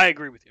 I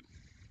agree with you.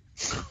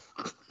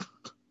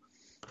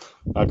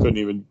 I couldn't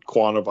even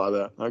quantify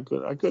that. I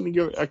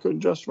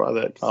couldn't justify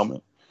that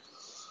comment.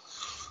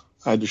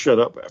 I had to shut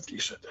up after you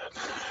said that.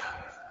 I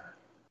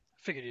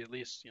figured you at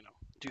least,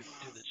 do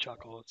the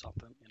chuckle or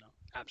something,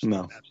 Absolutely.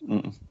 No.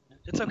 Absolutely.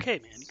 It's okay,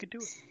 man. You could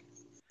do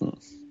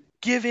it.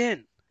 Give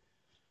in.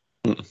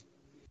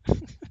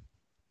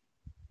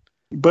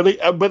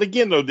 But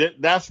again, though,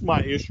 that's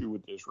my issue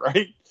with this,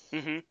 right?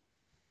 Mm-hmm.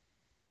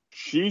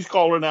 She's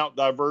calling out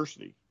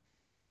diversity.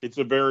 It's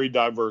a very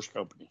diverse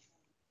company.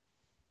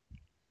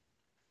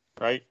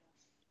 Right?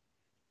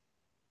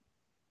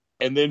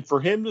 And then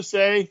for him to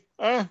say,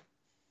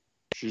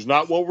 she's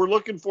not what we're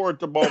looking for at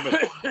the moment.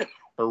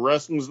 Her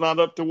wrestling's not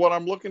up to what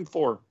I'm looking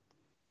for.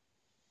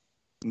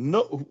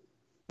 No,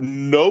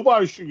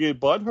 nobody should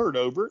get butthurt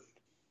over it.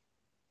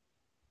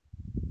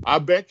 I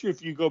bet you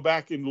if you go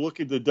back and look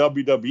at the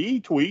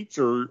WWE tweets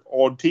or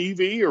on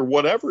TV or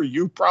whatever,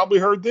 you probably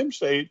heard them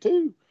say it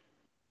too.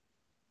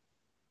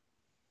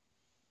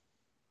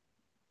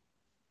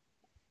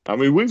 I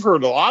mean, we've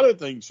heard a lot of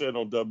things said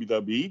on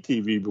WWE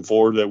TV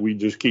before that we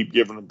just keep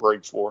giving them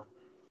breaks for.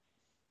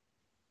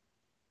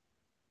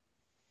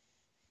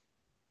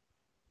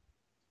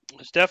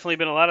 There's definitely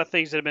been a lot of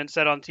things that have been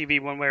said on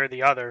TV one way or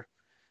the other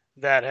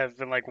that have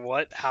been like,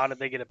 what? How did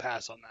they get a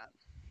pass on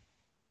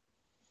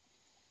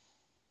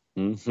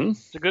that? Mm-hmm.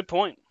 It's a good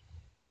point.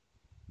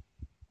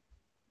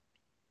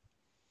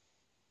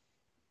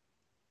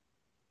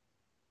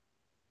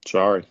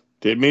 Sorry.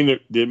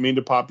 Didn't mean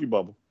to pop your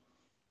bubble.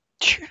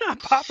 You're not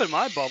popping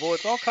my bubble.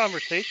 It's all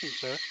conversation,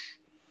 sir.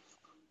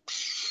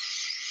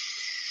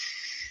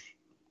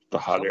 The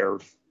hot air.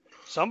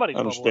 Somebody's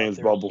understands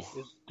bubble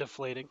is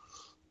deflating.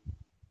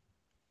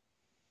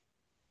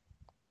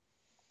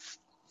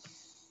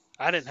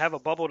 I didn't have a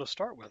bubble to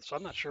start with, so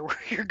I'm not sure where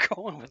you're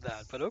going with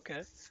that, but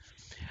okay.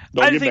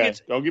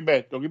 Don't get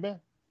mad.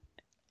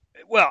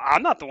 Well,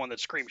 I'm not the one that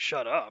screamed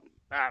 "shut up"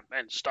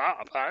 and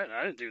stop. I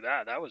didn't do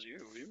that. That was you.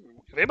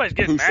 If anybody's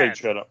getting mad, who said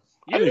shut up?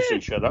 I didn't say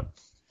shut up.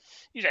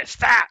 You said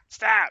stop.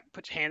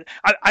 Put your hands.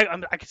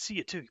 I can see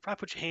it too. You probably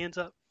put your hands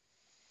up.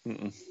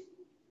 Mm-mm.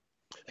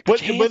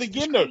 But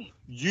again, though,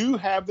 you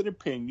have an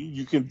opinion.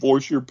 You can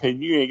voice your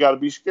opinion. You ain't got to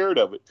be scared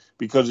of it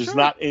because it's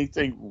not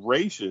anything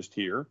racist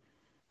here.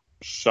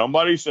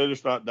 Somebody said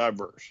it's not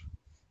diverse,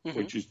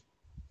 which is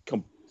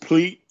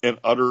complete and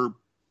utter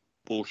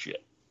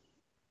bullshit.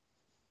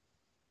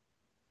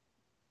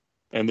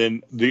 And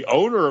then the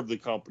owner of the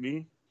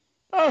company,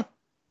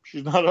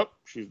 she's not up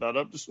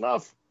to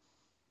snuff.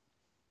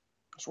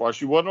 That's why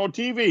she wasn't on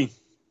TV.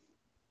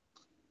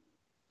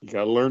 You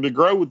got to learn to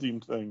grow with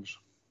these things.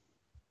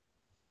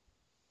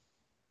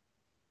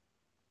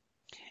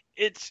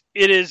 It's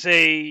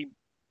been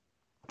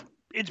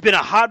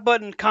a hot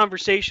button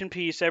conversation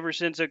piece ever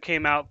since it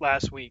came out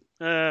last week,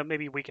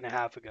 maybe a week and a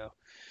half ago.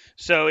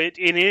 So it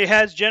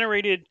has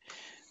generated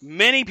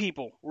many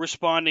people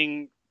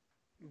responding,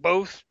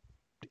 both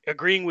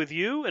agreeing with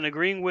you and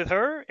agreeing with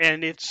her,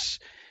 and it's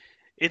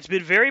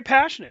been very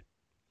passionate.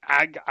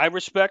 I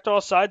respect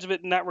all sides of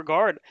it in that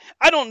regard.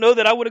 I don't know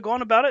that I would have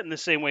gone about it in the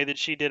same way that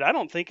she did. I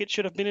don't think it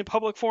should have been in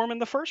public forum in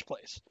the first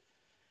place.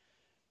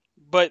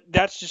 But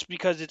that's just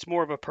because it's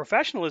more of a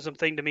professionalism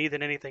thing to me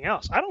than anything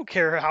else. I don't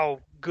care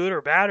how good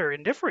or bad or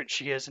indifferent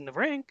she is in the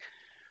ring.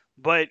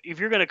 But if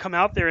you're going to come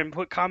out there and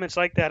put comments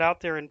like that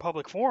out there in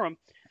public forum,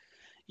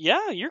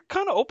 yeah, you're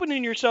kind of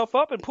opening yourself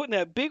up and putting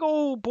that big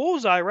old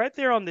bullseye right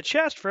there on the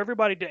chest for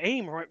everybody to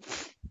aim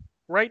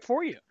right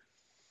for you.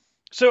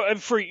 So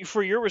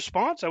for your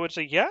response, I would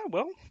say, yeah,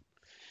 well,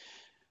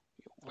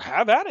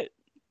 have at it.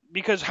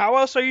 Because how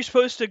else are you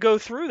supposed to go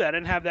through that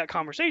and have that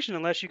conversation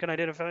unless you can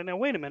identify, now,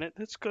 wait a minute,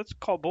 let's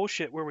call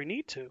bullshit where we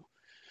need to.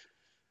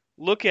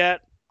 Look at,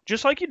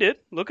 just like you did,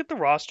 look at the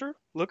roster,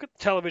 look at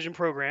the television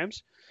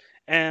programs,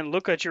 and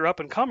look at your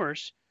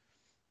up-and-comers.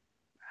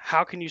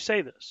 How can you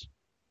say this?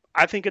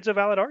 I think it's a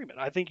valid argument.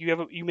 I think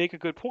you make a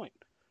good point.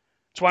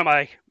 That's why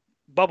my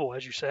bubble,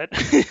 as you said,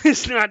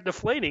 is not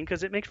deflating,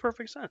 because it makes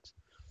perfect sense.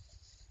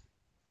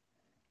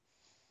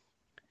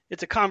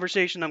 It's a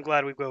conversation I'm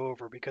glad we go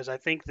over, because I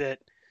think that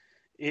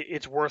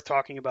it's worth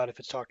talking about if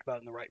it's talked about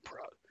in the right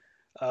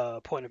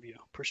point of view,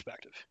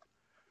 perspective.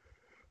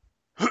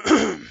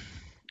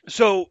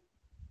 So,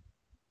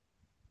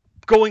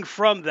 going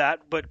from that,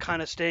 but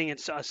kind of staying in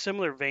a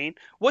similar vein,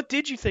 what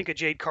did you think of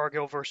Jade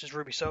Cargill versus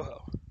Ruby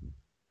Soho?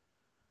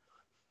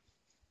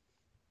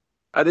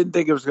 I didn't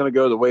think it was going to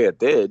go the way it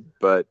did,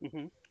 but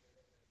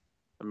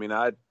I mean,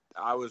 I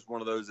was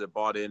one of those that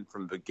bought in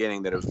from the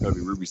beginning that it was going to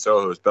be Ruby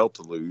Soho's belt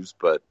to lose,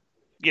 but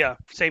yeah,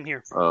 same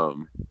here. I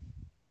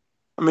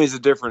mean, it's a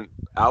different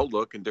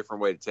outlook and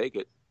different way to take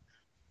it.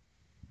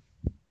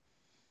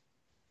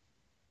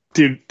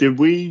 Did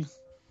we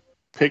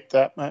pick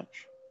that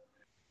match?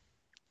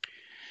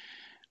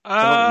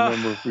 I don't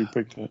remember if we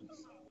picked it.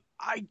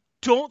 I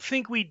don't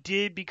think we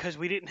did because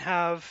we didn't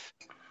have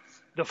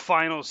the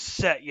finals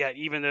set yet,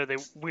 even though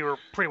we were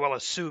pretty well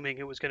assuming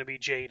it was going to be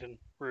Jade and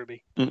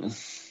Ruby.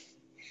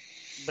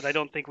 But I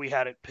don't think we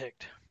had it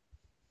picked.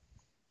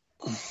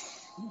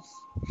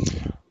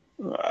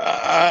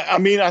 I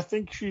mean, I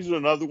think she's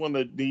another one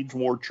that needs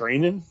more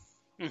training.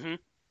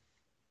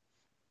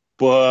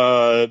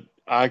 But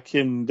I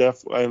can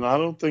definitely, and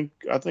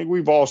I think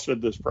we've all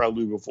said this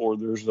probably before,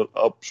 there's an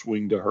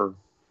upswing to her.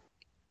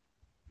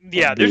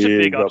 Yeah, there's a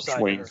big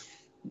upswing. To her.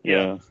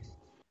 Yeah.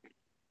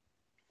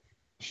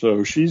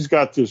 So she's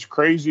got this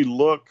crazy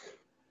look.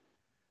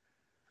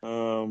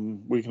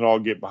 We can all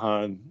get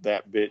behind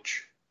that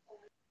bitch.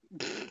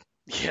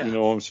 Yeah. You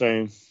know what I'm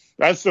saying?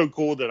 That's so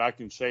cool that I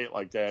can say it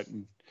like that.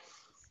 And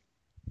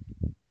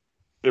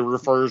it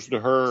refers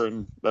to her,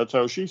 and that's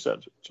how she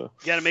says it. So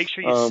you got to make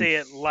sure you say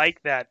it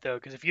like that, though,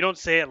 because if you don't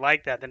say it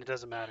like that, then it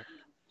doesn't matter.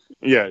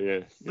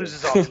 Yeah.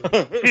 Loses all.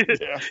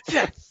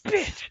 That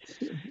bitch.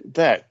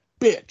 That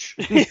bitch.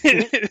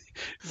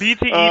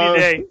 BTE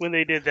today, when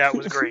they did that,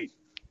 was great.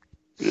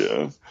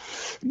 Yeah.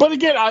 But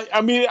again,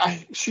 I mean,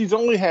 she's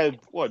only had,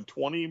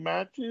 20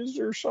 matches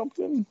or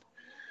something?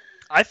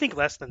 I think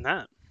less than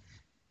that.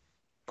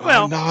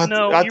 Well,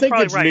 no, I think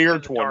it's right, near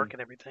 20. Dark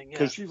and everything,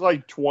 because she's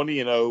like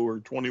 20-0 or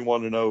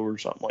 21-0 or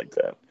something like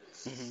that.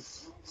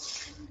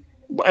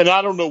 And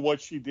I don't know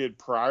what she did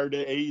prior to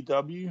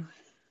AEW.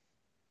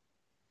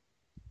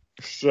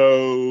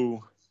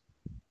 So,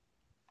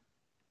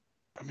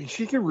 I mean,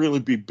 she could really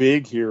be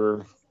big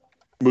here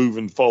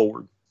moving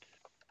forward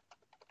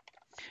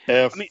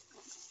if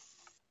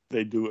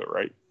they do it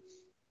right.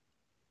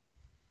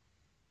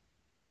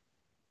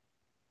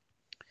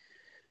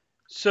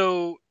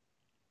 So,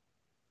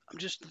 I'm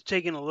just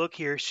taking a look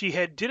here. She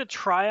did a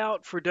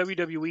tryout for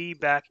WWE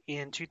back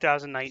in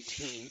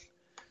 2019,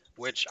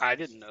 which I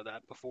didn't know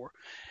that before.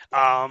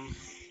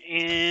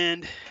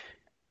 And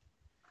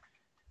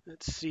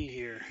let's see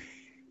here.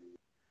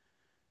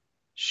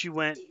 She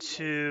went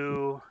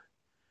to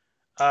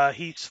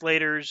Heath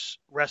Slater's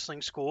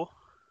wrestling school.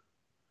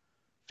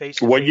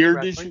 What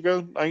year did she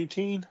go?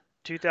 19?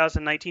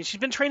 2019. She's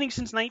been training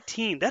since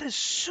 19. That is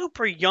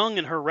super young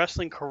in her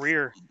wrestling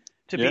career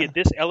to be at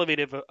this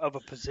elevated of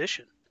a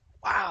position.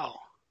 Wow.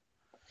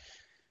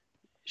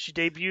 She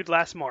debuted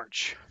last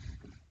March.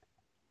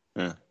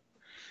 Yeah.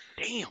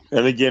 Damn.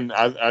 And again,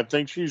 I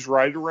think she's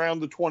right around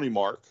the 20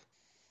 mark,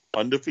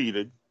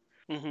 undefeated.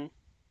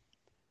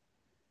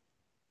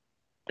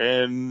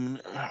 And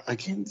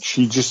again,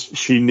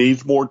 she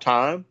needs more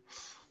time.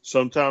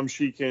 Sometimes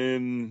she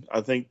can,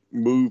 I think,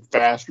 move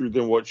faster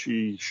than what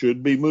she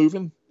should be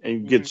moving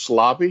and get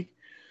sloppy.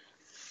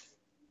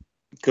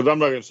 Because I'm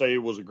not going to say it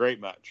was a great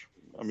match.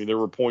 I mean, there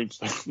were points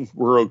that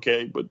were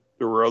okay, but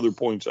there were other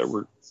points that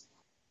were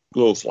a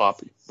little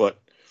sloppy. But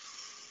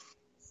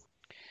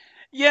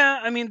yeah,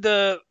 I mean,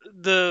 the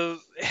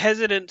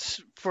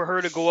hesitance for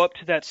her to go up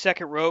to that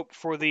second rope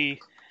for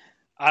the,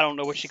 I don't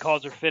know what she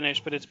calls her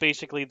finish, but it's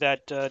basically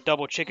that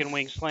double chicken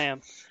wing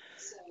slam.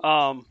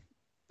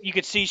 You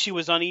could see she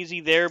was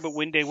uneasy there, but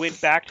when they went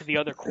back to the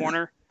other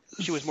corner,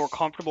 she was more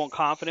comfortable and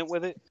confident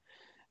with it.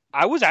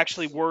 I was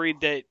actually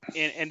worried that,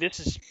 and this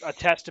is a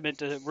testament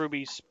to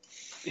Ruby's,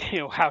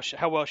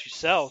 how well she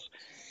sells.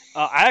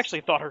 I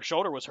actually thought her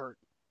shoulder was hurt.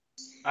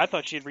 I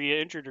thought she had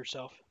re-injured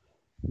herself.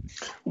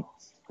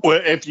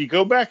 Well, if you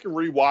go back and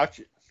rewatch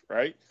it,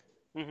 right?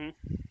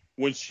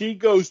 When she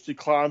goes to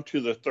climb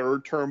to the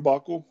third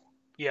turnbuckle,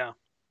 yeah,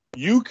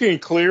 you can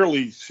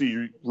clearly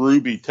see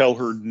Ruby tell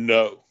her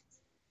no.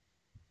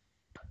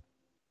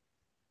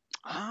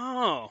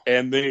 Oh.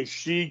 And then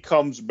she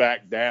comes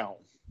back down.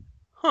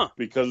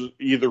 Because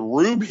either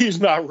Ruby's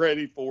not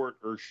ready for it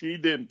or she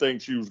didn't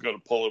think she was going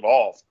to pull it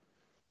off.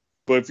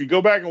 But if you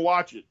go back and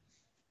watch it,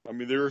 I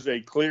mean, there's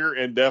a clear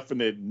and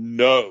definite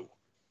no.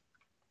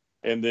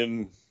 And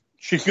then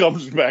she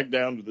comes back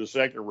down to the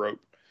second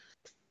rope.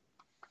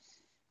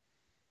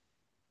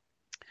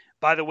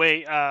 By the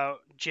way,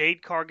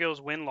 Jade Cargill's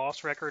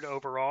win-loss record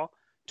overall,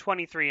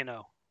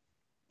 23-0.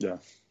 Yeah.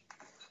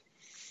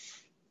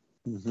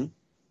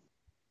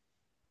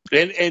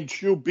 And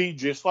she'll be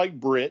just like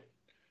Britt.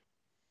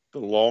 The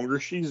longer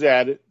she's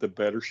at it, the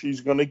better she's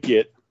going to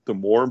get, the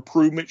more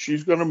improvement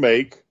she's going to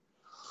make.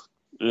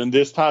 And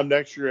this time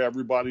next year,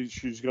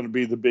 she's going to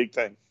be the big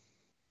thing.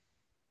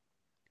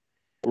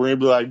 We're going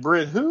to be like,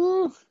 Britt,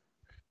 who?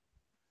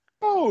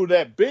 Oh,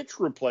 that bitch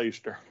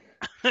replaced her.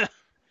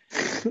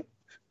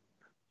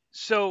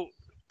 So,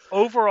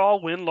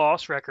 overall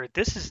win-loss record,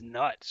 this is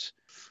nuts.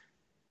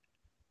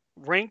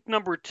 Ranked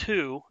number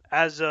 2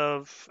 as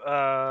of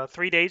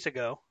 3 days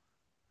ago.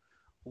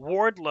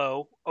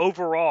 Wardlow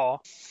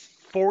overall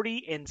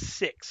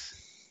 40-6.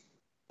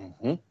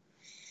 Mm-hmm.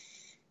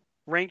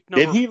 Ranked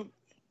number.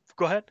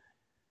 Go ahead.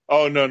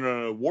 Oh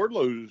no!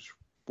 Wardlow's.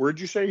 Where'd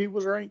you say he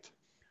was ranked?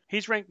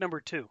 He's ranked number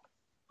 2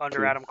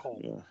 under Adam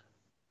Cole. Yeah.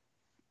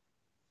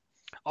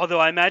 Although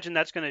I imagine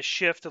that's going to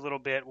shift a little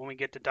bit when we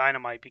get to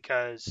Dynamite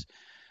because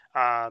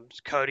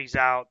Cody's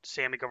out.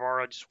 Sammy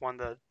Guevara just won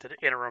the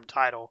interim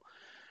title.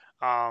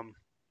 I'm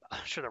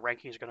sure the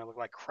rankings are going to look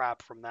like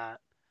crap from that.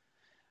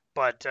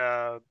 But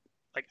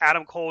like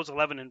Adam Cole is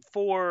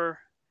 11-4.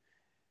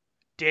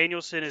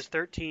 Danielson is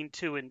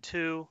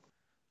 13-2-2.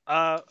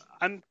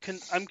 I'm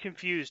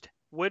confused.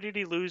 What did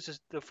he lose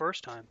the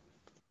first time?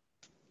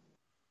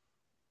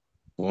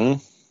 It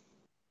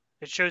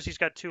shows he's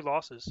got 2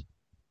 losses.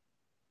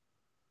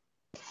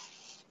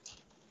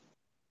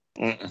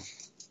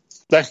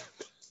 That's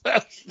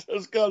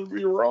got to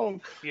be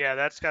wrong. Yeah,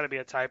 that's got to be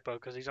a typo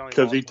because he's only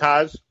he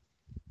ties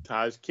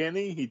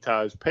Kenny, he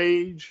ties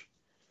Paige,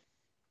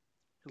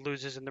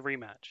 loses in the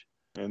rematch,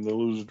 and they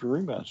lose the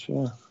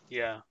rematch.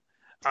 Yeah.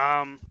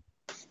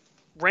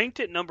 Ranked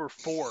at number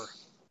 4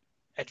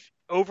 at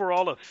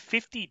overall of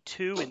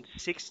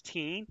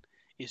 52-16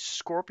 is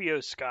Scorpio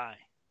Sky.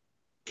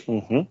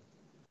 Mm-hmm.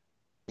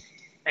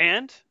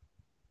 And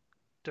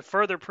to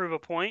further prove a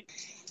point,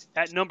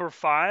 at number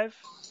 5,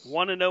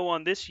 1-0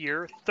 on this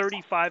year,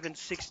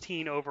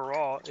 35-16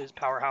 overall is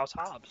Powerhouse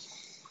Hobbs.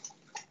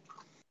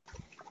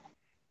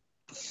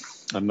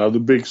 Another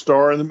big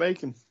star in the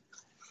making.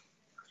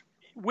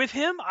 With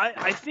him,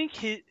 I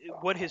think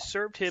what has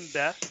served him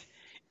best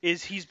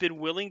is he's been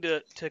willing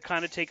to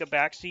kind of take a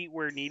backseat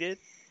where needed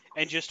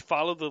and just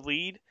follow the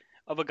lead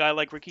of a guy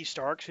like Ricky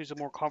Starks, who's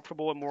more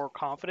comfortable and more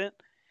confident.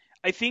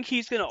 I think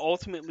he's going to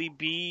ultimately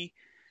be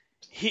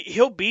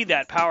he'll be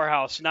that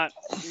powerhouse, not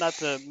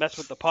to mess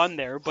with the pun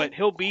there, but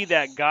he'll be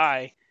that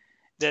guy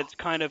that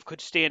kind of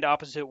could stand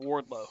opposite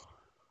Wardlow.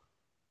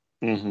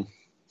 Mm-hmm.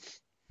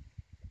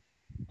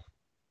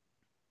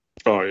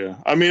 Oh, yeah.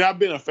 I mean, I've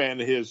been a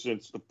fan of his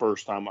since the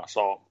first time I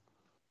saw him.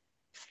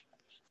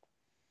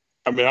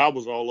 I mean, I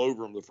was all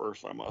over him the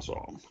first time I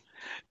saw him.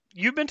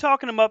 You've been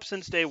talking him up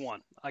since day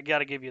one. I got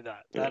to give you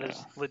that. That is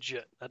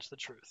legit. That's the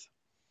truth.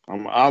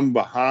 I'm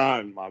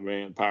behind my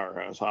man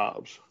Powerhouse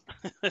Hobbs.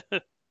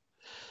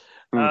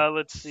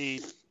 Let's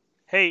see.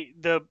 Hey,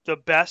 the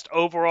best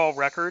overall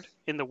record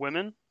in the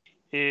women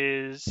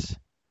is...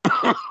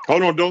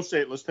 Hold on, don't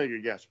say it. Let's take a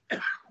guess.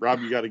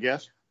 Rob, you got a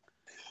guess?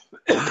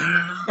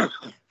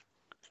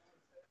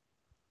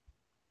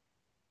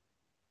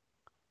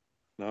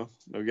 No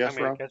guess,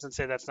 Rob? I guess and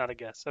say that's not a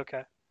guess.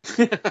 Okay.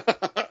 I'm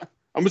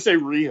going to say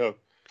Riho.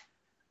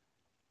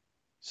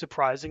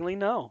 Surprisingly,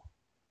 no.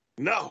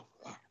 No.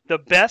 The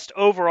best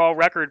overall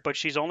record, but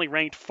she's only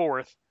ranked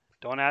 4th.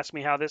 Don't ask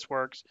me how this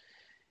works.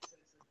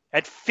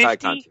 At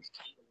 50,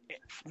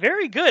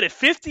 very good. At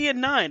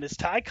 50-9 is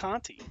Ty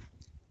Conti.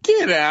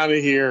 Get out of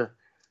here!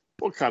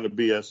 What kind of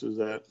BS is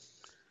that?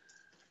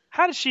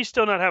 How does she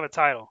still not have a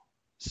title?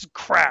 This is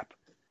crap.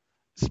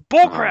 This is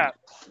bull crap.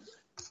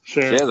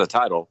 She has a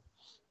title.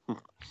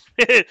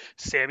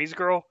 Sammy's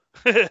girl.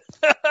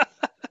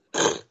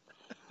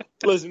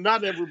 Listen,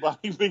 not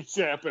everybody beats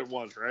champ at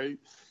once, right?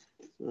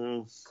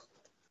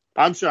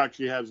 I'm shocked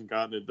she hasn't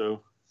gotten it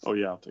though. Oh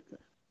yeah, I'll take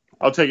that.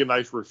 I'll take a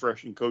nice,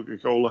 refreshing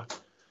Coca-Cola.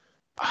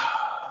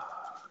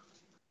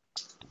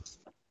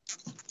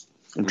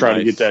 I'm trying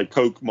to get that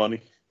Coke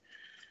money.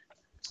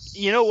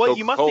 You know what? Coca-Cola,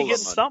 you must be getting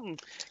something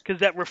because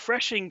that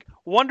refreshing,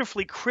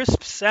 wonderfully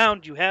crisp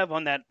sound you have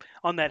on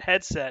that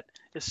headset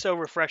is so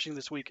refreshing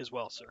this week as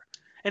well, sir.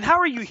 And how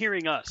are you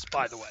hearing us,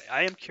 by the way?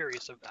 I am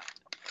curious of that.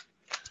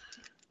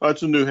 Oh,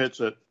 it's a new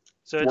headset.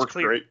 So it works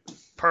great.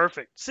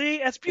 Perfect. See,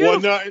 that's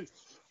beautiful. Well, no,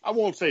 I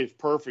won't say it's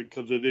perfect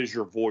because it is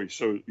your voice,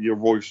 so your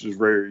voice is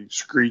very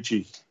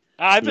screechy.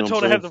 I've been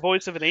told I have the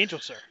voice of an angel,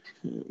 sir.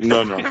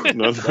 No.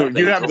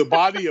 You have the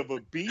body of a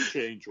beach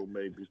angel,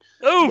 maybe.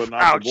 Oof, but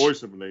not ouch. The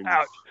voice of an angel.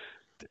 Ouch.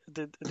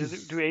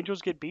 Do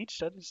angels get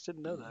beached? I just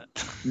didn't know that.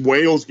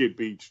 Whales get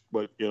beached,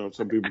 but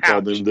some people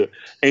call them the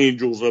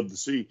angels of the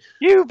sea.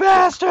 You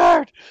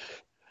bastard!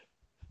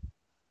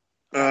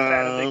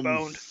 Big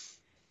boned.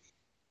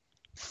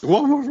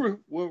 What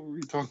were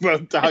we talking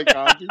about? Ty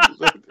Conti?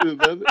 Is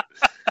that it?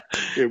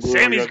 Yeah,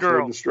 Sammy's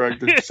girl.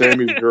 Distracted.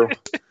 Sammy's girl.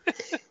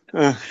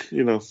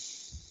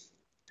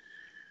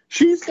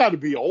 She's got to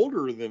be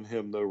older than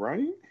him, though,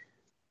 right?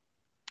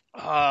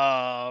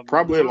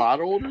 Probably a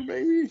lot older,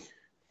 maybe.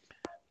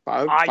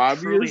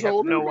 Five years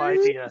older. No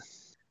maybe? idea.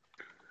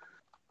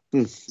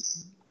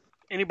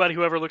 Anybody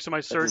who ever looks at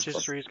my search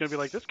history is going to be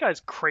like, "This guy's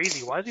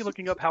crazy. Why is he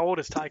looking up how old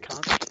is Ty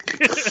Conti?"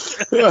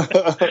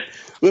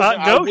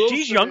 No,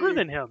 she's younger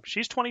than him.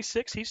 She's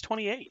 26. He's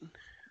 28.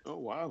 Oh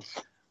wow!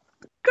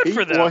 Good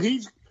for them. Well,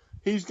 he's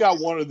got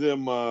one of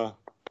them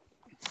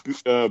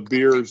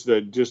beards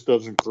that just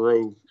doesn't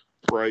grow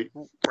right.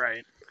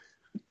 Right.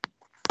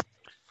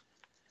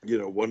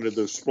 One of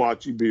those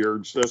splotchy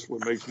beards. That's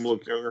what makes him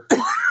look younger.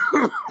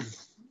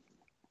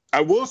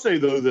 I will say,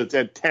 though,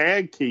 that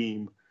tag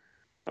team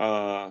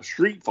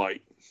street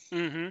fight.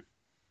 Mm-hmm.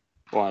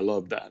 Oh, I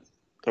love that.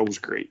 That was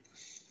great.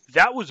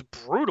 That was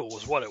brutal,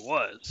 was what it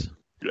was.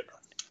 Yeah.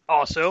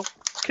 Also,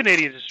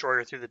 Canadian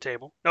Destroyer through the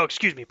table. No,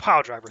 excuse me,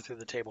 Pile Driver through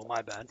the table.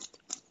 My bad.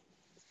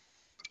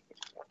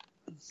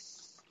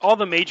 All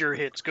the major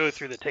hits go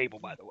through the table,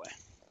 by the way.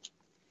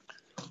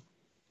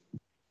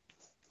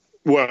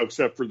 Well,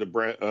 except for the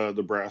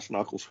brass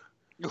knuckles.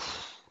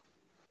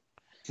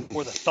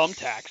 Or the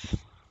thumbtacks.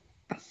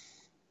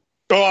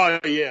 Oh,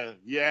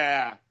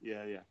 yeah.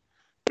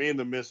 Me and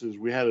the missus,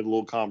 we had a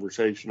little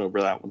conversation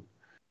over that one.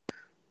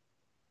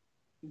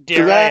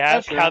 Dare I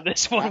ask how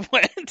this one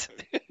went?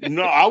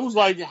 No, I was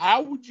like,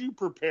 how would you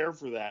prepare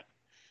for that?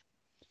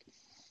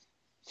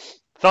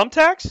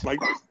 Thumbtacks?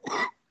 Like,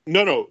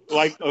 no,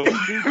 like a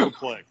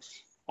superplex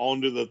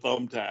onto the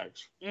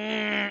thumbtacks.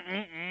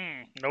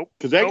 Nope.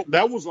 Because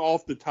that was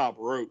off the top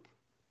rope.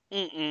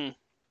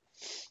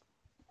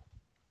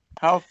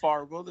 How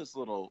far will this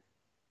little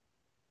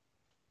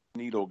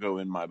needle go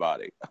in my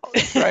body?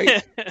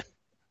 Right?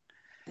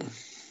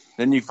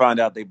 Then you find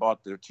out they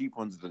bought their cheap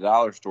ones at the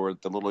dollar store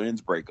that the little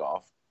ends break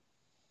off.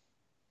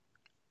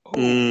 I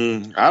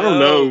don't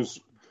know.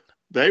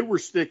 They were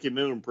sticking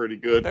in them pretty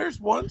good. There's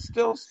one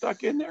still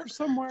stuck in there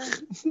somewhere.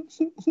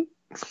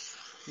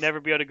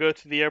 Never be able to go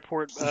through the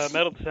airport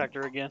metal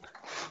detector again.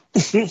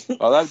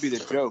 Oh, that'd be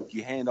the joke.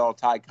 You hand all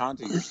Ty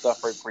Conti your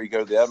stuff right before you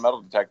go to the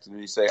metal detector, and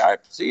you say, "I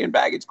see you in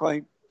baggage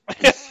claim."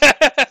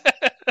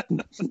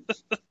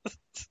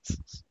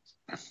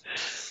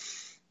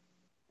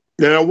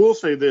 And I will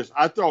say this.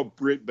 I thought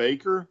Britt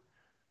Baker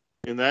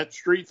in that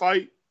street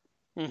fight,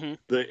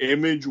 the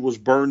image was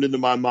burned into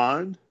my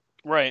mind.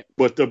 Right.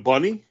 But the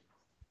bunny,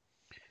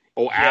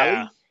 Allie.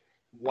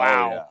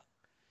 Wow. Oh, yeah.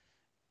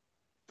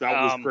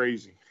 That was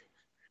crazy.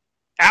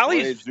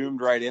 Allie's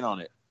zoomed right in on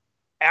it.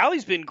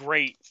 Allie's been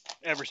great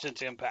ever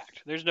since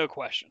Impact. There's no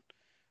question.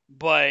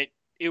 But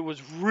it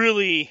was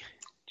really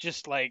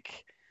just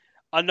like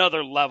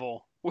another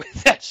level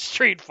with that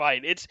street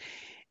fight.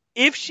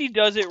 If she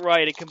does it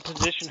right, it can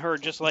position her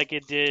just like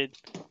it did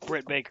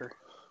Britt Baker.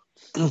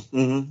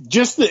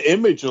 Just the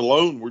image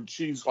alone where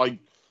she's like,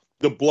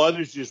 the blood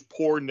is just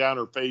pouring down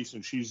her face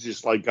and she's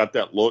just like got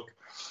that look.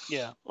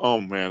 Yeah. Oh,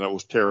 man, that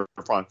was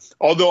terrifying.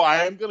 Although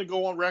I am going to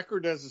go on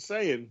record as a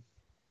saying,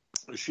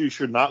 she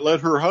should not let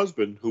her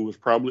husband, who was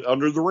probably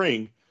under the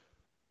ring,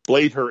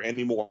 blade her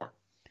anymore.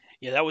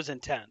 Yeah, that was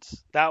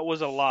intense. That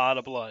was a lot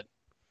of blood.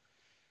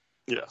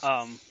 Yes.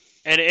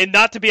 And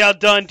not to be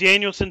outdone,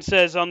 Danielson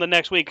says on the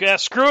next week, yeah,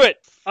 screw it.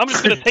 I'm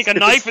just going to take a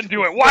knife and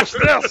do it. Watch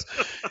this.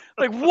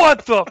 Like,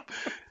 what the?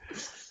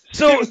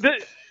 So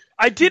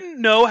I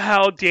didn't know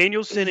how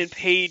Danielson and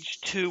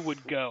Page 2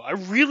 would go. I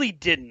really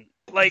didn't.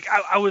 Like,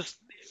 I was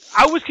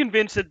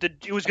convinced that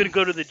it was going to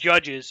go to the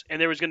judges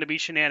and there was going to be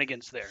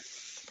shenanigans there.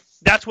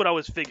 That's what I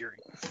was figuring.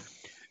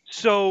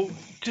 So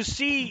to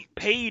see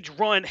Page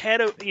run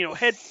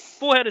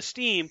full head of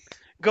steam,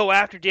 go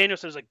after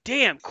Danielson, I was like,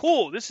 damn,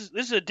 cool. This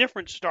is a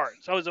different start.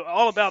 So I was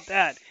all about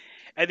that.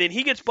 And then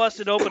he gets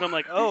busted open. I'm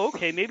like, oh,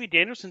 okay, maybe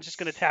Danielson's just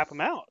going to tap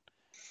him out.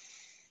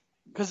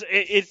 Because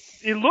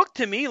it looked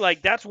to me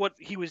like that's what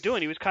he was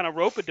doing. He was kind of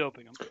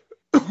rope-a-doping him.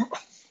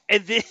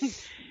 And then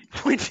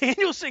when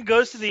Danielson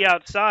goes to the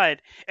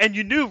outside, and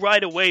you knew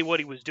right away what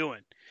he was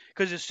doing.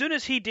 Because as soon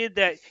as he did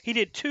that, he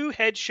did 2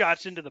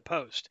 headshots into the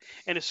post.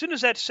 And as soon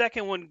as that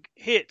second one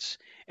hits,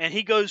 and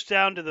he goes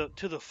down to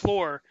the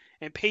floor,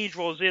 and Page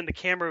rolls in, the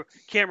camera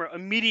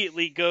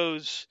immediately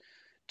goes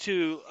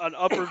to an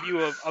upper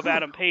view of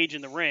Adam Page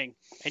in the ring,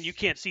 and you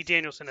can't see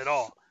Danielson at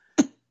all.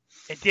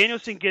 And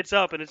Danielson gets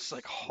up, and it's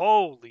like,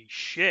 holy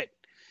shit!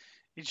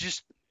 It's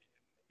just,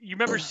 you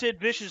remember Sid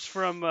Vicious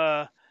from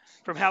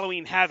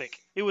Halloween Havoc?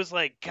 It was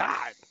like,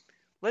 God,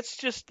 let's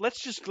just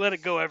let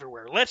it go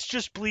everywhere. Let's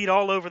just bleed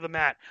all over the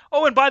mat.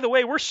 Oh, and by the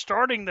way, we're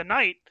starting the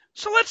night,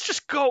 so let's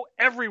just go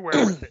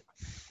everywhere with it.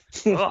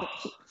 Ugh.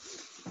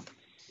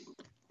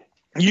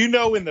 You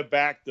know, in the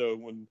back, though,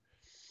 when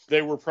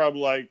they were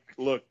probably like,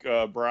 look,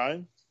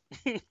 Brian,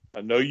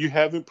 I know you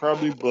haven't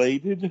probably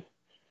bladed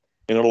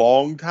in a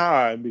long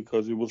time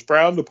because it was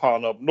frowned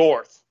upon up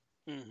north.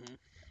 Mm-hmm.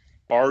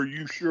 Are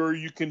you sure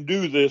you can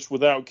do this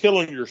without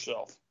killing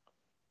yourself?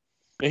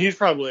 And he's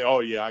probably,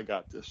 oh, yeah, I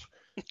got this.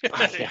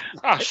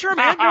 Sure,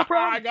 man, no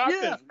problem. I got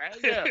this, man.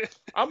 Yeah.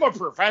 I'm a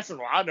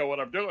professional. I know what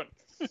I'm doing.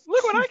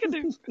 Look what I can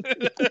do.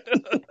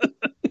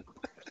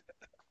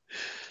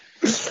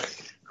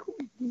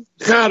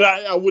 God,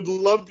 I would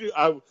love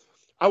to.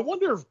 I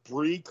wonder if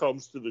Brie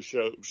comes to the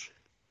shows,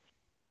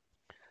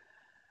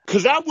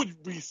 because that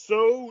would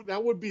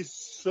be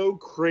so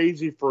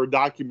crazy for a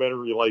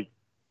documentary like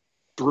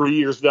 3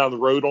 years down the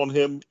road on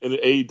him in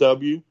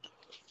AEW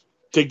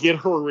to get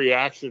her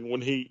reaction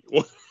when he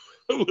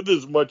with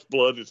as much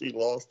blood as he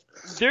lost.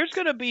 There's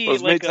gonna be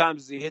as many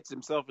times as he hits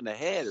himself in the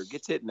head or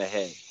gets hit in the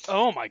head.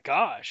 Oh my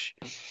gosh.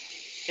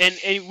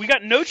 And we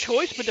got no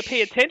choice but to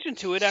pay attention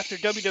to it after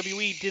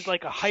WWE did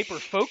like a hyper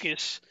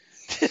focus,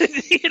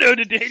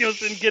 to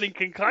Danielson getting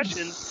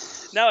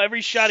concussions. Now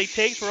every shot he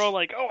takes, we're all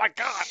like, "Oh my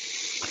god!"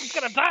 He's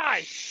gonna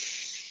die.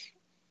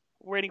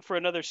 Waiting for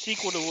another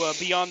sequel to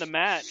Beyond the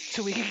Mat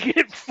so we can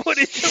get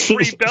footage of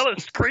Brie Bella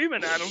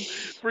screaming at him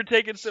for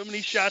taking so many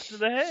shots to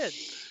the head.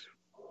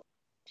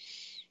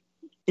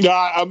 Yeah,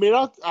 I mean,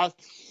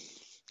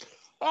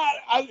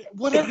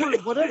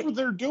 whatever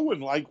they're doing,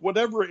 like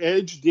whatever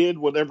Edge did,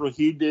 whatever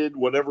he did,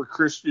 whatever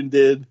Christian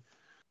did,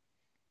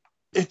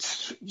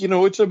 it's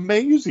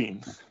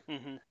amazing.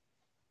 Mm-hmm.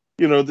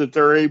 That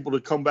they're able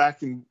to come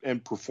back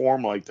and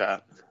perform like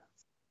that.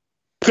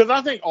 Because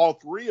I think all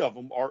three of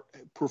them are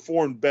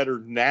performed better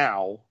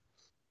now,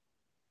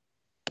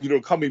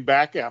 coming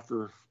back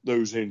after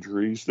those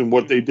injuries than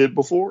what they did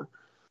before.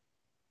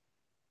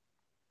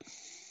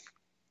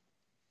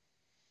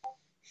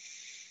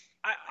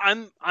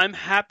 I'm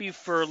happy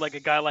for like a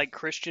guy like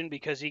Christian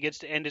because he gets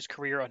to end his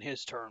career on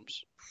his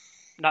terms,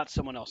 not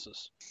someone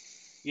else's.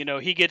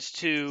 He gets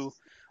to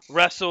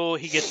wrestle,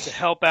 he gets to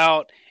help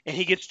out, and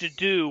he gets to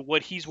do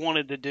what he's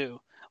wanted to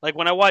do. Like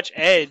when I watch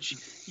Edge,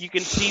 you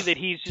can see that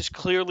he's just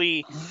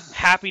clearly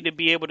happy to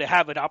be able to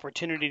have an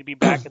opportunity to be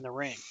back in the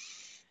ring.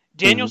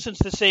 Danielson's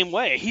the same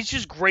way. He's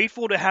just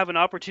grateful to have an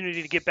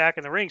opportunity to get back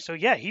in the ring. So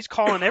yeah, he's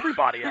calling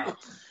everybody out.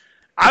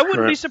 I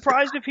wouldn't be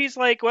surprised if he's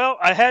like, well,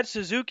 I had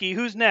Suzuki,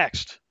 who's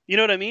next? You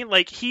know what I mean?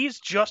 Like he's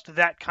just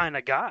that kind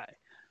of guy.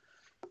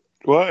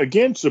 Well,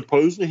 again,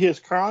 supposedly his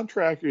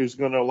contract is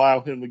going to allow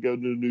him to go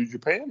to New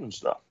Japan and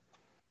stuff.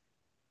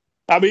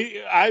 I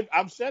mean,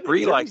 I've said it.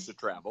 Brie likes to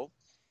travel.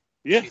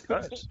 Yeah,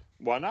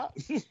 why not?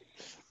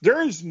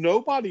 There is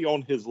nobody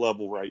on his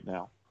level right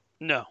now.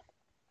 No.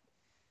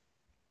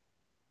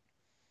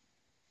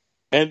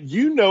 And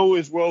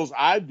as well as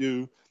I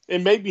do,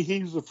 and maybe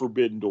he's the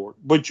forbidden door,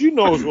 but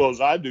as well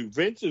as I do,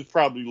 Vince is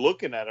probably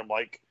looking at him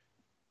like,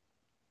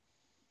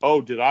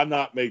 oh, did I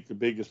not make the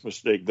biggest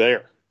mistake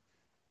there?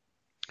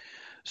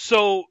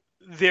 So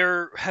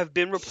there have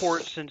been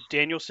reports since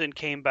Danielson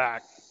came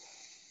back,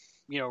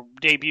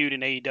 debuted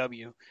in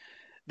AEW.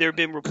 There have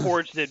been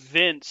reports that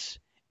Vince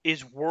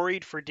is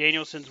worried for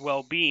Danielson's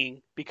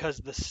well-being because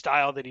of the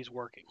style that he's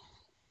working.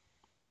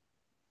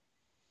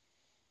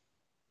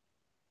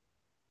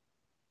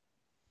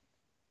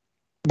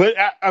 But,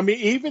 I mean,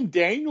 even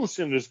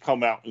Danielson has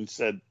come out and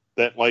said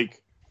that, like,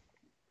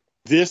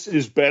 this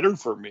is better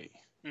for me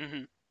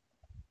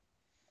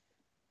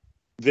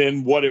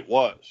than what it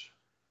was.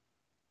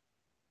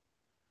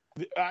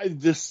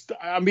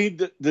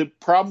 The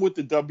problem with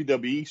the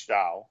WWE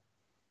style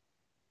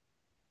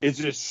is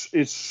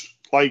it's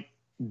like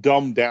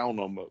dumbed down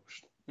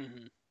almost,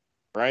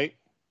 right?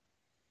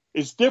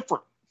 It's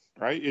different,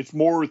 right? It's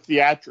more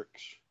theatrics.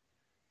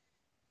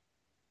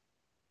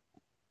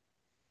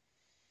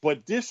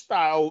 But this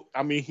style,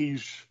 I mean,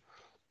 he's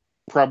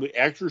probably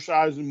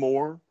exercising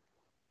more.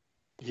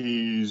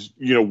 He's,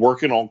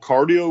 working on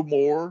cardio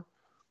more.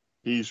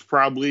 He's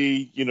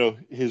probably,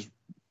 his,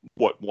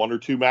 1 or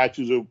 2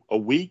 matches a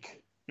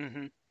week.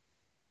 Mm-hmm.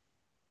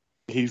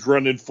 He's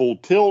running full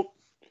tilt.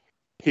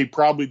 He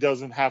probably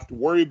doesn't have to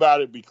worry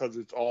about it because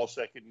it's all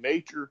second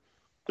nature.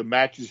 The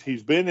matches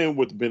he's been in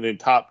have been in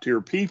top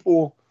tier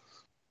people.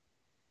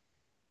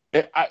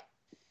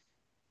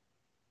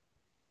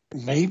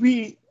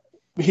 Maybe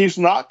he's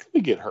not going to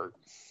get hurt.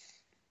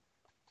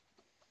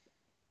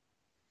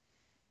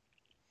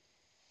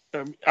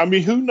 I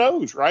mean, who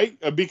knows, right?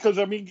 Because,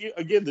 I mean,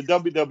 again, the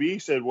WWE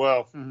said,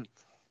 well,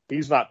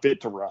 he's not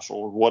fit to wrestle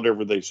or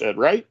whatever they said,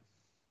 right?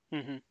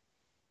 Mm-hmm.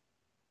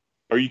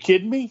 Are you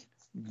kidding me?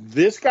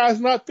 This guy's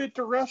not fit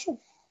to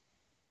wrestle?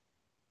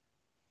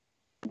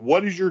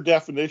 What is your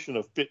definition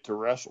of fit to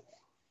wrestle?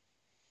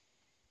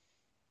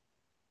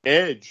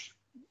 Edge.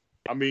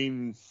 I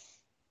mean,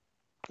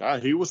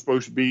 he was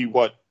supposed to be,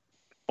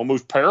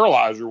 almost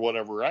paralyzed or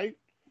whatever, right?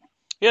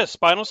 Yeah,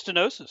 spinal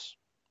stenosis.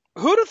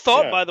 Who'd have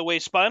thought, by the way,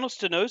 spinal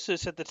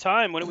stenosis at the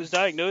time when it was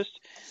diagnosed,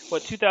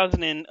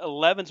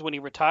 2011 is when he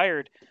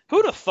retired.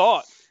 Who'd have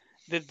thought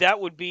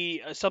that would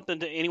be something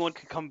that anyone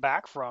could come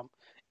back from?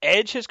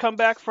 Edge has come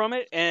back from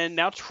it, and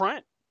now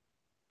Trent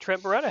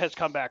Beretta has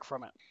come back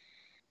from it.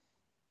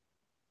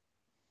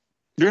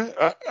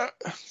 Yeah,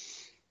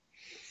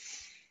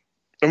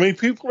 I mean,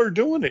 people are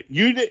doing it.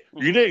 You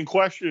didn't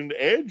question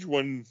Edge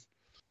when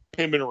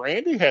him and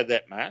Randy had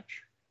that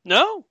match.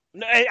 No,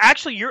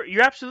 actually,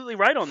 you're absolutely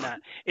right on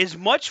that. As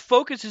much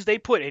focus as they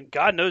put, and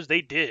God knows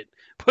they did,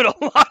 put a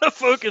lot of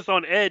focus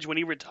on Edge when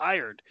he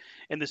retired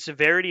and the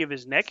severity of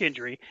his neck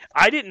injury.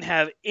 I didn't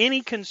have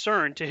any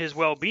concern to his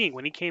well-being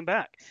when he came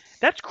back.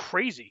 That's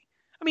crazy.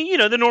 I mean,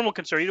 the normal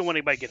concern, you don't want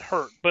anybody to get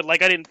hurt, but I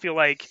didn't feel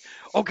like,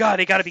 oh God,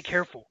 they got to be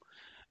careful.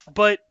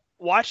 But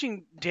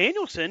watching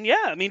Danielson,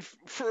 yeah, I mean,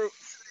 for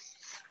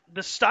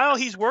the style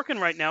he's working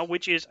right now,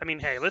 which is, I mean,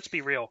 hey, let's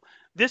be real.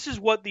 This is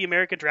what the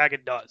American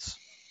Dragon does.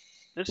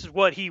 This is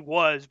what he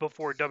was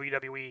before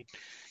WWE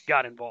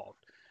got involved.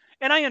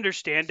 And I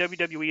understand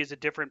WWE is a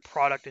different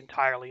product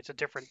entirely. It's a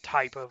different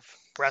type of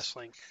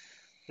wrestling.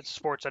 It's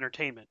sports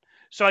entertainment.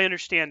 So I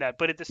understand that.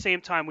 But at the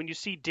same time, when you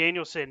see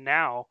Danielson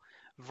now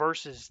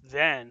versus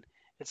then,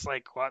 it's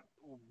like, what?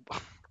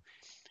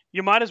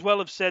 You might as well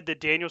have said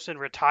that Danielson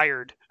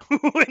retired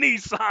when he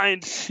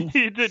signed to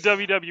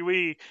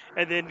WWE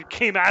and then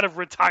came out of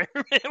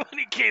retirement when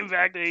he came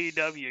back to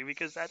AEW,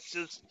 because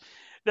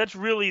that's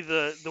really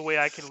the way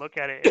I can look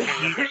at it and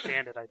really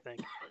understand it, I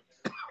think.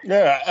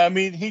 Yeah, I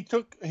mean, he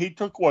took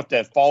what,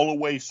 that fall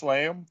away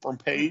slam from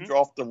Page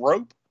off the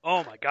rope?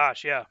 Oh my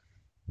gosh, yeah.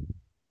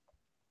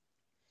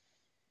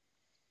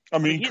 I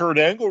mean, Kurt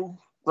Angle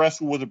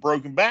wrestled with a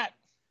broken back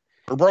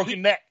or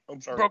broken neck.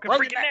 I'm sorry, broken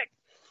freaking neck.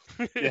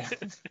 Yeah.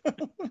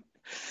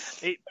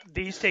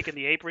 He's taking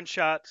the apron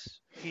shots.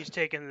 He's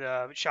taking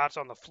the shots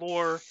on the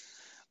floor.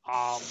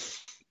 I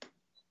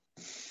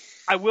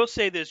will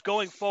say this,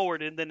 going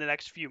forward in the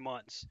next few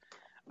months,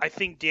 I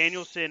think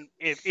Danielson,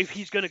 if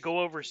he's going to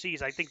go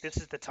overseas, I think this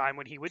is the time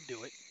when he would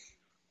do it.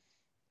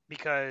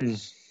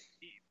 Because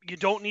you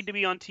don't need to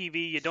be on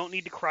TV. You don't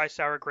need to cry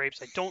sour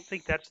grapes. I don't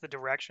think that's the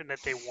direction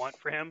that they want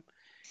for him.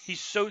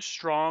 He's so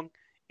strong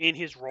in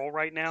his role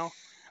right now.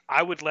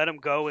 I would let him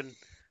go and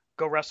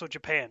go wrestle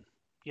Japan.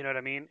 You know what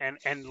I mean?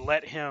 And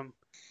let him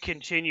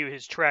continue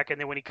his trek. And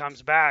then when he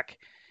comes back,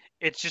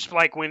 it's just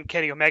like when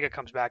Kenny Omega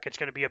comes back. It's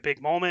going to be a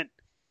big moment,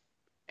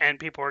 and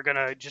people are going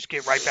to just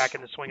get right back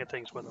in the swing of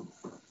things with him.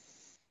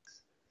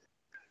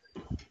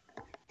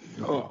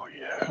 Oh,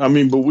 yeah. I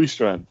mean, but we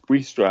still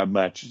have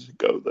matches to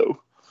go,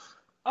 though.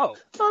 Oh.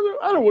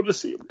 I don't want to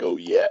see him go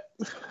yet.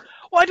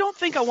 Well, I don't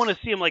think I want to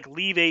see him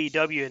leave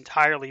AEW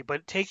entirely,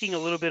 but taking a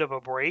little bit of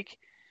a break,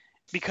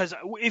 because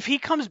if he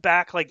comes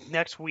back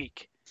this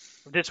week,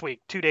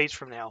 2 days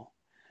from now,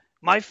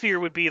 my fear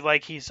would be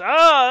he's,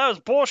 that was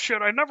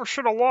bullshit. I never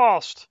should have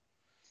lost.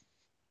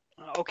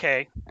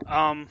 Okay.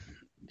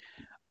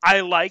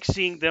 I like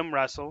seeing them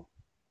wrestle.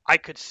 I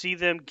could see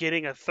them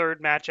getting a third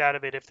match out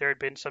of it if there had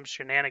been some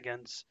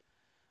shenanigans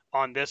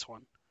on this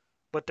one,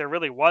 but there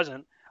really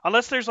wasn't.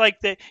 Unless there's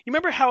you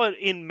remember how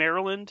in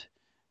Maryland,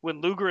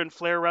 when Luger and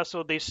Flair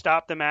wrestled, they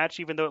stopped the match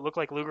even though it looked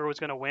like Luger was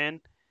going to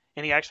win,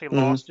 and he actually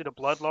lost due to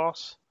blood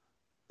loss?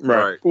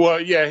 Right.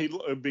 Well, yeah,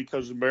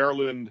 because the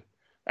Maryland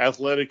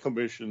Athletic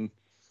Commission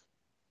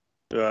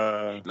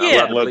let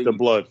the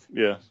blood.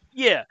 Yeah.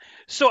 Yeah.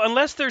 So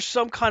unless there's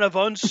some kind of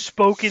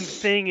unspoken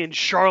thing in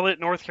Charlotte,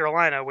 North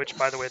Carolina, which,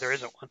 by the way, there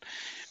isn't one.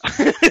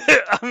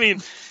 I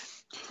mean,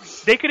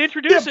 they could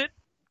introduce it.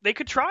 They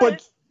could try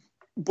it.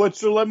 But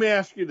so let me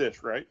ask you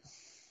this, right?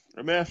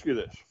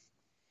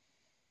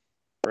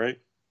 Right?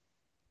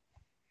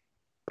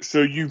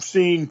 So you've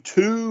seen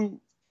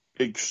two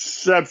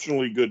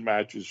exceptionally good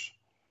matches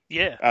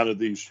out of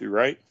these two,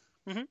 right?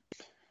 Mm-hmm.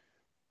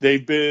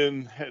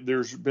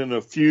 There's been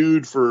a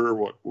feud for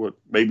what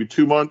maybe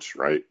 2 months,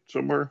 right?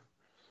 Somewhere.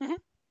 Mm-hmm.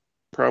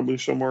 Probably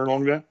somewhere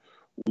along that.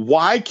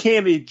 Why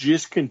can't it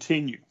just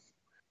continue?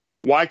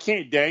 Why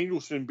can't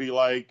Danielson be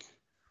like,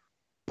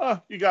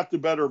 you got the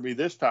better of me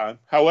this time.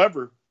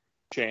 However,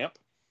 champ,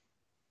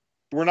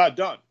 we're not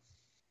done.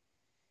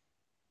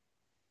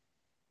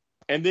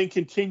 And then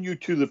continue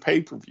to the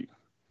pay-per-view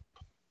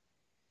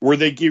where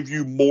they give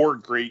you more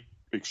great,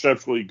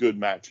 exceptionally good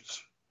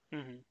matches.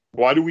 Mm-hmm.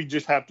 Why do we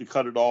just have to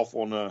cut it off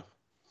on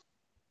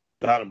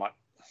Dynamite?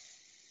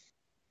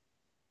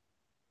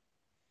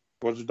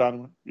 Was it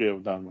Dynamite? Yeah, it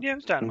was Dynamite. Yeah, it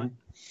was Dynamite.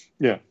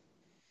 Mm-hmm. Yeah.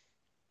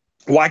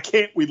 Why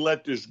can't we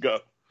let this go,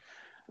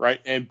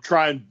 right, and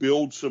try and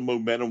build some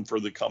momentum for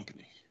the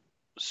company?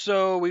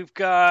 So we've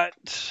got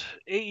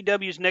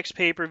AEW's next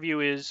pay-per-view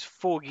is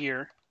Full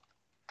Gear.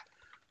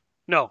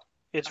 No,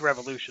 it's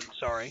Revolution,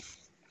 sorry.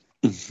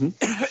 Mm-hmm.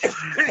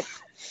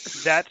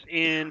 That's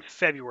in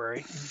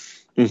February.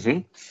 Mm-hmm.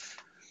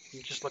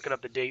 I'm just looking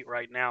up the date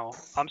right now.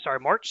 I'm sorry,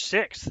 March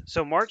 6th.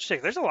 So March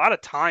 6th. There's a lot of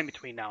time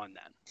between now and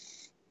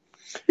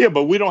then. Yeah,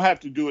 but we don't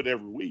have to do it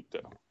every week,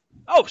 though.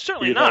 Oh,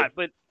 certainly not.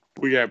 But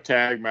we have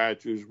tag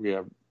matches. We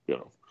have,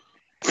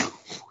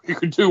 you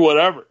can do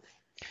whatever.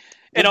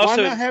 And why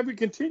also, not have it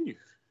continue?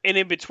 And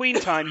in between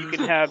time, you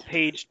can have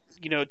Paige,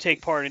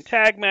 take part in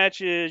tag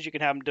matches. You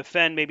can have him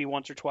defend maybe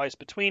once or twice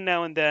between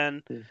now and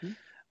then. Mm-hmm.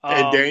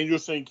 And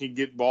Danielson can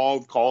get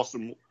involved, cause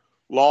some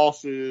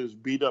losses,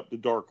 beat up the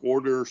Dark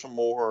Order some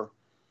more.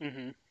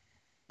 Mm-hmm.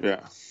 Yeah.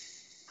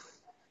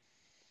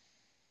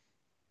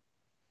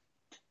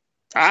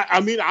 I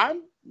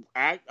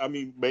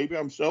mean, maybe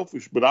I'm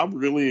selfish, but I'm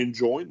really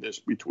enjoying this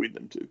between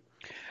them two.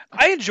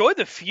 I enjoy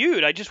the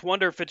feud. I just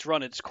wonder if it's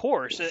run its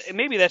course. And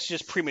maybe that's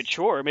just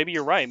premature. Maybe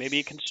you're right. Maybe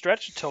it can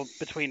stretch until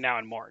between now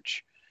and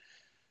March.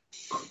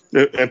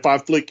 If I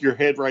flick your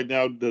head right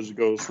now, does it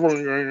go?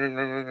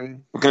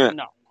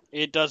 No,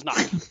 it does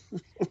not.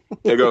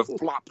 It goes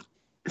flop.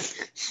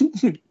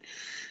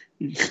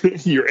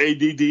 Your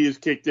ADD is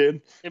kicked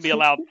in. It'd be a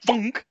loud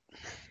thunk.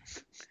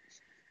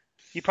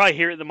 You probably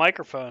hear it in the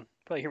microphone.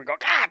 Probably hear me go,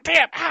 God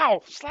damn,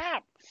 ow,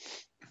 slap.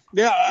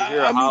 Yeah, you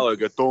hear a hollow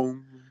go,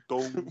 dong,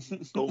 dong,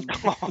 dong.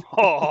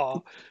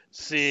 Oh,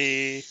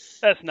 see,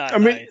 that's not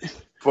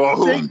nice. For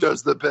whom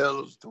does the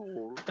bells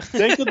toll?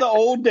 Think of the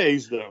old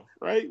days, though,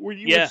 right? Where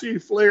you would see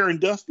Flair and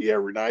Dusty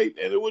every night,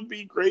 and it would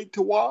be great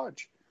to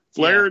watch.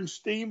 Flair and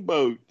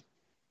Steamboat.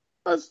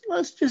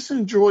 Let's just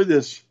enjoy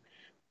this.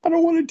 I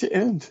don't want it to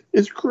end.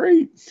 It's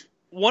great.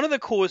 One of the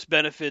coolest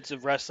benefits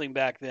of wrestling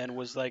back then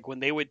was like when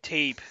they would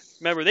tape.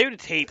 Remember, they would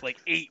tape like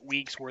 8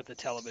 weeks worth of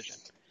television.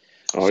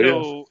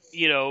 Oh,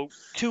 so,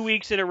 2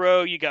 weeks in a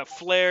row, you got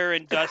Flair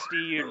and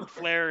Dusty, and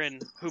Flair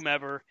and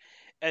whomever,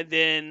 and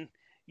then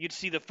you'd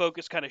see the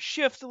focus kind of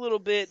shift a little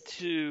bit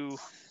to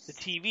the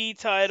TV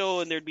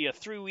title, and there'd be a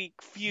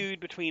 3-week feud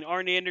between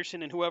Arn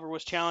Anderson and whoever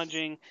was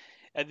challenging,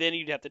 and then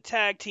you'd have the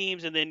tag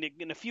teams, and then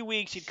in a few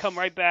weeks you'd come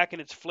right back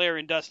and it's Flair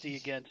and Dusty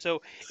again.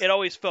 So it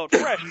always felt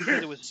fresh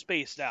because it was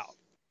spaced out.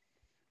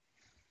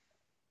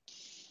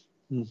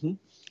 Mm-hmm.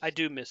 I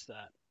do miss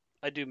that.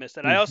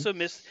 Mm-hmm. I also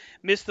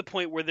miss the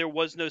point where there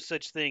was no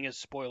such thing as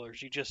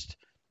spoilers. You just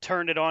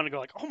turned it on and go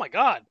like, oh my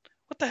God,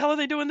 what the hell are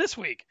they doing this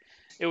week?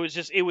 It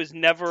was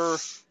never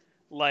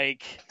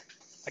like,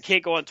 I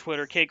can't go on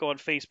Twitter, can't go on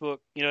Facebook.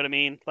 You know what I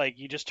mean? Like,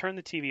 you just turned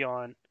the TV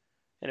on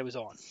and it was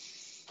on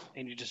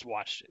and you just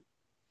watched it.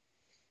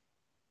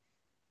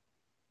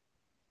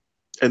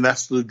 And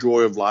that's the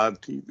joy of live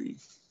TV.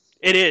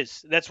 It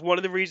is. That's one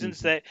of the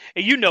reasons that,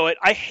 and you know it,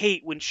 I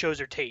hate when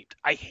shows are taped.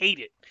 I hate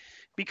it.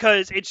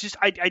 Because it's just,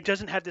 it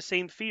doesn't have the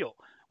same feel.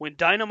 When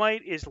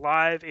Dynamite is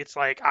live, it's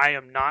like, I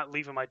am not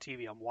leaving my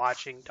TV. I'm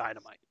watching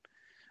Dynamite.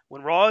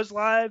 When Raw is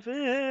live, all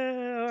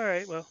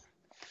right, well,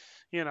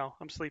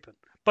 I'm sleeping.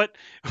 But,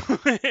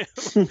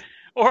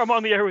 or I'm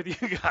on the air with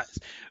you guys.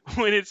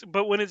 When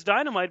it's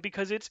Dynamite,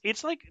 because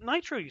it's like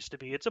Nitro used to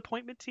be. It's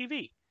appointment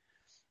TV.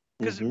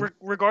 Because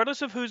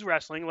regardless of who's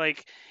wrestling,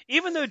 like,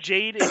 even though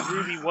Jade and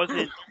Ruby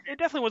it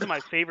definitely wasn't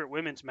my favorite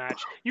women's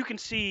match, you can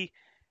see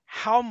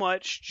how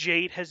much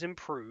Jade has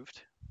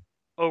improved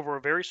over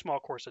a very small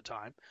course of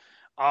time.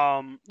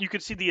 You can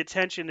see the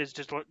attention is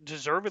just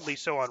deservedly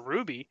so on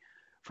Ruby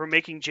for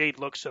making Jade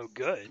look so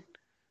good.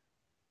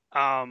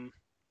 And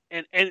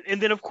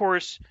then of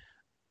course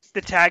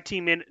the tag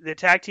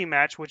team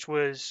match, which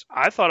was,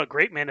 I thought, a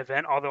great main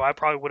event, although I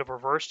probably would have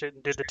reversed it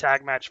and did the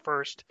tag match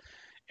first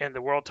and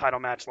the world title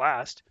match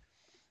last.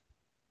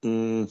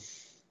 I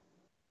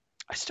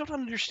still don't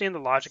understand the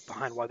logic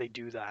behind why they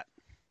do that.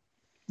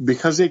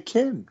 Because they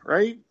can,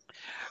 right?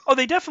 Oh,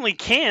 they definitely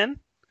can.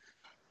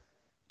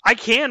 I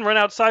can run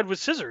outside with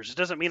scissors. It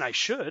doesn't mean I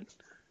should.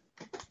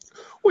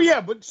 Well,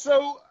 yeah, but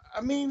so, I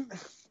mean,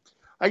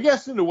 I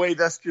guess in a way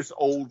that's just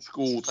old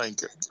school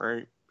thinking,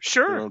 right?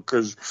 Sure.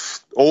 Because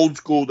old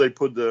school, they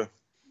put the,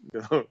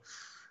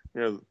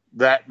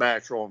 that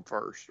match on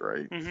first,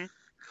 right? Mm-hmm.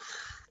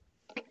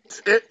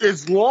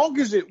 As long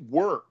as it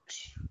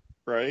works,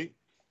 right?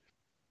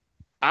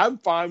 I'm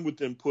fine with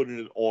them putting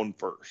it on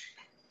first.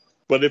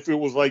 But if it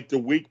was like the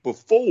week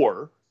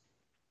before,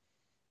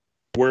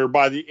 where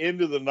by the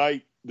end of the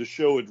night the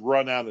show had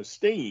run out of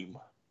steam,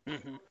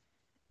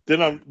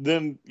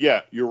 then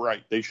you're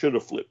right. They should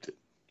have flipped it.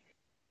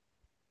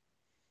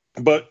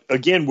 But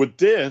again, with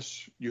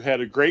this, you had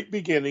a great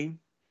beginning,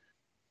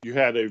 you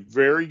had a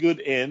very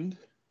good end,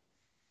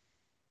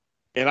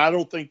 and I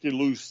don't think they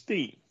lose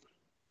steam.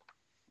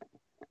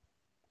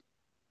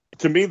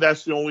 To me,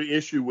 that's the only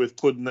issue with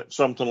putting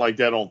something like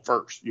that on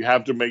first. You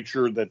have to make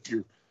sure that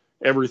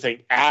everything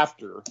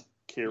after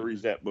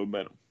carries that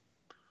momentum.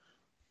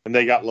 And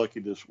they got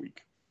lucky this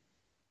week.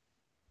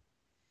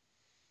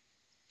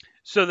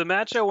 So the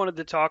match I wanted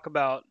to talk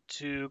about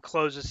to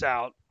close us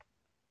out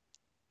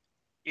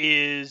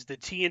is the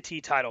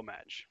TNT title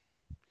match.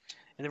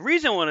 And the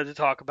reason I wanted to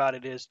talk about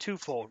it is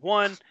twofold.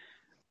 One,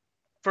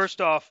 first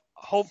off,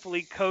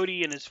 hopefully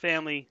Cody and his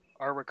family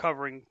are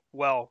recovering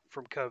well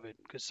from COVID,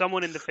 because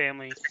someone in the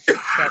family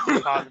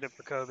tested positive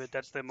for COVID.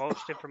 That's the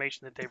most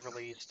information that they've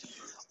released.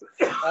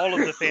 All of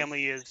the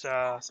family is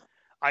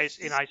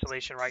in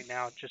isolation right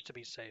now, just to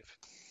be safe.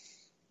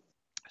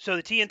 So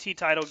the TNT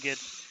title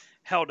gets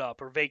held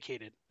up or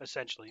vacated,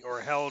 essentially, or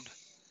held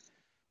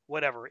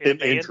whatever.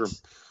 Interim.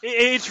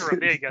 Interim.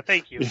 There you go.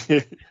 Thank you.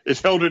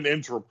 It's held in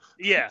interim.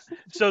 Yeah.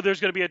 So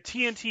there's going to be a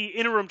TNT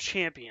interim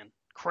champion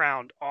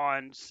crowned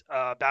on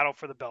Battle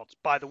for the Belts.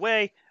 By the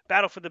way,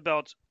 Battle for the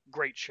Belts,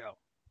 great show.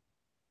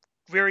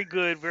 Very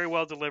good, very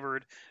well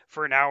delivered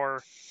for an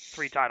hour,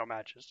 3 title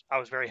matches. I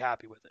was very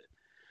happy with it.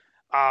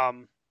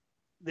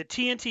 The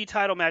TNT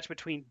title match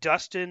between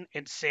Dustin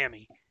and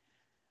Sammy.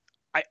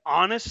 I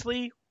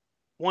honestly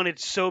wanted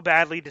so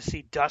badly to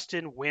see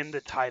Dustin win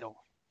the title.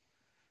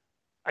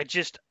 I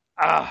just,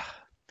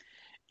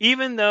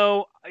 even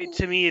though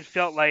to me it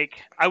felt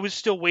like I was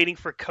still waiting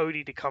for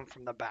Cody to come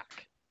from the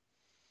back.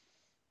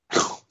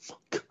 Oh my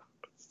God.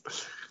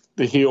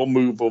 The heel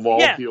move of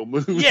all heel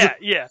moves.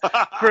 Yeah.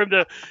 For him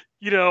to,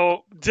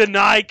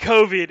 deny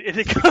COVID and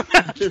to come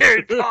out there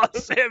and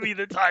cost Sammy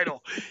the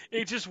title.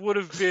 It just would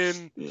have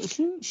been,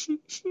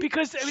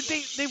 because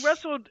they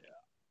wrestled,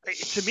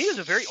 to me it was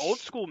a very old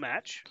school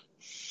match.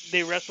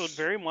 They wrestled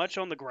very much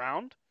on the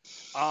ground,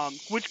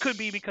 which could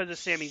be because of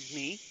Sammy's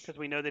knee, because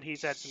we know that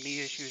he's had some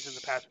knee issues in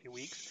the past few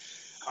weeks.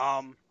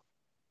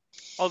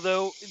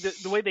 Although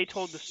the way they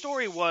told the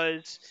story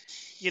was,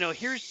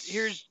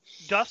 here's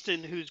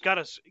Dustin who's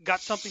got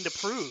something to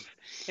prove,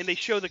 and they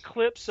show the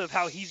clips of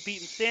how he's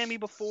beaten Sammy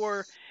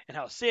before and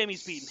how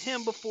Sammy's beaten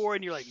him before,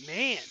 and you're like,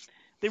 man,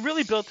 they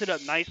really built it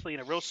up nicely in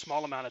a real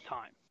small amount of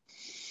time.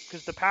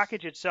 because the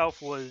package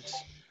itself was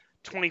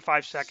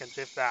 25 seconds,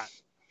 if that,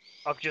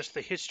 of just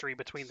the history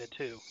between the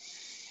two.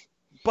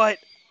 But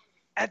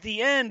at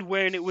the end,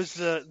 when it was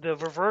the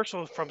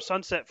reversal from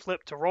sunset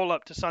flip to roll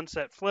up to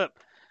sunset flip,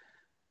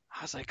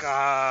 I was like,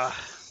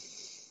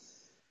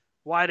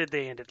 why did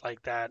they end it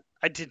like that?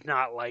 I did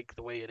not like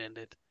the way it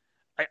ended.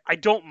 I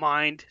don't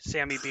mind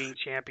Sammy being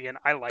champion.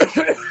 I like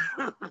Sammy.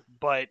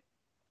 But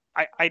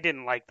I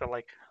didn't like the,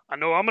 like, I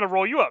know I'm going to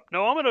roll you up.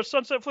 No, I'm going to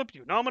sunset flip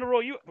you. No, I'm going to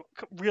roll you up.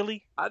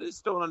 Really? I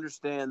just don't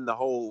understand the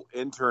whole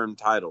interim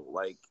title.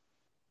 Like,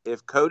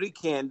 if Cody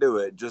can't do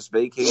it, just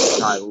vacate the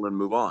title and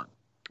move on.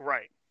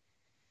 Right.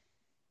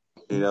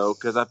 You know,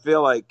 because I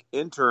feel like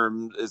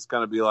interim is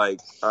going to be like,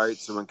 all right,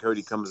 so when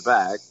Cody comes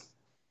back,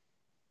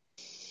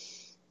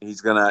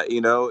 he's going to,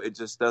 you know, it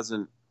just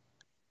doesn't,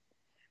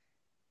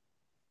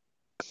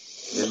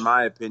 in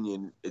my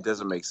opinion, it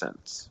doesn't make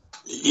sense.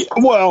 Yeah,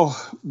 well,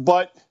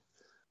 but,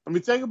 I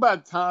mean, think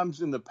about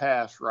times in the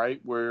past, right,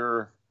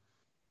 where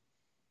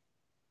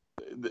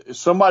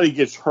somebody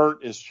gets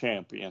hurt as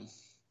champion,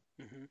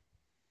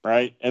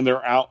 right, and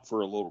they're out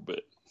for a little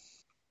bit.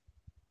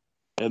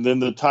 And then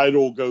the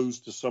title goes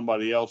to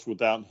somebody else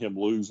without him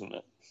losing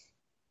it.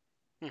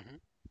 Mm-hmm.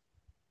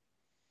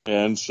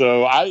 And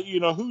so,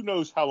 who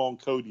knows how long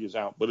Cody is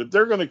out. But if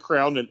they're going to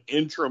crown an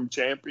interim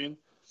champion,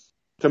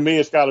 to me,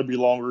 it's got to be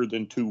longer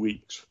than 2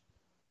 weeks.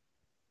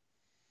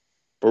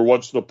 Or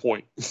what's the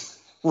point?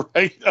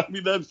 Right? I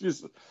mean, that's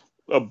just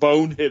a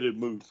boneheaded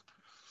move.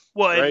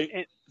 Well, right?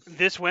 and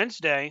this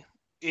Wednesday,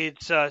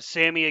 it's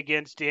Sammy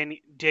against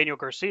Daniel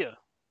Garcia.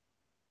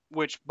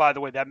 Which, by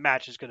the way, that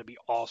match is going to be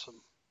awesome.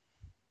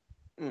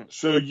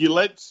 So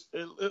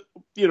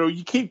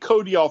you keep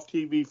Cody off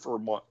TV for a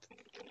month,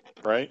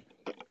 right?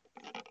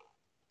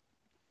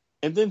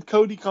 And then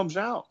Cody comes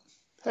out.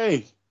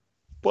 Hey,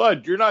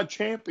 bud, you're not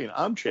champion.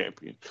 I'm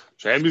champion.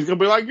 Sammy's going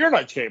to be like, you're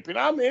not champion.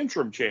 I'm the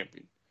interim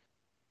champion.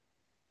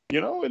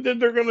 You know, and then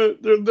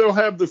they'll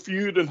have the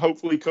feud and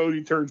hopefully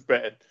Cody turns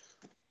bad.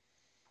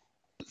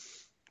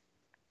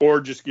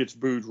 Or just gets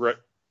booed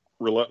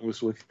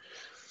relentlessly.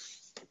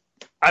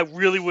 I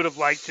really would have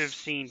liked to have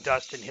seen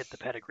Dustin hit the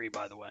pedigree,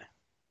 by the way.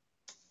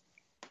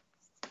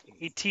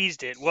 He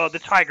teased it. Well, the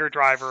Tiger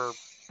Driver,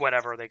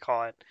 whatever they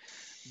call it.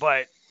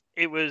 But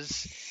it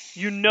was,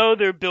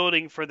 they're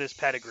building for this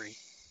pedigree.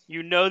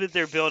 You know that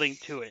they're building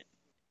to it.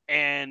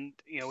 And,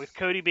 with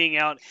Cody being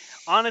out,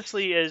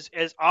 honestly, as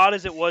odd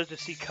as it was to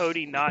see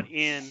Cody not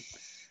in,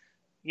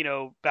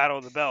 Battle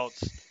of the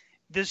Belts,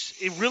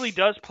 it really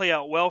does play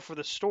out well for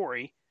the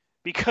story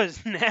because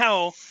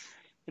now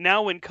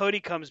when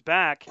Cody comes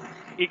back,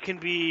 it can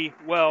be,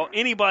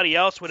 anybody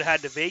else would have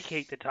had to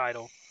vacate the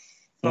title.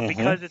 But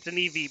because it's an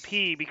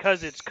EVP,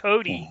 because it's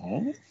Cody,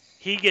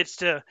 he gets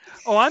to,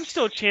 I'm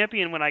still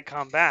champion when I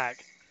come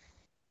back.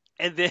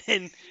 And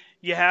then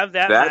you have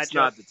that matchup. That's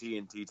not the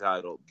TNT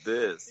title.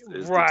 This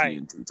is the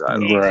TNT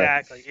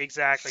title.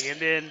 Exactly. And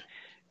then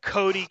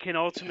Cody can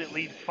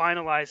ultimately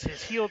finalize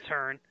his heel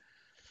turn.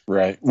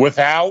 Right.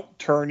 Without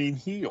turning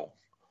heel.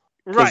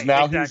 Right. Because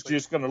now he's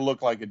just going to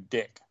look like a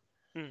dick.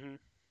 Mm-hmm.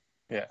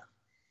 Yeah.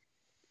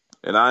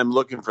 And I'm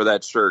looking for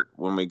that shirt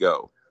when we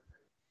go.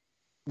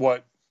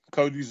 What?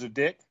 Cody's a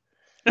dick?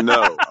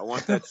 No, I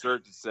want that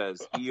shirt that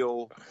says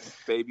heel,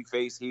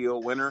 babyface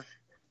heel winner.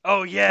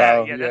 Oh,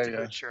 yeah. That's a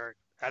good shirt.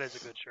 That is a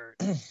good shirt.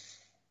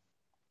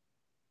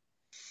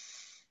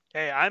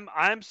 Hey,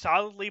 I'm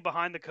solidly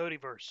behind the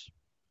Codyverse.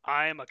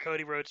 I am a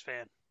Cody Rhodes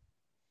fan.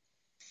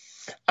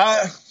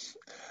 I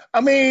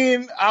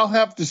mean, I'll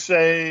have to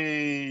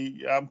say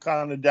I'm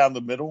kind of down the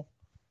middle,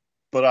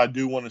 but I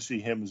do want to see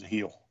him as a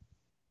heel.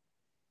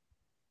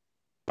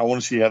 I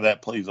want to see how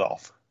that plays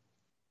off.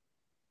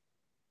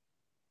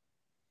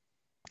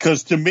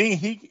 Because to me,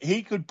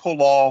 he could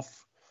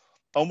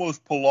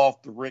almost pull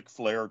off the Ric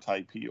Flair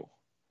type heel.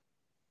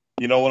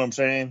 You know what I'm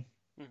saying?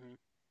 Mm-hmm.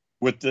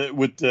 With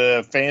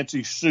the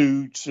fancy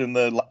suits and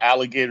the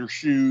alligator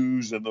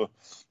shoes and the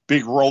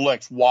big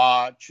Rolex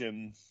watch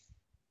and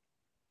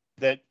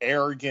that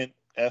arrogant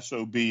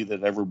SOB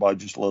that everybody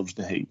just loves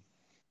to hate.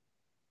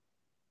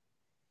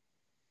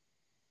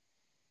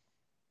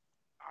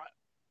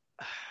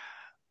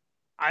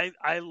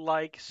 I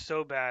like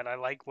so bad. I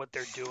like what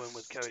they're doing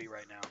with Cody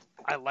right now.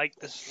 I like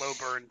the slow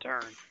burn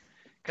turn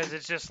because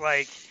it's just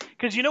like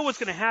because you know what's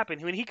going to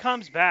happen when he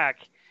comes back.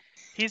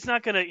 He's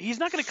not gonna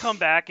come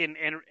back and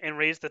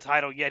raise the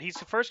title yet. He's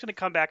first gonna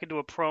come back and do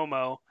a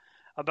promo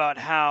about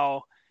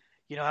how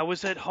I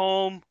was at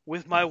home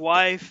with my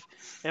wife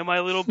and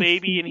my little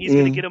baby, and he's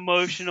gonna get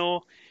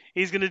emotional.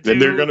 He's gonna do.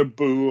 And they're gonna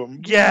boo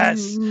him.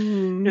 Yes,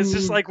 it's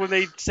just like when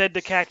they said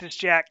to Cactus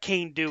Jack,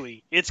 Kane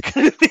Dewey. It's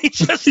gonna be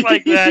just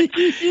like that,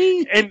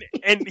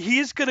 and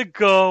he's gonna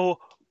go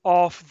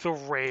off the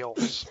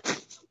rails.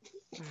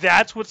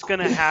 That's what's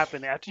gonna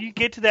happen after you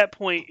get to that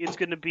point. It's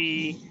gonna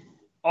be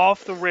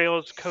off the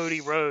rails Cody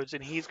Rhodes,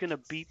 and he's gonna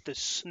beat the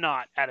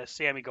snot out of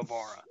Sammy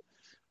Guevara.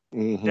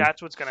 Mm-hmm. That's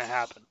what's gonna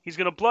happen. He's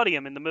gonna bloody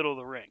him in the middle of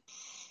the ring.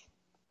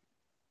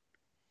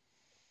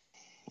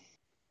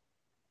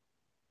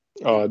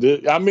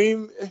 I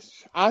mean,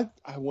 I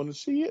want to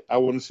see it. I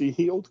want to see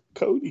healed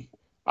Cody.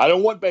 I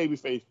don't want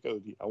babyface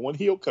Cody. I want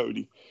heel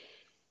Cody.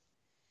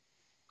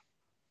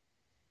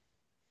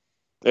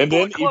 And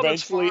then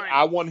eventually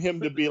I want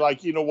him to be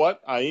like, you know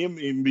what? I am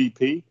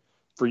MVP.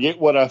 Forget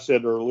what I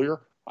said earlier.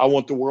 I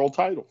want the world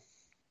title.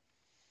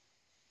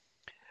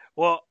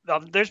 Well,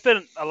 there's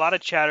been a lot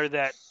of chatter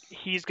that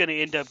he's going to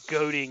end up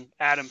goading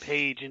Adam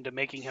Page into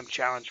making him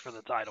challenge for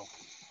the title.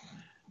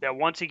 That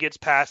once he gets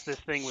past this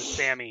thing with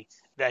Sammy,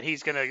 that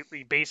he's going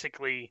to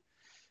basically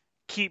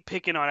keep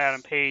picking on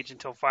Adam Page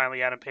until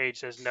finally Adam Page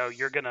says, "No,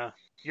 you're gonna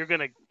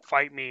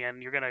fight me,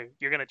 and you're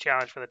gonna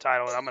challenge for the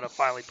title, and I'm gonna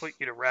finally put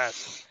you to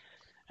rest."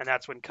 And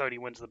that's when Cody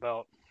wins the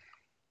belt.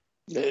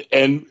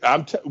 And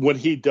when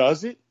he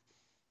does it,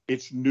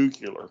 it's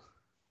nuclear.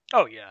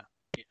 Oh yeah.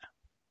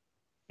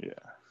 Yeah.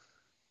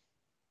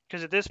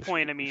 Because at this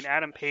point, I mean,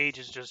 Adam Page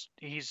is just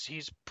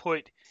he's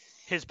put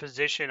his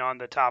position on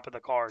the top of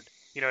the card.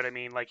 You know what I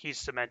mean? Like he's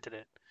cemented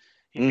it.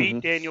 He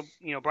beat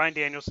Bryan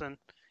Danielson.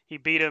 He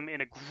beat him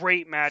in a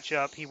great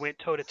matchup. He went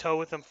toe-to-toe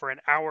with him for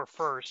an hour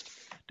first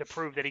to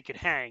prove that he could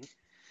hang.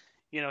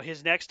 You know,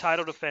 his next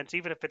title defense,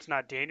 even if it's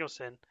not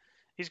Danielson,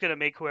 he's going to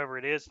make whoever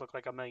it is look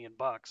like $1 million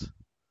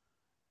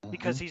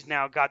because he's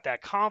now got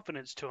that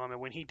confidence to him. And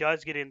when he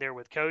does get in there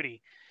with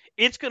Cody,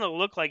 it's going to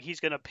look like he's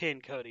going to pin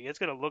Cody. It's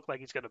going to look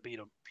like he's going to beat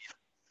him.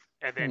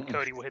 And then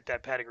Cody will hit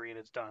that pedigree and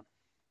it's done.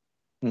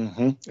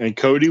 And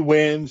Cody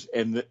wins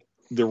and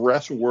the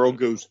rest of the world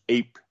goes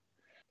ape.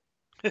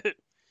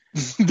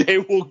 They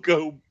will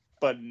go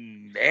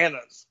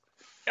bananas.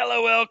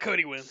 LOL,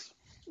 Cody wins.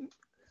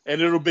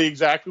 And it'll be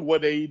exactly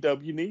what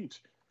AEW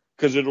needs.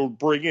 Because it'll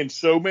bring in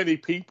so many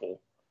people.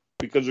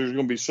 Because there's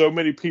going to be so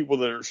many people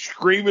that are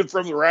screaming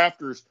from the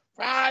rafters,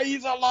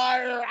 he's a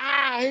liar.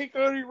 I hate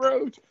Cody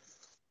Rhodes.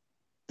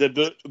 That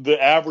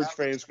the average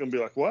fan's going to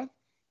be like, what?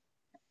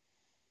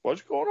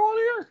 What's going on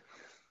here?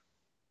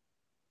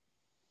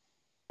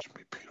 It's going to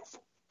be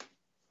beautiful.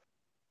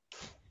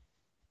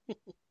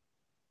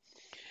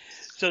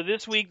 So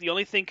this week, the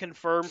only thing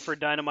confirmed for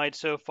Dynamite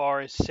so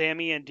far is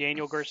Sammy and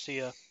Daniel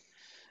Garcia.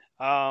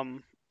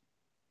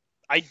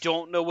 I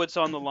don't know what's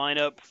on the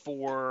lineup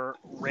for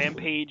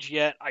Rampage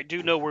yet. I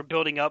do know we're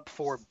building up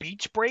for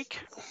Beach Break.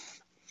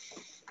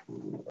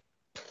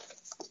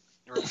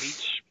 Or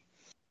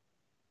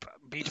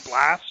Beach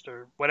Blast,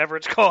 or whatever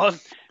it's called.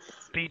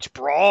 Beach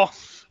Brawl.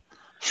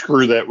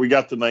 Screw that. We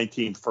got the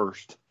 19th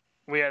first.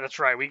 Yeah, that's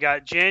right. We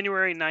got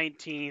January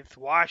 19th,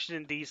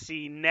 Washington,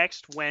 D.C.,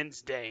 next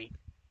Wednesday.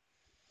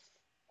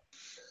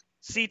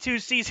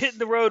 C2C's hitting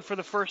the road for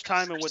the first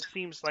time in what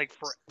seems like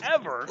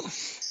forever.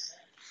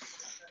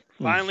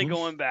 Finally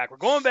going back. We're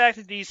going back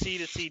to D.C.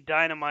 to see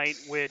Dynamite,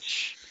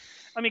 which,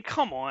 I mean,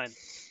 come on.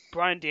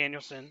 Bryan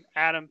Danielson,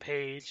 Adam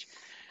Page,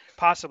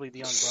 possibly the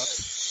Young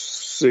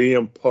Bucks.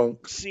 CM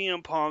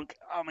Punk.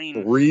 I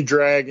mean,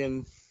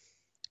 Redragon.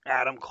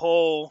 Adam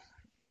Cole,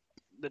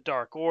 the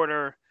Dark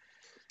Order,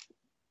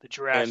 the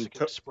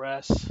Jurassic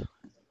Express.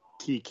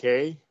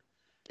 TK.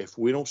 If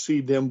we don't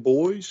see them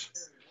boys,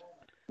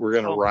 we're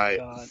going to riot.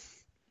 God.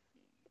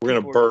 We're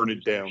going to burn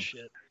it down.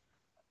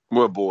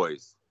 What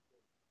boys?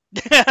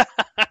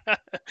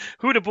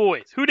 Who the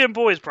boys? Who them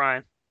boys,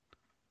 Brian?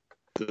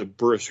 The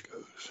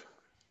Briscoes.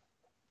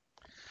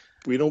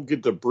 We don't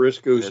get the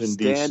Briscoes in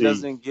DC. Stan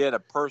doesn't get a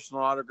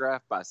personal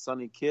autograph by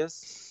Sonny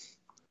Kiss.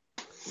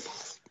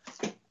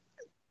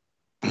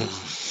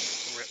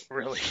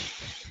 Really?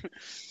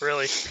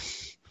 Really?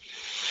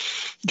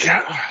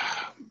 Yeah,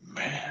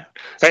 man.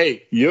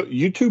 Hey,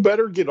 you two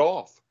better get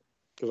off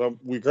because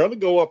we're going to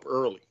go up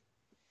early.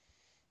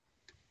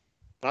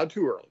 Not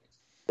too early,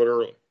 but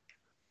early.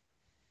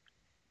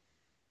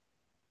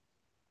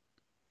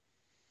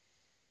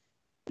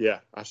 Yeah,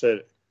 I said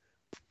it.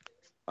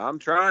 I'm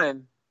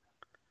trying.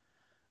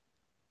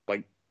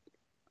 Like,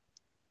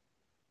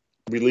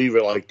 we leave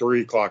at like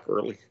 3 o'clock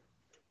early.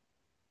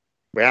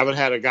 We haven't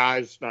had a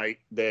guys' night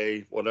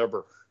day,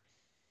 whatever.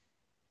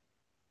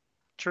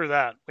 True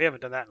that. We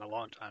haven't done that in a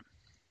long time.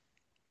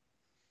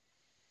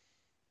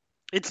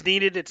 It's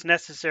needed. It's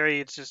necessary.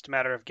 It's just a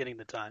matter of getting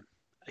the time.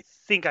 I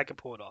think I can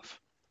pull it off.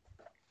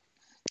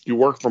 You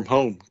work from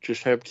home.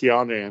 Just have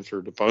Kiana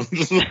answer the phone.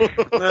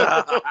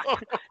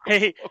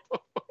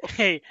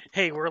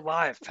 Hey, we're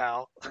live,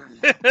 pal.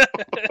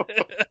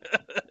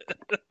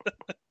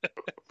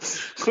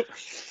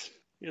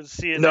 You'll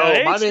see it no, now.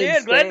 Hey, my Stan,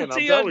 name's glad Stan, to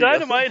see you on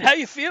Dynamite. How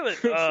you feeling?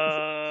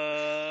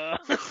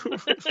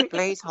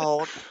 Please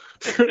hold.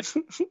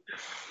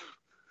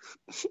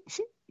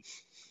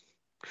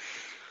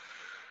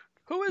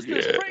 Who is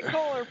this?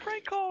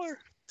 Prank caller.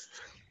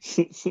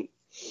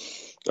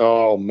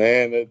 Oh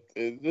man,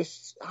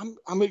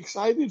 I'm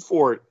excited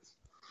for it.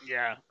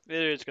 Yeah,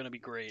 it is going to be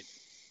great.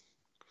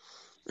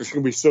 It's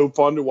going to be so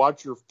fun to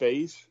watch your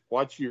face,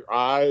 watch your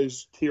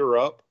eyes tear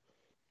up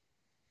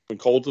when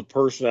Colton's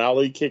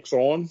personality kicks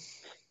on.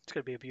 It's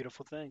going to be a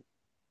beautiful thing.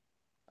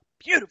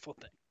 Beautiful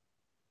thing.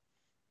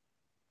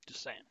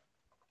 Just saying.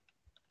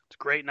 It's a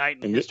great night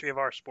in the history of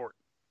our sport.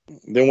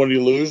 Then when he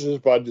loses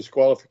by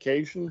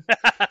disqualification?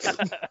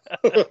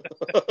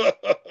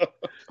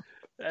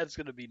 That's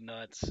going to be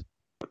nuts.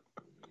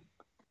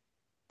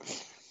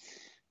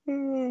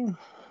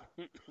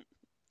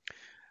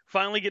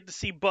 Finally get to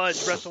see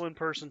Budge wrestle in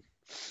person.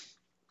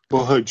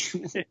 Budge.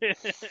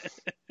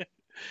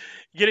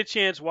 Get a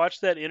chance,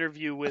 watch that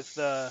interview with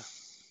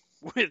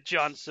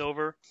John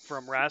Silver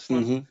from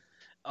wrestling.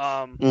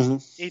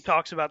 He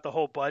talks about the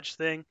whole Budge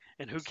thing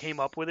and who came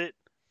up with it.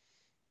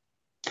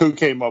 Who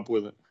came up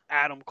with it?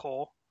 Adam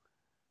Cole.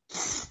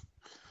 That's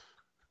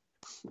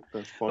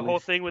funny. The whole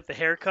thing with the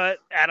haircut,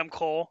 Adam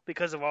Cole,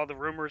 because of all the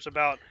rumors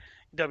about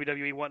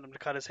WWE wanting him to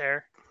cut his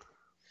hair.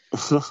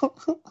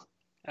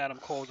 Adam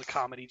Cole is a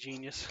comedy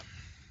genius.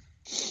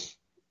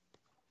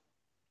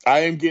 I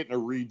am getting a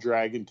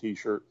Redragon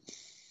t-shirt.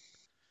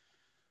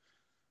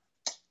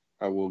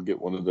 I will get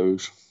one of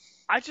those.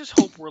 I just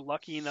hope we're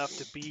lucky enough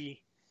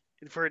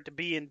for it to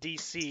be in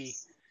DC,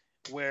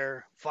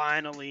 where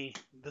finally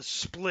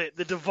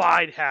the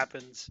divide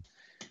happens,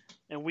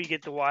 and we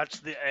get to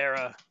watch the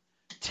Era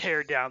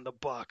tear down the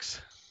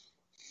Bucks.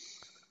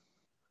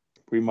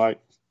 We might.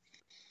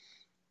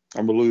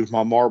 I'm going to lose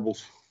my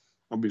marbles.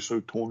 I'll be so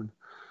torn.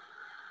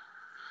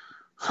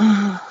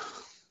 But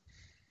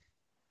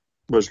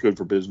it's good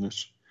for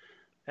business.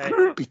 Hey.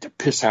 Beat the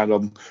piss out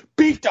of them.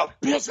 Beat the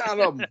piss out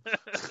of them.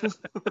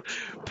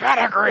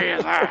 Pedigree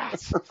his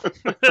ass.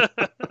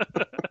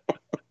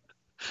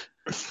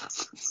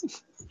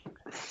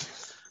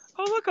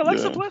 Oh, look,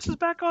 Alexa Bliss is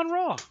back on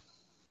Raw.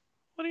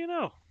 What do you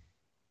know?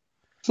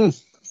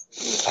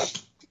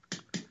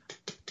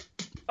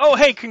 Oh,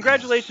 hey,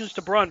 congratulations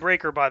to Braun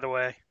Breaker, by the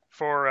way,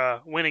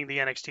 for winning the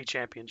NXT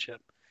Championship.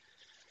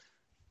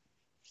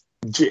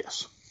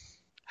 Yes.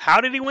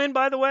 How did he win,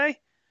 by the way?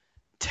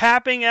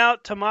 Tapping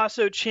out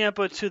Tommaso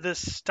Ciampa to the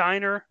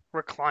Steiner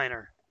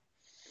recliner.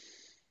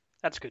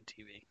 That's good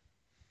TV.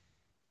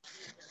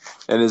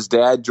 And his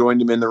dad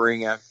joined him in the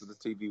ring after the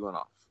TV went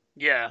off.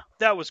 Yeah,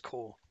 that was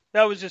cool.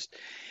 That was just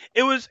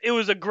it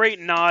was a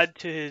great nod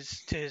to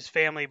his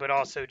family, but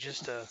also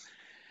just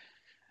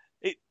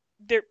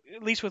they're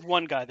at least with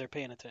one guy they're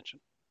paying attention.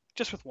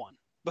 Just with one.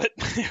 But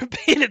they're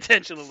paying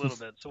attention a little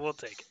bit, so we'll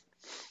take it.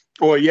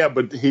 Well, yeah,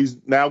 but he's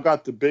now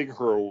got the big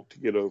hurdle to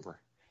get over,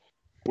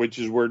 which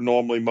is where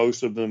normally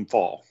most of them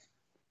fall.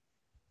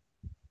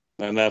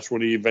 And that's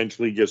when he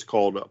eventually gets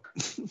called up.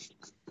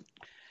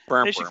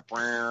 They should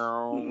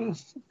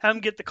have him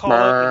get the call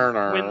up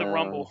and win the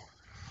Rumble.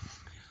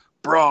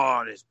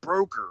 Braun is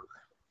Broker.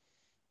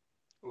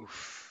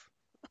 Oof.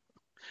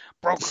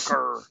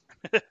 Broker.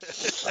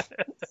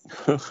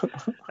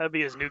 That'd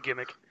be his new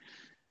gimmick.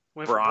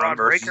 Braun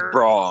versus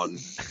Braun.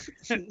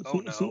 Oh,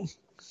 no.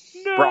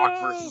 No.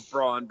 Brock versus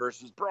Braun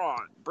versus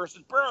Braun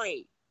versus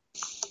Bray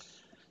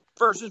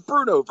versus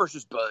Bruno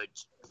versus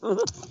Budge.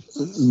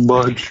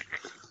 Budge.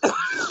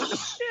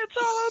 It's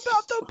all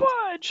about the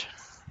Budge.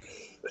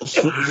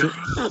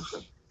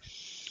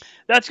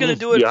 That's going to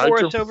do it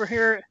for us over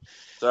here.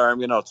 Sorry, I'm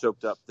getting all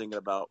choked up thinking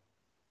about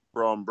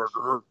Braun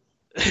Burger.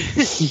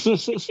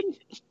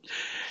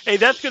 Hey,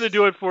 that's going to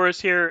do it for us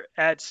here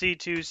at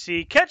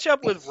C2C. Catch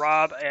up with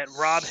Rob at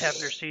Rob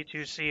Hebner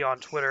C2C on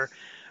Twitter.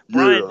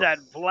 Brian's at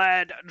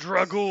Vlad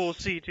Dragul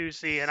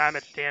C2C, and I'm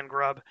at Stan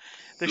Grubb.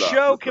 The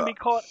show can be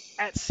caught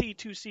at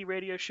C2C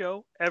Radio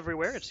Show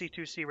everywhere at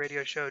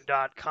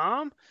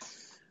c2cradioshow.com.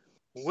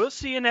 We'll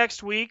see you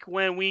next week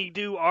when we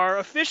do our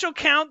official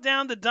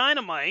countdown to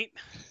Dynamite.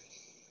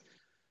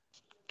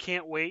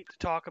 Can't wait to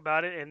talk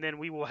about it, and then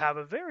we will have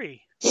a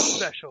very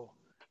special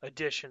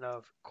edition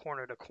of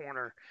Corner to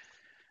Corner.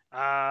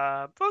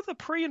 Both a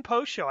pre and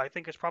post show, I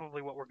think, is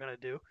probably what we're going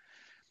to do.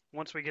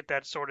 Once we get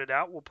that sorted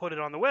out, we'll put it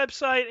on the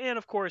website, and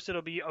of course,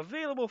 it'll be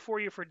available for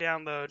you for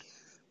download.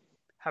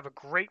 Have a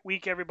great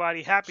week,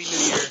 everybody. Happy New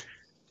Year.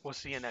 We'll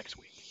see you next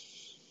week.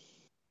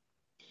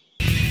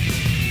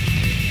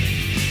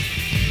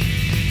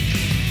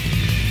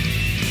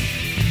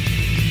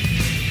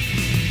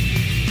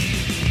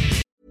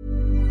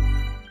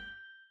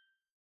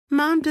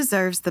 Mom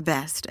deserves the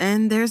best,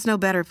 and there's no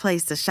better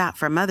place to shop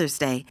for Mother's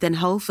Day than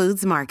Whole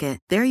Foods Market.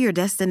 They're your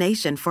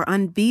destination for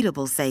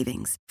unbeatable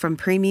savings, from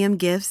premium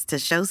gifts to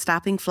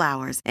show-stopping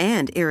flowers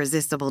and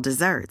irresistible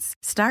desserts.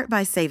 Start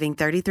by saving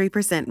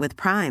 33% with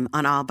Prime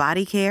on all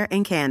body care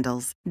and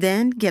candles.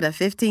 Then get a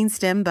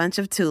 15-stem bunch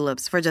of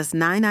tulips for just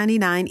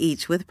 $9.99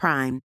 each with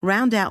Prime.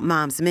 Round out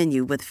Mom's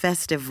menu with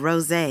festive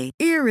rosé,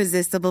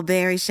 irresistible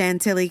berry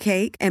chantilly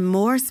cake, and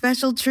more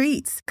special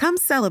treats. Come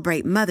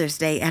celebrate Mother's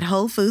Day at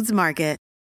Whole Foods Market.